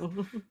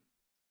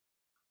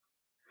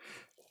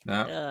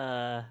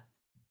 Now,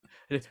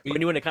 For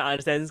anyone that can't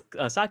understand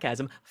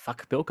sarcasm,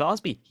 fuck Bill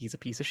Cosby. He's a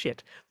piece of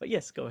shit. But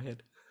yes, go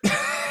ahead.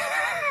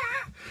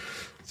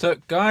 so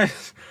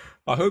guys,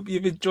 I hope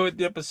you've enjoyed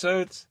the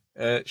episodes.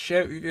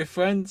 Share it with your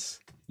friends.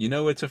 You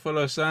know where to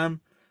follow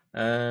Sam.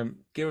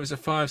 Give us a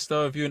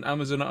 5-star review on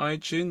Amazon or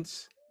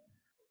iTunes.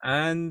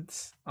 And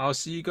I'll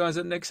see you guys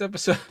at the next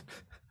episode.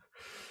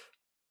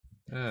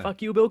 Yeah.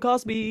 Fuck you, Bill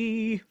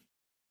Cosby.